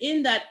even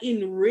in that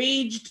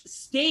enraged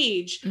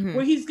stage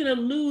where he's going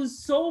to lose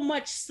so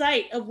much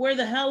sight of where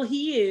the hell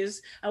he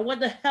is and what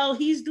the hell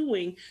he's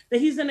doing, that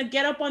he's going to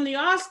get up on the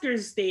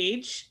Oscars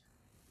stage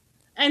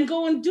and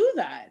go and do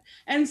that.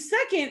 And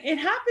second, it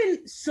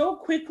happened so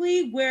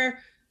quickly where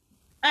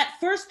at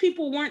first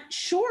people weren't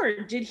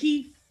sure, did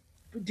he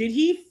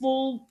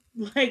full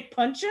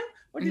punch him?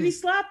 Or did he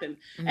slap him?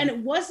 And it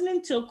wasn't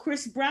until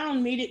Chris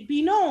Brown made it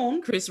be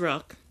known. Chris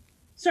Rock.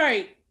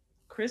 Sorry,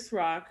 Chris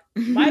Rock.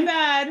 My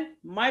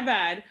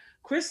bad.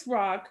 Chris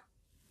Rock.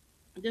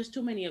 There's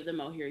too many of them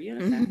out here, you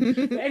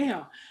understand? But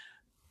anyhow,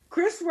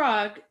 Chris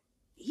Rock,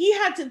 he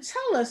had to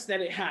tell us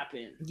that it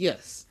happened.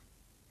 Yes.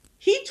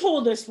 He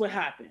told us what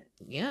happened.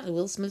 Yeah,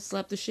 Will Smith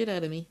slapped the shit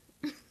out of me.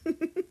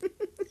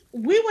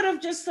 we would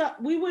have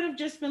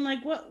just been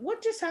like,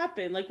 what just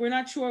happened? Like, we're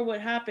not sure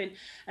what happened,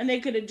 and they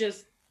could have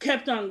just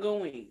kept on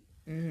going.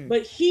 Mm-hmm.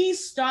 But he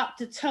stopped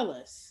to tell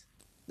us.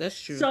 That's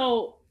true.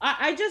 So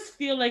I just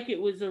feel like it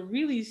was a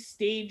really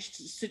staged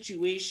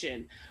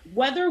situation.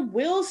 Whether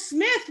Will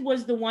Smith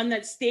was the one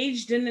that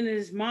staged in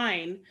his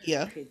mind,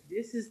 okay,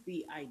 this is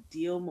the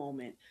ideal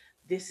moment.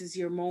 This is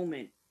your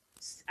moment.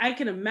 I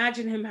can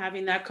imagine him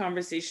having that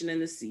conversation in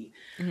the seat.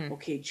 Mm-hmm.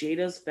 Okay,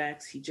 Jada's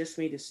vexed. He just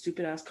made a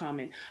stupid ass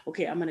comment.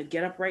 Okay, I'm gonna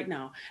get up right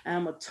now and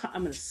I'm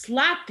gonna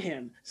slap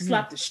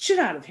the shit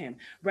out of him,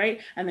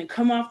 right? And then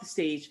come off the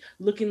stage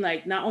looking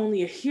like not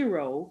only a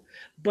hero,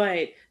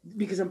 but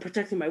because I'm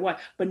protecting my wife,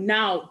 but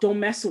now don't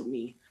mess with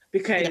me.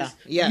 Because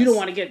you don't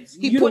want to get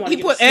he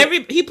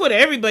put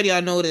everybody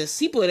on notice.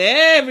 He put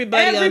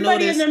everybody on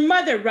notice. And their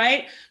mother,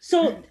 right?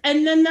 So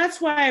and then that's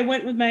why I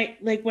went with my,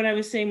 like, when I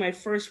was saying my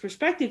first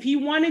perspective, he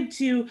wanted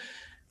to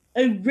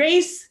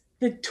erase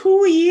the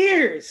 2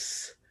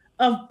 years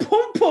of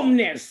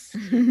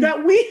pum-pumness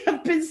that we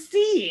have been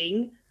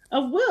seeing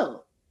of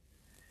Will.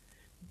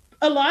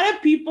 A lot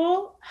of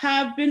people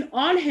have been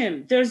on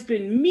him. There's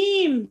been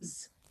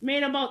memes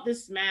made about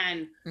this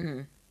man.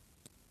 Mm-hmm.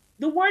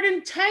 The word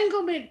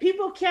entanglement,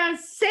 people can't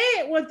say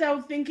it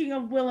without thinking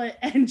of Will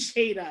and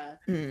Jada.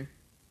 Mm.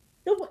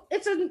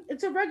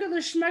 It's a regular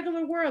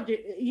schmegular word,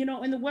 you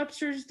know, in the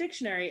Webster's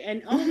dictionary,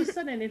 and all of a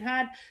sudden it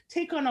had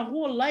take on a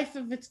whole life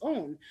of its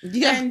own.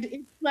 Yeah. And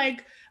it's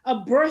like a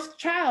birth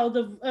child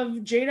of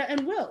Jada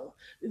and Will,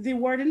 the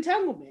word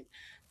entanglement.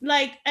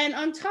 Like, and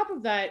on top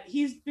of that,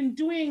 he's been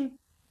doing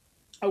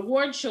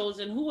award shows,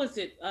 and who was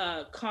it?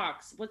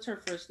 Cox. What's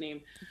her first name?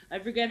 I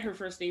forget her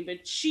first name,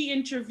 but she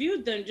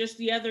interviewed them just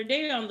the other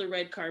day on the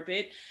red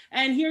carpet.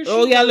 And here she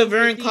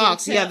Laverne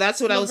Cox. Yeah,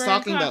 that's what I was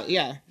talking about.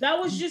 Yeah. That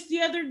was just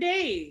the other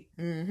day.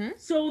 Mm-hmm.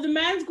 So the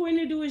man's going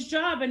to do his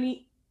job, and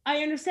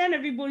I understand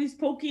everybody's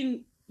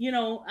poking, you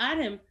know, at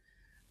him,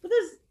 but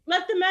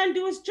let the man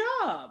do his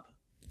job.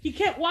 He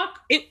can't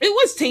walk. It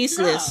was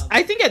tasteless.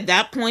 I think at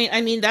that point,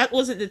 I mean, that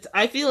wasn't.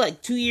 I feel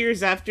like 2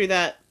 years after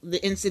the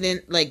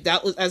incident, like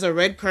that was, as a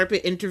red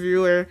carpet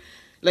interviewer,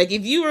 like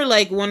if you were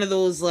like one of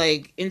those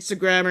like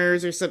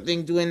Instagrammers or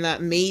something doing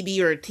that,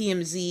 maybe, or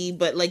TMZ,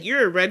 but like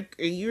you're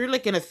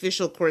like an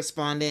official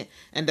correspondent,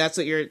 and that's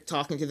what you're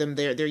talking to them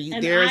there.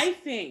 I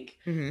think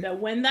that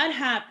when that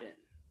happened,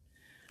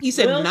 he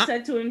said, Will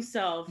said to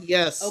himself,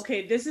 "Yes,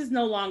 okay, this is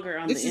no longer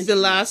on. This is the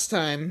last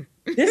time."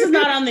 This is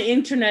not on the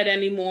internet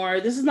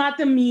anymore. This is not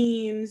the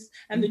memes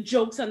and the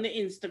jokes on the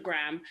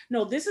Instagram.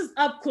 No, this is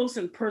up close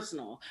and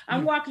personal.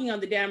 I'm walking on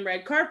the damn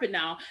red carpet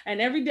now,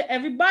 and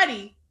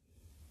everybody,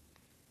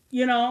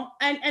 you know,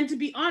 and to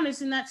be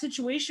honest, in that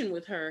situation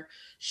with her,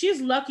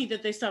 she's lucky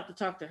that they stopped to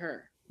talk to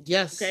her.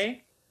 Yes.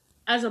 Okay.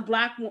 As a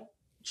Black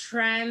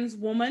trans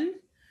woman,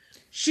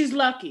 she's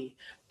lucky.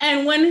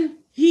 And when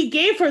he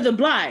gave her the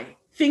bly,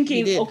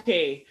 thinking,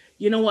 okay,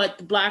 you know what,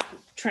 the Black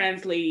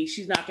trans lady,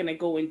 she's not going to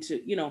go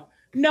into, you know,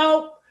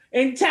 no,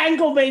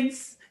 entanglement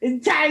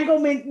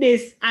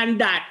this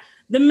and that.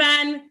 The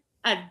man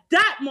at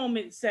that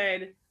moment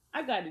said,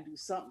 I got to do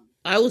something.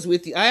 I was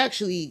with you. I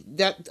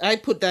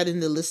put that in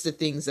the list of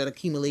things that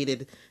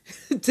accumulated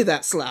to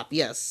that slap.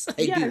 Yes,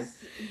 I do.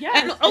 Yes.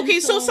 And,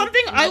 okay, so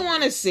something I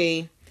want to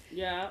say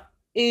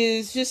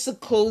is just to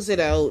close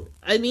it out.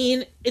 I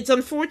mean, it's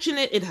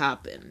unfortunate it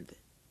happened.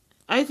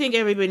 I think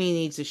everybody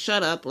needs to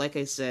shut up, like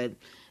I said.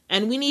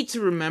 And we need to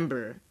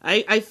remember,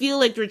 I feel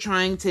like they're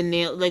trying to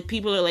nail, like,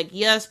 people are like,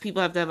 yes, people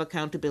have to have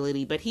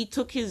accountability, but he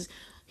took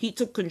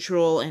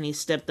control and he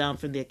stepped down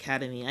from the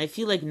academy. I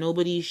feel like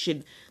nobody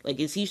should,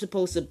 like, is he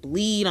supposed to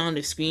bleed on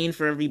the screen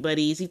for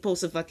everybody? Is he supposed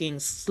to fucking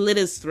slit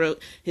his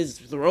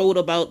throat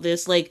about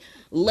this? Like,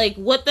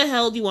 what the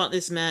hell do you want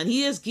this man?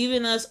 He has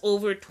given us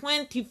over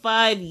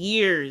 25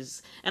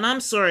 years. And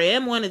I'm sorry,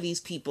 I'm one of these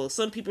people.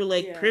 Some people are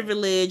like,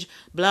 privilege,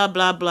 blah,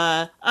 blah,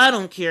 blah. I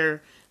don't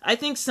care. I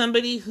think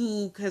somebody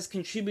who has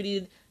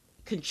contributed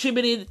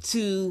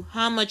to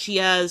how much he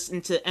has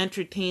into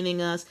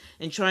entertaining us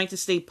and trying to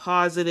stay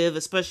positive,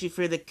 especially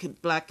for the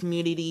Black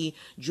community,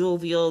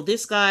 jovial.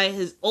 This guy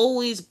has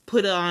always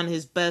put on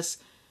his best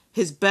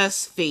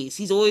face.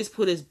 He's always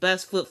put his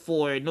best foot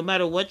forward, no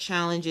matter what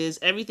challenges,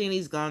 everything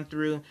he's gone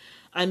through.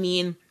 I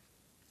mean,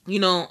 you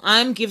know,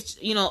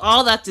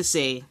 all that to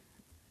say,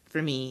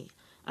 for me,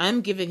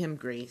 I'm giving him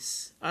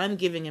grace. I'm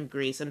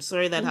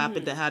sorry that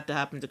had to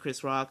happen to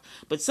Chris Rock,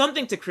 but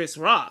something to Chris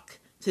Rock,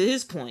 to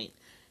his point.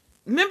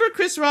 Remember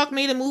Chris Rock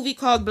made a movie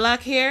called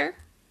Black Hair?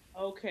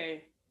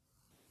 Okay.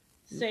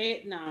 Say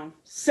it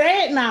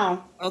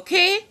now.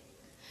 Okay?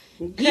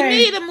 He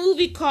made a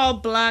movie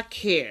called Black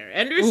Hair,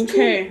 and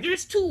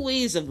there's two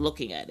ways of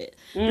looking at it.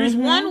 Mm-hmm. There's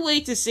one way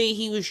to say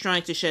he was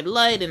trying to shed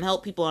light and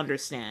help people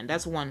understand.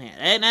 That's one hand,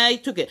 and I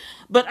took it.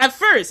 But at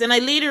first, and I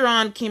later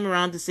on came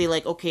around to say,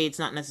 like, okay, it's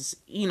not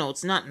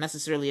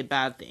necessarily a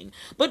bad thing.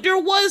 But there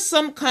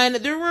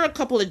were a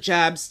couple of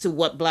jabs to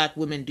what Black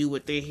women do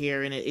with their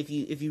hair, and if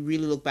you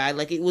really look back,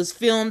 like, it was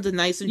filmed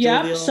nice and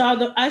jovial.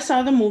 I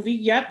saw the movie.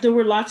 Yep, there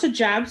were lots of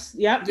jabs.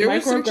 Yep, there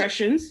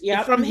microaggressions.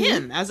 Yep, from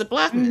him as a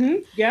Black man.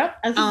 Mm-hmm. Yep.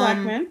 As a Black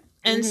man.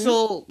 And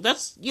so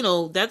that's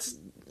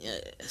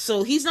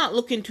so he's not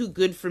looking too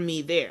good for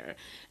me there.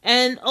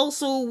 And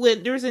also,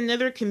 when there's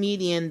another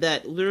comedian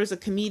there's a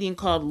comedian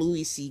called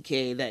Louis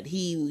C.K. that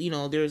he,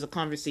 there was a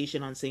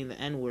conversation on saying the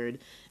N-word,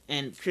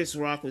 and Chris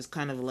Rock was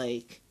kind of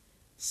like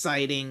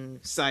siding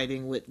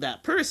with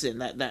that person,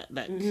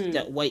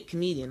 that white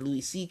comedian,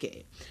 Louis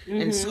C.K.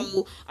 And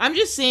so I'm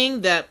just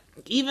saying that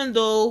even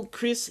though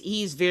Chris,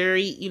 he's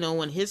very,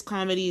 when his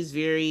comedy is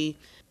very,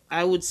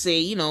 I would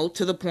say,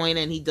 to the point,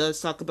 and he does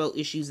talk about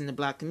issues in the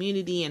Black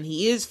community, and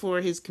he is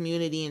for his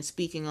community and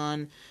speaking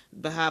on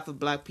behalf of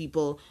Black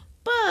people,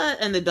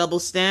 and the double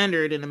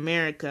standard in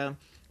America,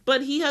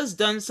 but he has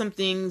done some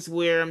things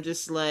where I'm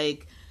just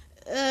like,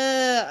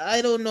 I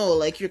don't know,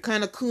 like you're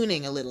kind of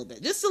cooning a little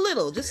bit, just a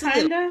little.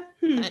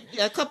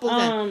 A couple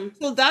of them.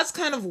 So that's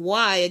kind of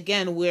why,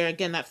 again,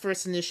 that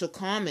first initial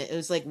comment, it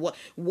was like,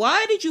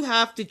 why did you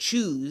have to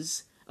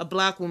choose a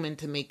Black woman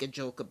to make a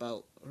joke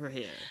about her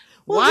hair?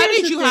 Well, why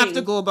did you have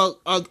to go about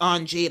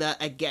on Jada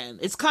again?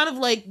 It's kind of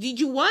like, did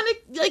you want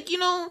to, like,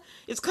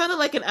 it's kind of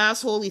like an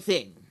assholey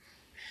thing.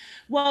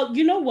 Well,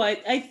 you know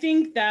what? I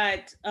think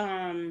that,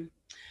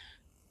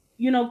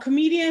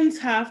 comedians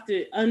have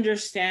to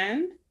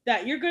understand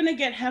that you're going to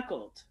get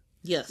heckled.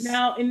 Yes.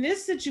 Now, in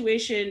this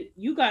situation,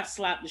 you got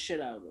slapped the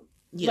shit out of him.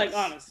 Yes. Like,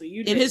 honestly,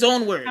 you did. In his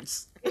own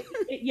words.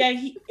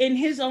 In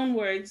his own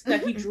words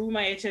that he drew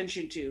my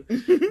attention to.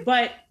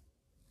 But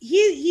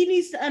he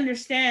needs to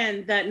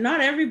understand that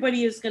not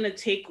everybody is going to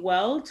take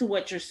well to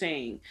what you're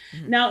saying.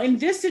 Now, in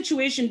this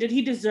situation, did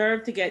he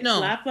deserve to get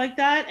slapped like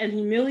that and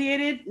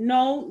humiliated?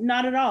 No,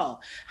 not at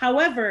all.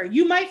 However,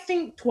 you might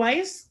think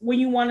twice when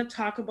you want to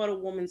talk about a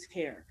woman's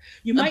hair.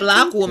 You might a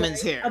Black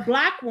woman's hair. A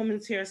Black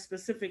woman's hair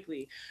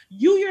specifically.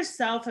 You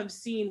yourself have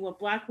seen what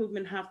Black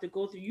women have to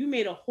go through. You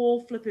made a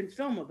whole flipping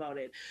film about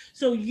it.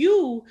 So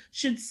you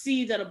should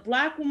see that a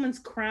Black woman's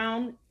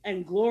crown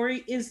and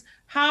glory is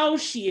how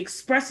she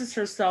expresses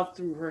herself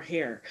through her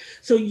hair.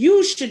 So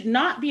you should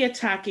not be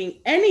attacking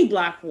any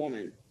Black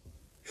woman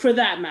for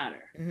that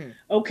matter.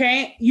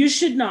 Okay? You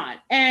should not.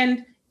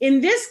 And in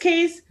this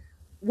case,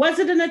 was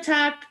it an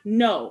attack?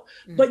 No.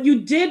 But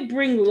you did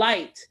bring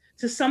light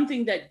to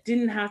something that you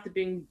didn't have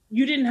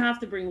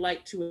to bring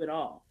light to at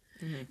all.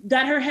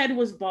 That her head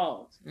was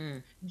bald.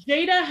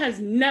 Jada has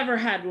never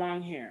had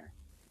long hair.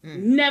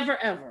 Never,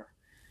 ever.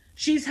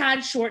 She's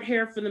had short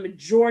hair for the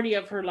majority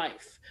of her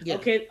life. Yeah.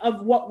 Okay,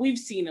 of what we've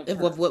seen of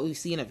her. Of what we've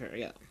seen of her,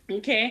 yeah.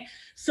 Okay,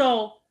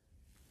 so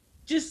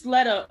just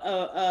let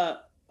a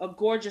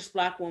gorgeous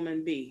Black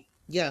woman be.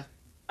 Yeah.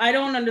 I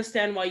don't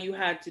understand why you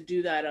had to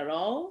do that at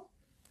all.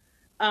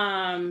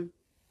 And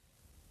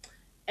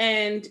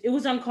it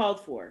was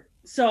uncalled for.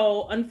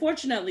 So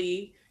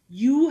unfortunately,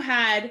 you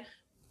had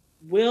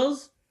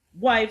Will's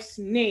wife's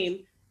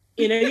name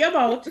in your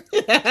mouth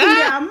too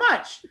damn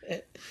much.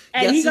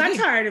 And he got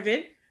tired of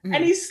it.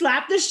 And he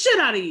slapped the shit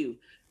out of you.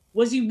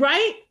 Was he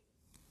right?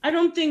 I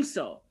don't think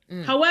so.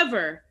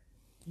 However,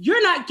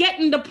 you're not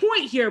getting the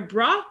point here,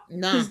 bruh.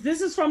 No. Because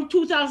this is from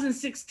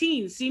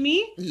 2016. See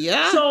me?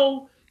 Yeah.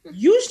 So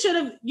you should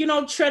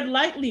have, tread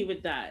lightly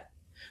with that.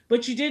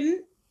 But you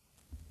didn't.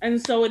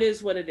 And so it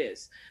is what it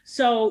is.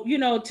 So,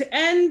 to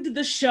end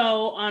the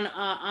show on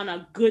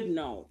a good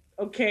note,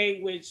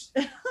 okay, which,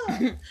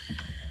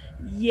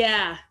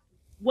 yeah.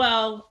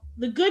 Well,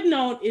 the good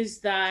note is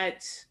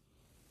that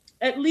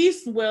at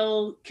least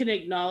Will can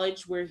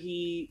acknowledge where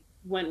he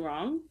went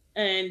wrong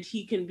and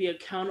he can be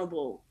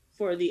accountable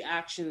for the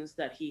actions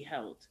that he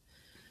held.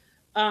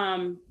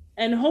 And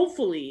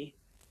hopefully,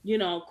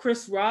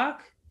 Chris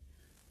Rock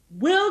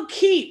will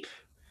keep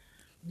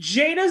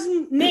Jada's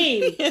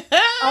name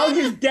out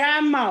his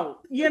damn mouth.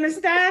 You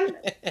understand?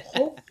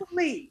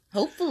 Hopefully.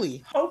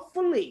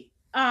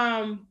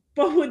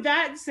 But with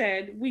that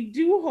said, we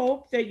do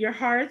hope that your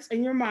hearts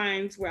and your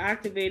minds were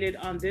activated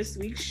on this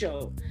week's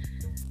show.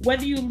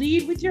 Whether you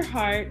lead with your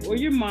heart or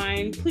your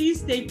mind,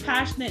 please stay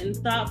passionate and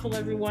thoughtful,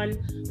 everyone.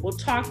 We'll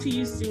talk to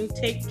you soon.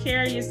 Take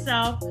care of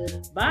yourself.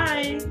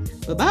 Bye.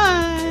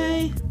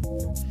 Bye-bye.